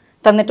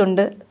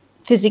തന്നിട്ടുണ്ട്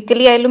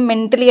ഫിസിക്കലി ആയാലും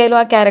മെന്റലി ആയാലും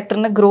ആ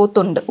ക്യാരക്ടറിന് ഗ്രോത്ത്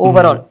ഉണ്ട്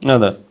ഓവറോൾ.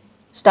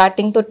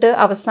 സ്റ്റാർട്ടിങ് തൊട്ട്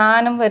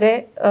അവസാനം വരെ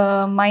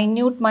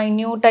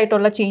മൈന്യൂട്ട്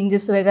ആയിട്ടുള്ള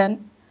ചേഞ്ചസ് വരാൻ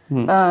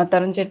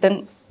തരുൺ ചേട്ടൻ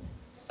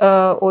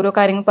ഓരോ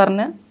കാര്യങ്ങൾ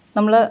പറഞ്ഞ്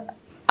നമ്മൾ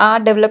ആ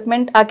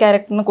ഡെവലപ്മെന്റ് ആ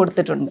ക്യാരക്ടറിന്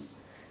കൊടുത്തിട്ടുണ്ട്.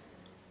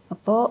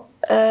 അപ്പോൾ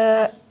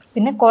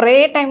പിന്നെ കുറേ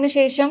ടൈമിന്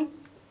ശേഷം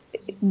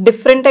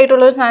ഡിഫറെൻ്റ്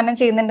ആയിട്ടുള്ള ഒരു സാധനം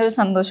ചെയ്യുന്നതിൻ്റെ ഒരു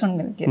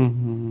സന്തോഷമുണ്ട് എനിക്ക്.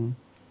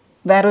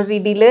 വേറൊരു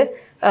രീതിയിൽ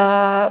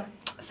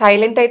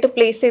സൈലന്റ് ആയിട്ട്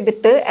പ്ലേസ്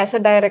ചെയ്തിട്ട് ആസ് എ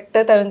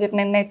ഡയറക്ടർ തരുൺ ചേട്ടൻ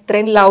എന്നെ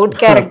ഇത്രയും ലൗഡ്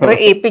ക്യാരക്ടർ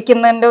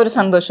ഏൽപ്പിക്കുന്നതിന്റെ ഒരു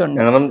സന്തോഷമുണ്ട്.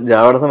 കാരണം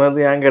ജാവയുടെ സമയത്ത്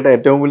ഞാൻ കേട്ട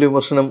ഏറ്റവും വലിയ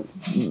വിമർശനം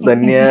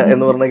ധന്യ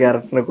എന്ന് പറഞ്ഞ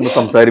ക്യാരക്ടറിനെ കൊണ്ട്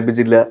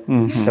സംസാരിപ്പിച്ചില്ല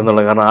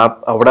എന്നുള്ളത്. കാരണം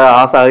അവിടെ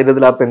ആ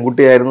സാഹചര്യത്തിൽ ആ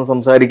പെൺകുട്ടിയായിരുന്നു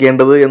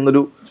സംസാരിക്കേണ്ടത്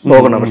എന്നൊരു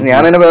തോന്നണം. പക്ഷെ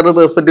ഞാൻ അതിനെ വേറൊരു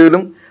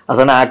പെർസ്പെക്റ്റീവിലും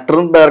ആസ് ആൻ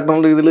ആക്ടറും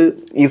ഡയറക്ടറും രീതിയിൽ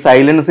ഈ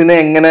സൈലൻസിനെ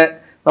എങ്ങനെ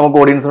നമുക്ക്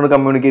ഓഡിയൻസിനോട്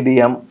കമ്മ്യൂണിക്കേറ്റ്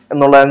ചെയ്യാം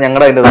എന്നുള്ളതാണ്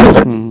ഞങ്ങളുടെ അതിന്റെ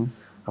താല്പര്യം.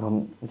 അപ്പം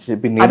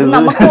പിന്നീട്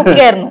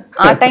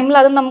ആ ടൈമിൽ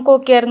അത് നമുക്ക്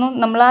ഓക്കെ ആയിരുന്നു.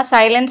 നമ്മൾ ആ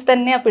സൈലൻസ്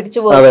തന്നെയാ പിടിച്ചു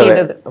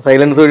പോയത്.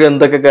 സൈലൻസ് വഴി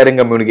എന്തൊക്കെ കാര്യം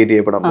കമ്മ്യൂണിക്കേറ്റ്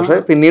ചെയ്യപ്പെടാം. പക്ഷെ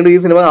പിന്നീട് ഈ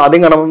സിനിമ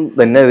ആദ്യം കാണുമ്പോൾ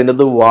തന്നെ ഇതിന്റെ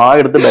അത് വാ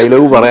എടുത്ത്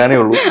ഡയലോഗ് പറയാനേ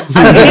ഉള്ളൂ.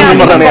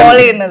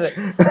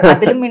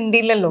 അതിലും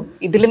മിണ്ടിയില്ലല്ലോ,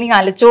 ഇതിൽ നീ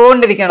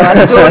അലച്ചോണ്ടിരിക്കണം.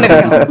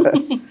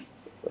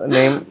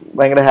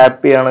 ഭയങ്കര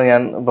ഹാപ്പിയാണ്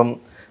ഞാൻ. ഇപ്പം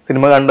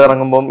സിനിമ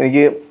കണ്ടിറങ്ങുമ്പോൾ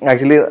എനിക്ക്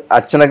ആക്ച്വലി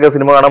അച്ഛനൊക്കെ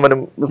സിനിമ കാണാൻ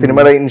പറ്റും.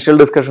 സിനിമയുടെ ഇനിഷ്യൽ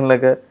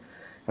ഡിസ്കഷനിലൊക്കെ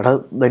എടാ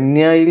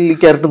ധന്യയിൽ ഈ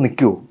ക്യാരക്ടർ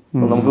നിൽക്കുവോ,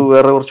 നമുക്ക്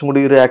വേറെ കുറച്ചും കൂടി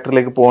ഒരു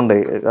ആക്ടറിലേക്ക് പോകണ്ടേ,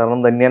 കാരണം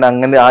ധന്യൻ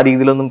അങ്ങനെ ആ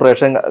രീതിയിലൊന്നും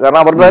പ്രേക്ഷകൻ, കാരണം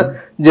അവരുടെ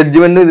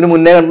ജഡ്ജ്മെന്റ് ഇതിന്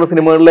മുന്നേ കണ്ട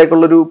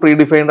സിനിമകളിലേക്കുള്ളൊരു പ്രീ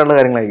ഡിഫൈൻഡ് ആയിട്ടുള്ള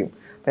കാര്യങ്ങളായിരിക്കും.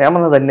 ഞാൻ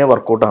പറഞ്ഞത് ധന്യ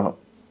വർക്കൗട്ടാണ്.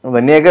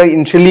 ധന്യൊക്കെ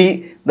ഇനിഷ്യലി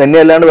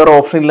ധന്യ അല്ലാണ്ട് വേറെ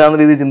ഓപ്ഷൻ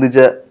ഇല്ലാന്ന രീതിയിൽ ചിന്തിച്ച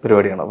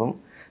പരിപാടിയാണ്. അപ്പം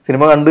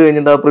സിനിമ കണ്ടു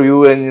കഴിഞ്ഞിട്ട് ആ പ്രിവ്യൂ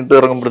കഴിഞ്ഞിട്ട്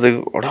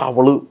ഇറങ്ങുമ്പോഴത്തേക്ക് അവിടെ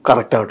അവള്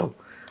കറക്റ്റ് ആട്ടോ.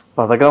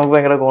 അപ്പൊ അതൊക്കെ നമുക്ക്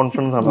ഭയങ്കര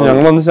കോൺഫിഡൻസ് ആണ്.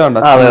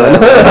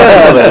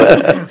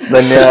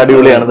 ധന്യ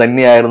അടിപൊളിയാണ്,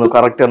 ധന്യായിരുന്നു,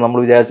 കറക്റ്റ് ആണ്, നമ്മൾ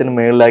വിചാരിച്ചതിന്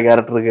മേളിൽ ആ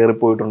ക്യാരക്ടർ കയറി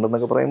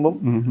പോയിട്ടുണ്ടെന്നൊക്കെ പറയുമ്പോൾ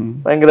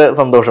ഭയങ്കര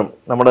സന്തോഷം.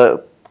 നമ്മുടെ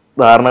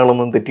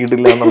ധാരണകളൊന്നും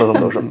തെറ്റിയിട്ടില്ല എന്നുള്ള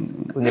സന്തോഷം.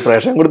 ഇനി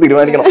പ്രേക്ഷകൻ കൂടി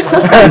തീരുമാനിക്കണം,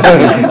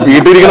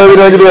 വീട്ടിലിരിക്കണ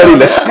തീരുമാനിച്ചിട്ട്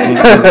കാര്യമില്ല.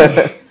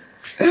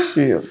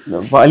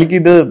 എനിക്ക്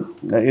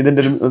ഇതിന്റെ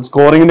ഒരു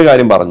സ്കോറിങ്ങിന്റെ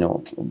കാര്യം പറഞ്ഞു.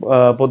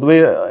 പൊതുവെ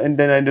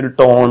അതിന്റെ ഒരു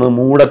ടോണ്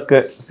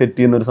മൂഡൊക്കെ സെറ്റ്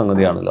ചെയ്യുന്ന ഒരു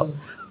സംഗതിയാണല്ലോ.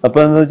 അപ്പൊ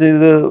എന്താ വെച്ചാൽ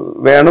ഇത്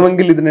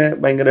വേണമെങ്കിൽ ഇതിനെ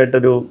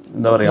ഭയങ്കരമായിട്ടൊരു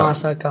എന്താ പറയാ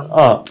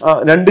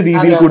രണ്ട്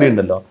രീതിയിൽ കൂടി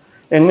ഉണ്ടല്ലോ.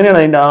 എങ്ങനെയാണ്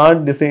അതിന്റെ ആ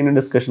ഡിസൈനും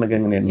ഡിസ്കഷൻ ഒക്കെ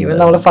എങ്ങനെയാണ്? ഇവൻ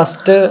നമ്മള്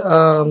ഫസ്റ്റ്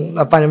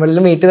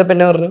പനമല്ലിൽ മീറ്റ് ചെയ്ത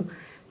പിന്നെ പറഞ്ഞു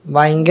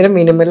ഭയങ്കര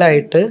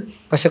മിനിമലായിട്ട്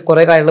പക്ഷെ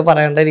കുറെ കാര്യങ്ങൾ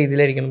പറയേണ്ട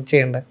രീതിയിലായിരിക്കണം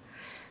ചെയ്യേണ്ടത്.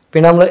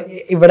 പിന്നെ നമ്മൾ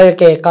ഇവിടെ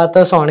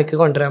കേൾക്കാത്ത സോണിക്ക്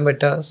കൊണ്ടുവരാൻ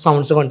പറ്റുക,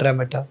 സൗണ്ട്സ് കൊണ്ടുവരാൻ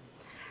പറ്റുക.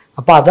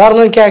 അപ്പോൾ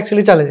അതായിരുന്നു എനിക്ക്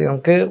ആക്ച്വലി ചലഞ്ച്.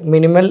 നമുക്ക്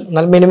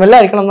നല്ല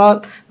മിനിമലായിരിക്കണം, എന്നാൽ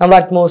നമ്മുടെ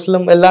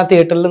അറ്റ്മോസ്ഫിയറിലും എല്ലാ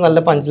തിയേറ്ററിലും നല്ല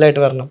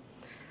പഞ്ചിലായിട്ട് വരണം.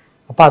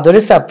 അപ്പോൾ അതൊരു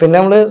സ്റ്റെപ്പ്. പിന്നെ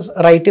നമ്മൾ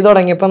റൈറ്റ് ചെയ്ത്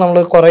തുടങ്ങിയപ്പോൾ നമ്മൾ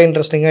കുറേ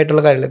ഇൻട്രസ്റ്റിംഗ്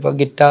ആയിട്ടുള്ള കാര്യങ്ങൾ, ഇപ്പോൾ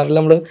ഗിറ്റാറിൽ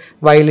നമ്മൾ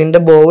വയലിൻ്റെ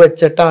ബോ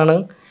വെച്ചിട്ടാണ്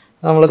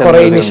നമ്മൾ കുറേ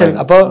ഇനിഷ്യൽ.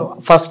 അപ്പോൾ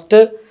ഫസ്റ്റ്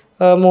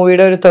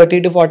മൂവിയുടെ ഒരു 30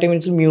 to 40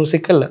 minutes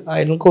മ്യൂസിക് അല്ല,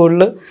 അതിന്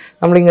കൂടുതൽ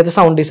നമ്മൾ ഇങ്ങനത്തെ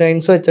സൗണ്ട്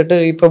ഡിസൈൻസ് വെച്ചിട്ട്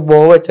ഇപ്പോൾ ബോ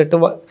വെച്ചിട്ട്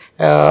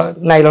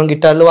നൈലോൺ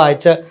ഗിറ്റാറിൽ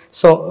വായിച്ച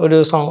ഒരു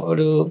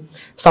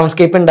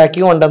സൗണ്ട്സ്കേപ്പ് ഉണ്ടാക്കി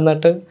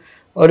കൊണ്ടുവന്നിട്ട്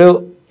ഒരു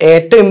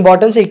ഏറ്റവും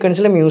ഇമ്പോർട്ടൻറ്റ്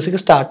സീക്വൻസിൽ മ്യൂസിക്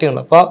സ്റ്റാർട്ട്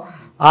ചെയ്യണം. അപ്പോൾ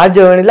ആ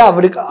ജേണിയിൽ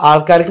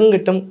ആൾക്കാർക്കും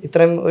കിട്ടും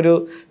ഇത്രയും ഒരു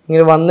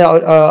ഇങ്ങനെ വന്ന്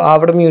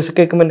അവിടെ മ്യൂസിക്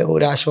കേൾക്കുമ്പോൾ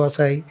ഒരു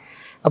ആശ്വാസമായി.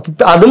 അപ്പം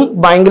അതും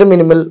ഭയങ്കര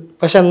മിനിമൽ,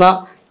 പക്ഷെ എന്നാൽ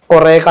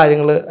കുറേ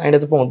കാര്യങ്ങൾ അതിൻ്റെ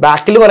അകത്ത് പോകും.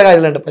 ബാക്കിൽ കുറേ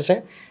കാര്യങ്ങളുണ്ട്, പക്ഷെ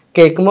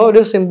കേൾക്കുമ്പോൾ ഒരു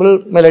സിമ്പിൾ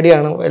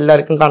മെലഡിയാണ്,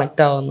 എല്ലാവർക്കും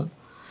കണക്ട് ആവുന്നത്.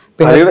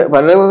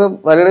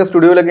 പിന്നെ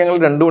സ്റ്റുഡിയോയിലൊക്കെ ഞങ്ങൾ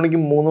 2 മണിക്ക്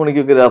 3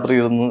 മണിക്കൊക്കെ രാത്രി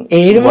ഇരുന്ന്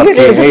 7 മണി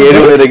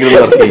വരെ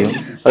വർക്ക് ചെയ്യും.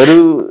 അതൊരു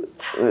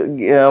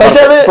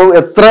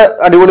എത്ര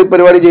അടിപൊളി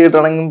പരിപാടി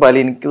ചെയ്തിട്ടാണെങ്കിലും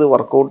എനിക്കിത്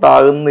വർക്കൗട്ട്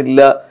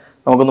ആകുന്നില്ല,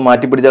 നമുക്കൊന്ന്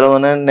മാറ്റി പിടിച്ചാലോ എന്ന്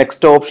പറഞ്ഞാൽ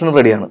നെക്സ്റ്റ് ഓപ്ഷൻ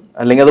റെഡിയാണ്.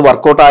 അല്ലെങ്കിൽ അത്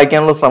വർക്കൗട്ട്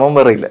ആക്കാനുള്ള ശ്രമം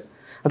വേറെ ഇല്ല,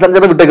 അത്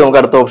ചിലപ്പോൾ വിട്ടേക്ക്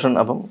നമുക്ക് അടുത്ത ഓപ്ഷൻ.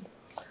 അപ്പം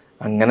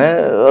അങ്ങനെ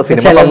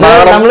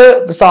നമ്മള്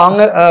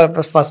സോങ്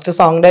ഫസ്റ്റ്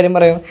സോങ്ങിന്റെ കാര്യം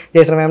പറയാം.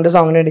 ജയശ്രീ മാമിന്റെ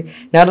സോങ്ങിന് വേണ്ടി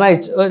ഞാൻ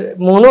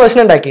 3 വേർഷൻ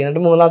ഉണ്ടാക്കി,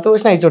 എന്നിട്ട് 3ാമത്തെ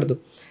വേർഷൻ അയച്ചു കൊടുത്തു.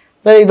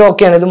 ഇത്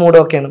ഓക്കെയാണ്, ഇത് മൂഡ്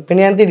ഓക്കെയാണ്.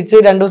 പിന്നെ ഞാൻ തിരിച്ച്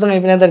 2 ദിവസം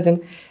കഴിഞ്ഞപ്പോൾ ഞാൻ തിരിച്ചു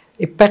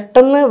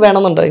പെട്ടെന്ന്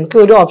വേണമെന്നുണ്ടോ, എനിക്ക്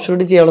ഒരു ഓപ്ഷൻ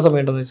കൂടി ചെയ്യാനുള്ള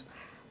സമയമുണ്ടെന്ന് ചോദിച്ചു.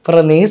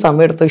 പറഞ്ഞു നീ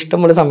സമയം എടുത്തു,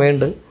 ഇഷ്ടംപോലെ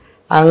സമയമുണ്ട്.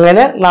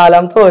 അങ്ങനെ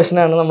 4ാമത്തെ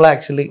വേർഷനാണ് നമ്മൾ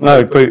ആക്ച്വലി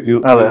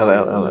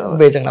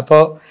ഉപയോഗിച്ചത്. അപ്പൊ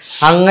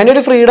അങ്ങനെ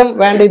ഒരു ഫ്രീഡം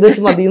വേണ്ട, ഇത്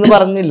മതി എന്ന്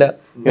പറഞ്ഞില്ല.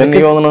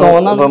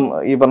 ഇപ്പം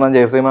ഈ പറഞ്ഞ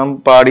ജയശ്രീ മാം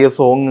പാടിയ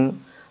സോങ്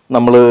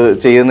നമ്മള്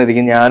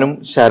ചെയ്യുന്നിരിക്കും, ഞാനും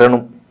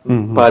ശരണും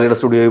പാലിയുടെ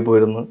സ്റ്റുഡിയോയിൽ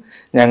പോയിരുന്നു.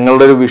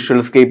 ഞങ്ങളുടെ ഒരു വിഷ്വൽ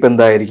സ്കേപ്പ്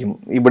എന്തായിരിക്കും,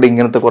 ഇവിടെ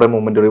ഇങ്ങനത്തെ കുറെ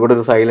മൂവ്മെന്റുകൾ, ഇവിടെ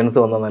ഒരു സൈലൻസ്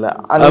വന്നല്ല,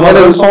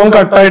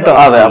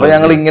 അതെ. അപ്പൊ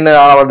ഞങ്ങൾ ഇങ്ങനെ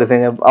അവിടെ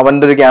ഡിസൈൻ,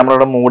 അവന്റെ ഒരു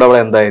ക്യാമറയുടെ മൂഡ് അവിടെ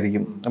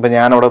എന്തായിരിക്കും, അപ്പൊ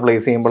ഞാൻ അവിടെ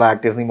പ്ലേസ് ചെയ്യുമ്പോൾ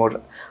ആക്ടേഴ്സിന്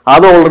ഇമോഷൻ,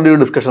 അത് ഓൾറെഡി ഒരു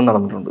ഡിസ്കഷൻ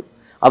നടന്നിട്ടുണ്ട്.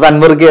 അത്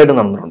അൻവർക്കായിട്ട്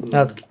നടന്നിട്ടുണ്ട്.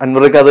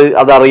 അൻവർക്ക്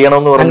അത്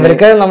അറിയണമെന്ന് പറഞ്ഞു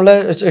നമ്മള്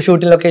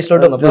ഷൂട്ടിംഗ് ലൊക്കേഷൻ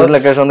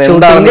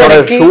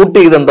ഷൂട്ട്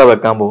ചെയ്ത് എന്താ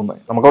വെക്കാൻ പോകുന്നത്,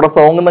 നമുക്കവിടെ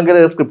സോങ് എന്നൊക്കെ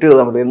സ്ക്രിപ്റ്റ്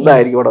എഴുതാൻ പറ്റും,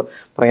 എന്തായിരിക്കും അവിടെ,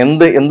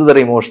 എന്ത്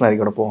തരം ഇമോഷൻ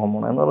ആയിരിക്കും അവിടെ പോകാൻ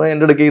പോകുന്നത് എന്ന് പറഞ്ഞാൽ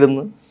എൻ്റെ ഇടയ്ക്ക്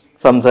ഇരുന്ന്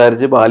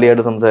സംസാരിച്ച്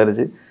ബാലിയായിട്ട്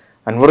സംസാരിച്ച്.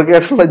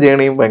 അൻവർക്കായിട്ടുള്ള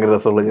ജേണിയും ഭയങ്കര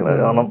രസമുള്ള ജേണി,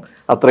 കാരണം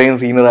അത്രയും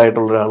സീനിയർ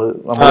ആയിട്ടുള്ള ഒരാള്.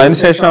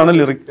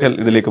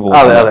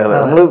 അതെ അതെ അതെ,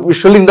 നമ്മള്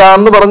വിഷ്വൽ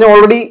ഇതാണെന്ന് പറഞ്ഞ്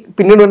ഓൾറെഡി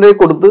പിന്നീട് എൻ്റെ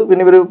കൊടുത്ത്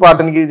പിന്നെ ഇവര് പാട്ട്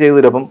എനിക്ക് ചെയ്തു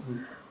തരും. അപ്പം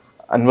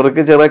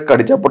അൻവർക്ക് ചെറിയ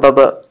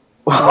കടിച്ചപ്പൊട്ടാത്ത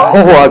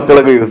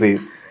വാക്കുകളൊക്കെ യൂസ്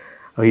ചെയ്യും.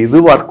 ഇത്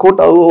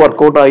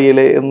വർക്കൗട്ട്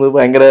ആയില്ലേ എന്ന്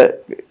ഭയങ്കര,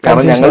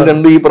 കാരണം ഞങ്ങൾ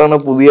രണ്ടും ഈ പറയുന്ന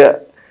പുതിയ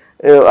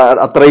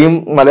അത്രയും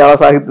മലയാള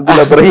സാഹിത്യത്തിൽ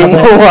അത്രയും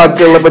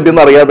വാക്കുകളെ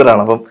പറ്റിയൊന്നും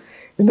അറിയാത്തവരാണ്. അപ്പം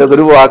ഇതിൻ്റെ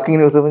അതൊരു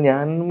വാക്കിങ്ങനെ വെച്ചപ്പോൾ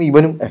ഞാനും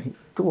ഇവനും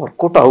ഇത്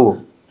വർക്കൗട്ട് ആവുമോ,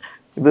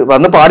 ഇത്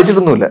വന്ന്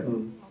പാടിച്ചിട്ടൊന്നുമില്ല,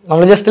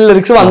 നമ്മൾ ജസ്റ്റ്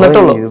ലിറിക്സ്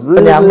വന്നിട്ടുള്ളൂ,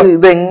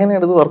 ഇത്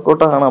എങ്ങനെയാണ് ഇത്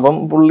വർക്കൗട്ട് ആണ്. അപ്പം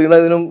പുള്ളിയുടെ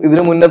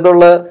ഇതിനു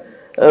മുന്നത്തുള്ള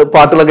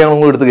പാട്ടുകളൊക്കെ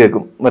നമ്മൾ എടുത്ത്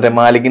കേൾക്കും. മറ്റേ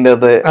മാലിക്കിന്റെ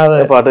അകത്തെ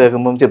പാട്ട്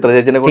കേൾക്കുമ്പോൾ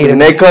ചിത്രചേച്ചിനെ കൊണ്ട്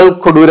ഇതിനേക്കാൾ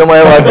കൊടൂരമായ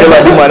വാക്കുകൾ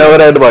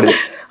അതിമനോഹരമായിട്ട് പാടി.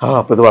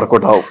 അപ്പൊ ഇത്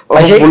വർക്കൗട്ട് ആവും.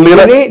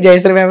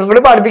 ജയശ്രീ മാമിനെ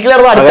കൂടി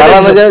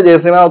കാരണം വെച്ചാൽ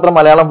ജയശ്രീ മാം അത്ര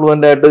മലയാളം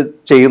ഫ്ലുവന്റ് ആയിട്ട്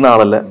ചെയ്യുന്ന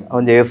ആളല്ല.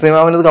 അപ്പം ജയശ്രീ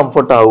മാമിന് ഇത്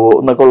കംഫർട്ട് ആവുമോ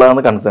എന്നൊക്കെ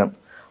ഉള്ളതാണ് കൺസേൺ.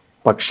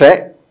 പക്ഷെ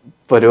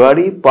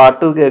പരിപാടി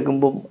പാട്ട്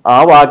കേൾക്കുമ്പോൾ ആ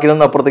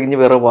വാക്കിനൊന്നും അപ്പുറത്തേക്ക് ഇനി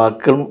വേറെ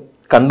വാക്കുകളും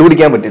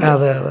കണ്ടുപിടിക്കാൻ പറ്റില്ല.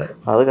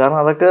 അത് കാരണം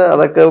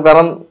അതൊക്കെ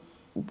കാരണം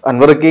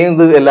അൻവറൊക്കെയും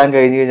ഇത് എല്ലാം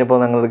കഴിഞ്ഞ് കഴിഞ്ഞപ്പോൾ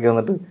ഞങ്ങളൊക്കെ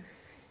വന്നിട്ട്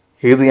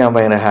ഇത് ഞാൻ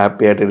ഭയങ്കര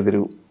ഹാപ്പി ആയിട്ട്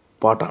എഴുതിയൊരു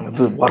പാട്ടാണ്,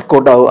 ഇത്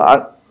വർക്കൗട്ട് ആവും.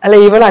 അല്ല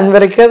ഈവൻ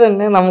അൻവറയ്ക്ക്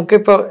തന്നെ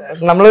നമുക്കിപ്പോൾ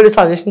നമ്മളൊരു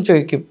സജഷൻ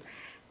ചോദിക്കും,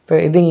 ഇപ്പൊ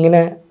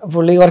ഇതിങ്ങനെ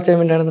പുള്ളി കുറച്ച്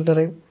മിനിറ്റ് എന്നിട്ട്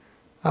പറയും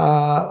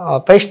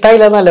അപ്പൊ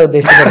ഇഷ്ടമായില്ല എന്നല്ല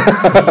ഉദ്ദേശിച്ചത്,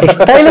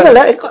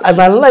 ഇഷ്ടമായില്ലെന്നല്ല,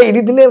 നല്ല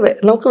ഇതിന്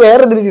നമുക്ക്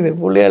വേറെ എന്തിനു ചെയ്ത്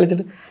പുള്ളി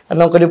കളിച്ചിട്ട്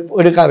നമുക്കൊരു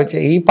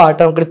ഈ പാട്ട്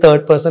നമുക്കൊരു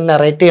തേർഡ് പേഴ്സൺ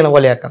നറേറ്റ് ചെയ്യണ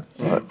പോലെ ആക്കാം.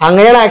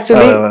 അങ്ങനെയാണ്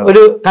ആക്ച്വലി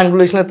ഒരു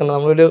കൺക്ലൂഷൻ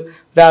എത്തുന്നത്.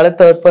 ഒരാള്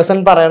തേർഡ് പേഴ്സൺ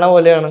പറയണ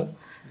പോലെയാണ്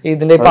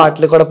ഇതിന്റെ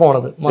പാട്ടിൽ കൂടെ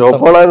പോണത്.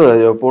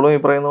 ജോപ്പോളും ഈ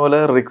പറയുന്ന പോലെ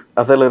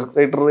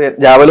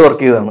ജാവല്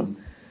വർക്ക് ചെയ്താണ്.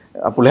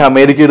 പുള്ളി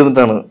അമേരിക്ക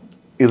ഇരുന്നിട്ടാണ്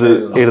ഇത്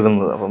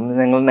എഴുതുന്നത്. അപ്പം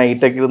ഞങ്ങൾ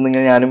നൈറ്റൊക്കെ ഇരുന്ന്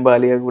ഇങ്ങനെ ഞാനും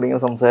ബാലിയൊക്കെ കൂടി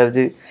ഇങ്ങനെ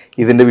സംസാരിച്ച്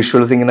ഇതിന്റെ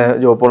വിഷ്വൽസ് ഇങ്ങനെ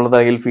ജോപ്പോളിന്റെ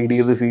തകയിൽ ഫീഡ്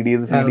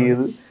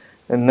ചെയ്ത്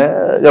പിന്നെ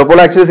ജോപ്പോൾ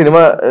ആക്ച്വലി സിനിമ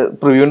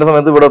പ്രിവ്യൂവിന്റെ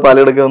സമയത്ത് ഇവിടെ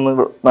പാലയിടയ്ക്ക് വന്ന്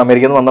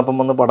അമേരിക്കയിൽ നിന്ന് വന്നപ്പം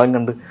വന്ന് പടം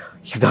കണ്ട്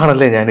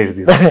ഇതാണല്ലേ ഞാൻ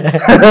എഴുതിയത്.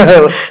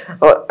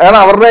 കാരണം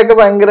അവരുടെയൊക്കെ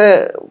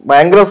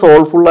ഭയങ്കര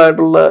സോൾഫുൾ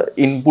ആയിട്ടുള്ള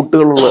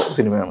ഇൻപുട്ടുകളുള്ള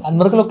സിനിമയാണ്.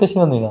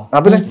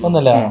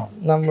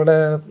 നമ്മുടെ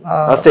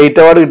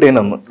സ്റ്റേറ്റ് അവാർഡ്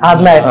കിട്ടിയതിന്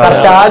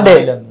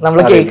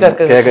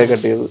കേക്കൊക്കെ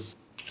കട്ട് ചെയ്ത്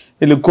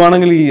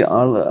ലുക്കുവാണെങ്കിൽ ഈ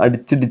ആൾ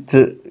അടിച്ചിടിച്ച്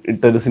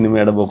ഇട്ടൊരു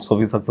സിനിമയുടെ ബോക്സ്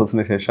ഓഫീസ്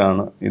സക്സസിന്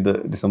ശേഷമാണ് ഇത്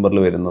ഡിസംബറിൽ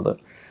വരുന്നത്.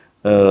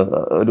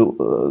 ഒരു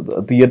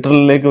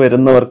തിയേറ്ററിലേക്ക്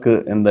വരുന്നവർക്ക്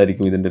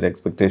എന്തായിരിക്കും ഇതിന്റെ ഒരു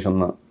എക്സ്പെക്ടേഷൻ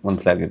എന്ന്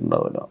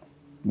മനസ്സിലാക്കിയിട്ടുണ്ടാവുമല്ലോ.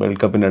 വേൾഡ്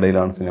കപ്പിന്റെ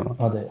ഇടയിലാണ് സിനിമ.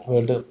 അതെ,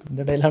 വേൾഡ്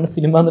കപ്പിന്റെ ഇടയിലാണ്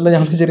സിനിമ എന്നുള്ള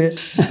ഞങ്ങൾക്ക് ചെറിയ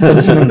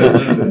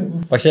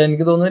പക്ഷെ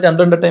എനിക്ക് തോന്നുന്നു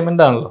രണ്ടും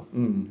എന്റർടൈൻമെന്റ് ആണല്ലോ.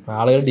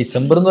 ആളുകൾ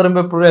ഡിസംബർ എന്ന്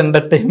പറയുമ്പോൾ എപ്പോഴും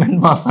എന്റർടൈൻമെന്റ്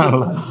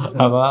മാസമാണല്ലോ.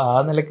 അപ്പൊ ആ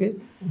നിലക്ക്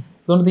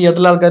ഇതുകൊണ്ട്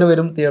തിയേറ്ററിൽ ആൾക്കാർ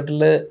വരും.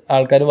 തിയേറ്ററിൽ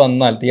ആൾക്കാർ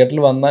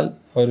വന്നാൽ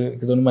ഒരു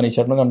ഇതുകൊണ്ട്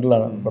മനീഷേട്ടനെ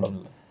കണ്ടുള്ളതാണ് പടം.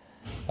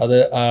 അത്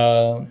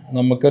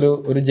നമുക്കൊരു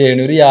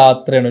ജേണി, ഒരു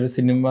യാത്രയാണ്. ഒരു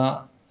സിനിമ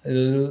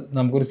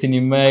നമുക്കൊരു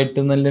സിനിമയായിട്ട്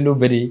എന്നതിൻ്റെ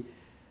ഉപരി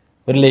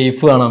ഒരു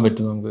ലൈഫ് കാണാൻ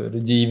പറ്റും, നമുക്ക് ഒരു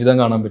ജീവിതം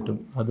കാണാൻ പറ്റും.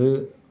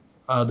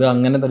 അത്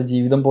അങ്ങനത്തെ ഒരു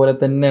ജീവിതം പോലെ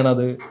തന്നെയാണ്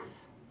അത്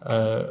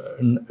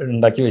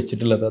ഉണ്ടാക്കി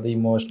വെച്ചിട്ടുള്ളത്. അത്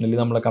ഇമോഷണലി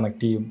നമ്മളെ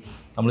കണക്ട് ചെയ്യും.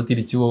 നമ്മൾ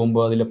തിരിച്ചു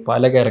പോകുമ്പോൾ അതിലെ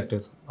പല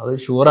ക്യാരക്ടേഴ്സും, അത്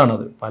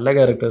ഷുവറാണത്, പല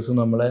ക്യാരക്ടേഴ്സും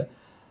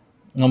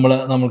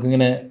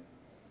നമ്മൾക്കിങ്ങനെ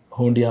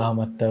ഹോണ്ടി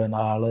മറ്റവൻ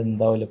ആൾ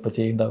ഉണ്ടാവില്ല ഇപ്പം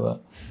ചെയ്യുണ്ടാവുക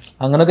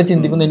അങ്ങനെയൊക്കെ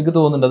ചിന്തിക്കുമ്പോൾ എനിക്ക്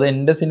തോന്നുന്നുണ്ട് അത്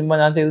എൻ്റെ സിനിമ,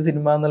 ഞാൻ ചെയ്ത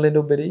സിനിമ എന്നുള്ളതിൻ്റെ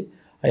ഉപരി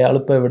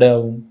അയാളിപ്പോൾ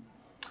എവിടെയാവും,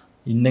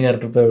 ഇന്ന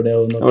ക്യാരക്ടർ ഇപ്പോൾ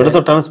എവിടെയാവും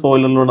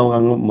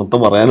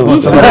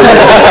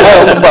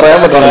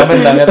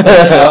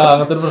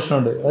അങ്ങനത്തെ ഒരു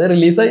പ്രശ്നമുണ്ട്. അത്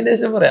റിലീസായതിന്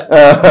ശേഷം പറയാം.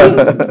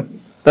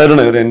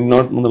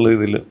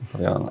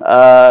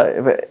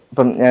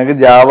 ഇപ്പം ഞങ്ങൾക്ക്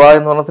ജാവ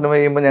എന്ന് പറഞ്ഞ സിനിമ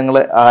ചെയ്യുമ്പോൾ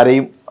ഞങ്ങളെ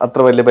ആരെയും അത്ര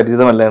വലിയ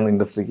പരിചിതമല്ലായിരുന്നു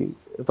ഇൻഡസ്ട്രിക്ക്,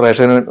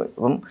 പ്രേക്ഷകന്.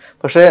 ഇപ്പം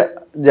പക്ഷേ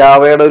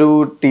ജാവയുടെ ഒരു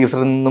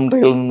ടീസറിൽ നിന്നും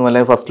ട്രെയിലറിൽ നിന്നും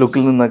അല്ലെങ്കിൽ ഫസ്റ്റ്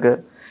ലുക്കിൽ നിന്നൊക്കെ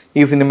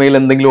ഈ സിനിമയിൽ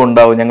എന്തെങ്കിലും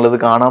ഉണ്ടാവും, ഞങ്ങളിത്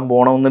കാണാൻ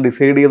പോകണമെന്ന്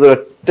ഡിസൈഡ് ചെയ്ത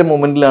ഒറ്റ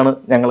മൊമെന്റിലാണ്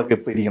ഞങ്ങളൊക്കെ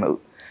ഇപ്പോൾ ഇരിക്കുന്നത്.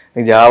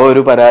 ജാവ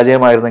ഒരു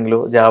പരാജയമായിരുന്നെങ്കിലോ,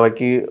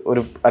 ജാവയ്ക്ക്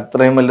ഒരു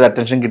അത്രയും വലിയൊരു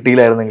അറ്റൻഷൻ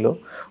കിട്ടിയില്ലായിരുന്നെങ്കിലോ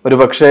ഒരു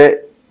പക്ഷേ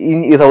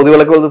ഈ സൗദി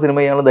വിളക്ക് പോലത്തെ സിനിമ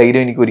ചെയ്യാനുള്ള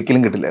ധൈര്യം എനിക്ക്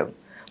ഒരിക്കലും കിട്ടില്ലായിരുന്നു.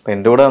 അപ്പം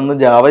എൻ്റെ കൂടെ അന്ന്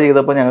ജാവ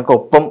ചെയ്തപ്പോൾ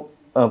ഞങ്ങൾക്കൊപ്പം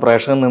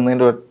പ്രേക്ഷകൻ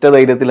നിന്നതിൻ്റെ ഒറ്റ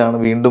ധൈര്യത്തിലാണ്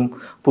വീണ്ടും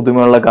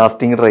പുതുമയുള്ള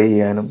കാസ്റ്റിംഗ് ട്രൈ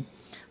ചെയ്യാനും,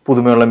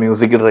 പുതുമയുള്ള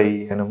മ്യൂസിക് ട്രൈ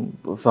ചെയ്യാനും,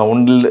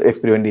 സൗണ്ടിൽ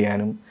എക്സ്പെരിമെൻ്റ്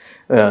ചെയ്യാനും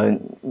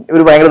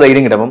ഒരു ഭയങ്കര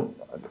ധൈര്യം കിട്ടും.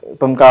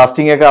 ഇപ്പം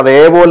കാസ്റ്റിംഗ് ഒക്കെ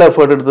അതേപോലെ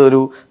എഫേർട്ട് എടുത്ത് ഒരു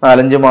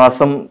 4-5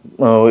 മാസം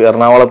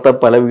എറണാകുളത്തെ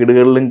പല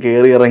വീടുകളിലും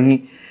കയറി ഇറങ്ങി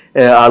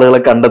ആളുകളെ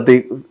കണ്ടെത്തി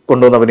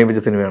കൊണ്ടുവന്ന്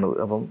അഭിനയിപ്പിച്ച സിനിമയാണത്.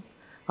 അപ്പം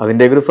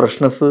അതിൻ്റെയൊക്കെ ഒരു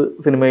ഫ്രഷ്നെസ്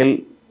സിനിമയിൽ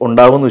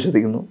ഉണ്ടാകുമെന്ന്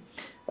വിശ്വസിക്കുന്നു.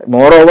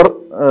 മോർ ഓവർ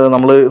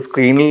നമ്മൾ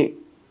സ്ക്രീനിൽ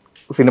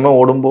സിനിമ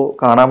ഓടുമ്പോൾ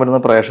കാണാൻ പറ്റുന്ന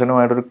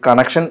പ്രേക്ഷകനുമായിട്ടൊരു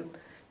കണക്ഷൻ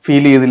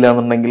ഫീൽ ചെയ്തില്ല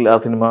എന്നുണ്ടെങ്കിൽ ആ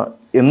സിനിമ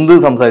എന്ത്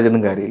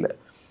സംസാരിച്ചിട്ടും കാര്യമില്ല.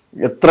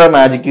 എത്ര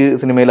മാജിക്ക്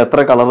സിനിമയിൽ എത്ര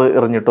കളർ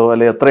എറിഞ്ഞിട്ടോ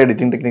അല്ലെങ്കിൽ എത്ര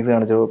എഡിറ്റിംഗ് ടെക്നിക്സ്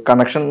കാണിച്ചോ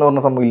കണക്ഷൻ എന്ന്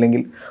പറഞ്ഞ സംഭവം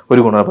ഇല്ലെങ്കിൽ ഒരു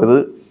ഗുണം. അപ്പോൾ ഇത്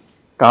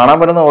കാണാൻ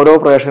പറ്റുന്ന ഓരോ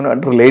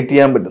പ്രേക്ഷകനുമായിട്ട് റിലേറ്റ്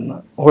ചെയ്യാൻ പറ്റുന്ന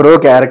ഓരോ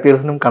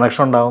ക്യാരക്ടേഴ്സിനും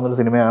കണക്ഷൻ ഉണ്ടാകുന്നൊരു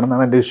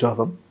സിനിമയാണെന്നാണ് എൻ്റെ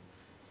വിശ്വാസം.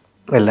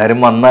 എല്ലാവരും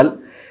വന്നാൽ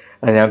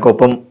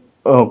ഞങ്ങൾക്കൊപ്പം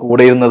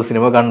കൂടെ ഇരുന്നത്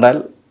സിനിമ കണ്ടാൽ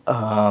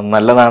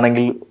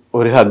നല്ലതാണെങ്കിൽ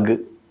ഒരു ഹഗ്,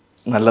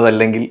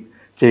 നല്ലതല്ലെങ്കിൽ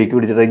ചെവിക്ക്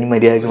പിടിച്ചിട്ട് ഇനി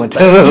മര്യാദയ്ക്ക്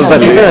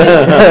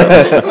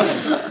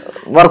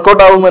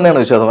വർക്കൗട്ട് ആവും തന്നെയാണ്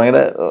വിശ്വാസം. ഭയങ്കര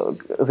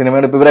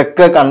സിനിമയുടെ ഇപ്പം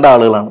ഇവരൊക്കെ കണ്ട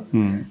ആളുകളാണ്.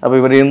 അപ്പോൾ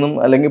ഇവരിൽ നിന്നും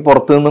അല്ലെങ്കിൽ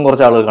പുറത്തു നിന്നും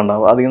കുറച്ച് ആളുകൾ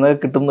കണ്ടാവും. അതിൽ നിന്ന്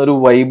കിട്ടുന്ന ഒരു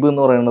വൈബ്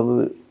എന്ന് പറയുന്നത്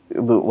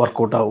ഇത്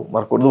വർക്കൗട്ട് ആവും.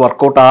 ഇത്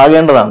വർക്കൗട്ട്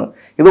ആകേണ്ടതാണ്.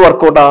 ഇത്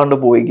വർക്കൗട്ട് ആകാണ്ട്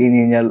പോയി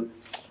കഴിഞ്ഞ് കഴിഞ്ഞാൽ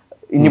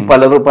ഇനി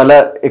പല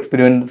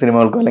എക്സ്പെരിമെന്റ്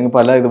സിനിമകൾക്കും അല്ലെങ്കിൽ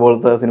പല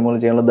ഇതുപോലത്തെ സിനിമകൾ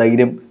ചെയ്യാനുള്ള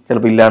ധൈര്യം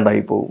ചിലപ്പോൾ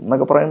ഇല്ലാണ്ടായി പോകും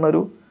എന്നൊക്കെ പറയുന്ന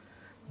ഒരു.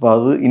 അപ്പോൾ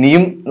അത്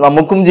ഇനിയും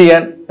നമുക്കും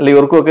ചെയ്യാൻ അല്ലെങ്കിൽ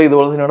ഇവർക്കും ഒക്കെ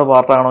ഇതുപോലത്തെ സിനിമയുടെ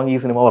പാർട്ടാണെങ്കിൽ ഈ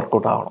സിനിമ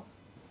വർക്കൗട്ട് ആവണം.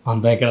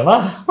 വന്നേക്കണതാ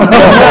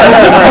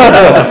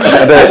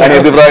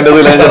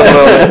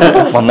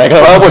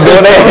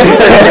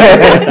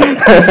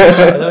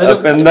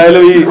അപ്പൊ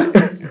എന്തായാലും ഈ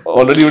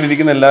ഓൾറെഡി ഇവിടെ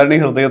ഇരിക്കുന്ന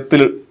എല്ലാവരുടെയും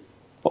ഹൃദയത്തിൽ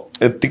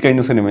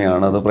എത്തിക്കഴിഞ്ഞ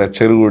സിനിമയാണ്. അത്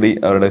പ്രേക്ഷകർ കൂടി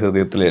അവരുടെ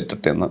ഹൃദയത്തിൽ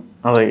ഏറ്റട്ടെ എന്ന്.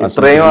 അതെ,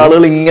 ഇത്രയും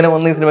ആളുകൾ ഇങ്ങനെ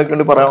വന്ന് ഈ സിനിമയ്ക്ക്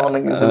വേണ്ടി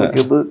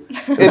പറയാമെന്നുണ്ടെങ്കിൽ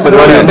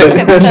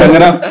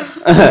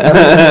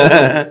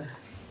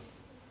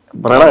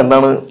പറയണ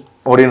എന്താണ്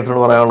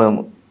ഓഡിയൻസിനോട്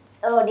പറയാനുള്ളതെന്ന്?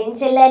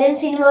 ഓഡിയൻസ് എല്ലാരും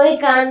സിനിമ പോയി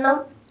കാണണം,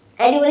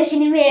 അടിപൊളി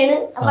സിനിമയാണ്.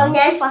 അപ്പം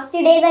ഞാൻ ഫസ്റ്റ്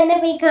ഡേ തന്നെ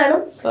പോയി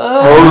കാണും.